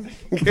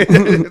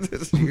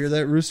guess. You hear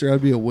that, Rooster?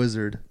 I'd be a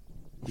wizard.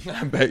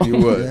 I bet you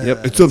would.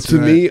 Yep, it's up to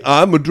me.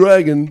 I'm a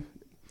dragon.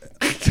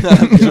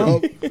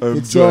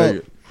 What's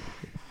up?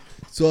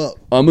 What's up?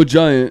 I'm a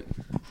giant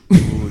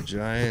Ooh,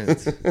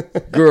 giant.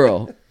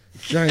 girl.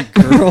 Giant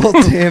girl?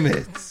 Damn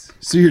it.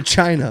 So you're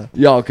China.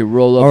 Y'all can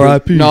roll up.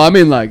 R.I.P.. No, I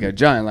mean like a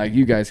giant. Like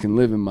you guys can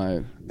live in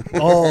my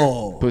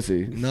Oh.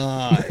 pussy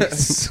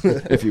Nice.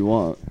 if you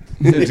want.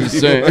 Just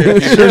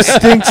saying. Sure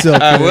stinks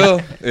up I there.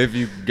 will if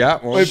you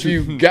got one. If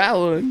you got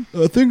one,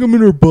 I think I'm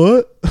in her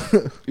butt.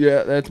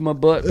 yeah, that's my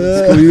butt.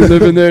 It's cool. You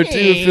live in there too.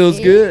 It feels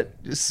good.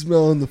 Just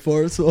smelling the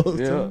farts all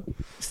the Yeah, time.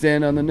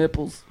 stand on the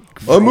nipples.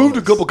 I moved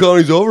a couple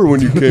counties over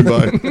when you came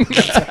by.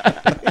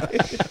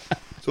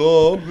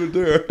 So I'm good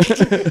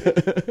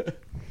there.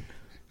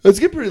 Let's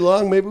get pretty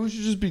long. Maybe we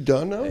should just be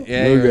done now. Yeah,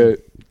 Okay. you're-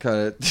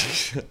 cut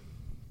it.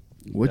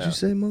 What'd Yeah. you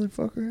say,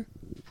 motherfucker?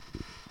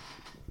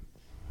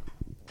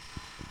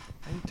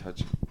 I ain't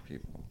touching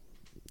people.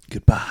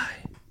 Goodbye.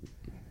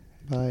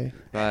 Bye.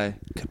 Bye.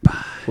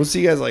 Goodbye. We'll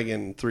see you guys like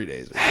in 3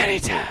 days.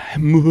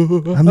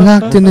 I'm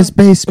locked in this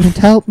basement.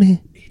 Help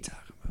me.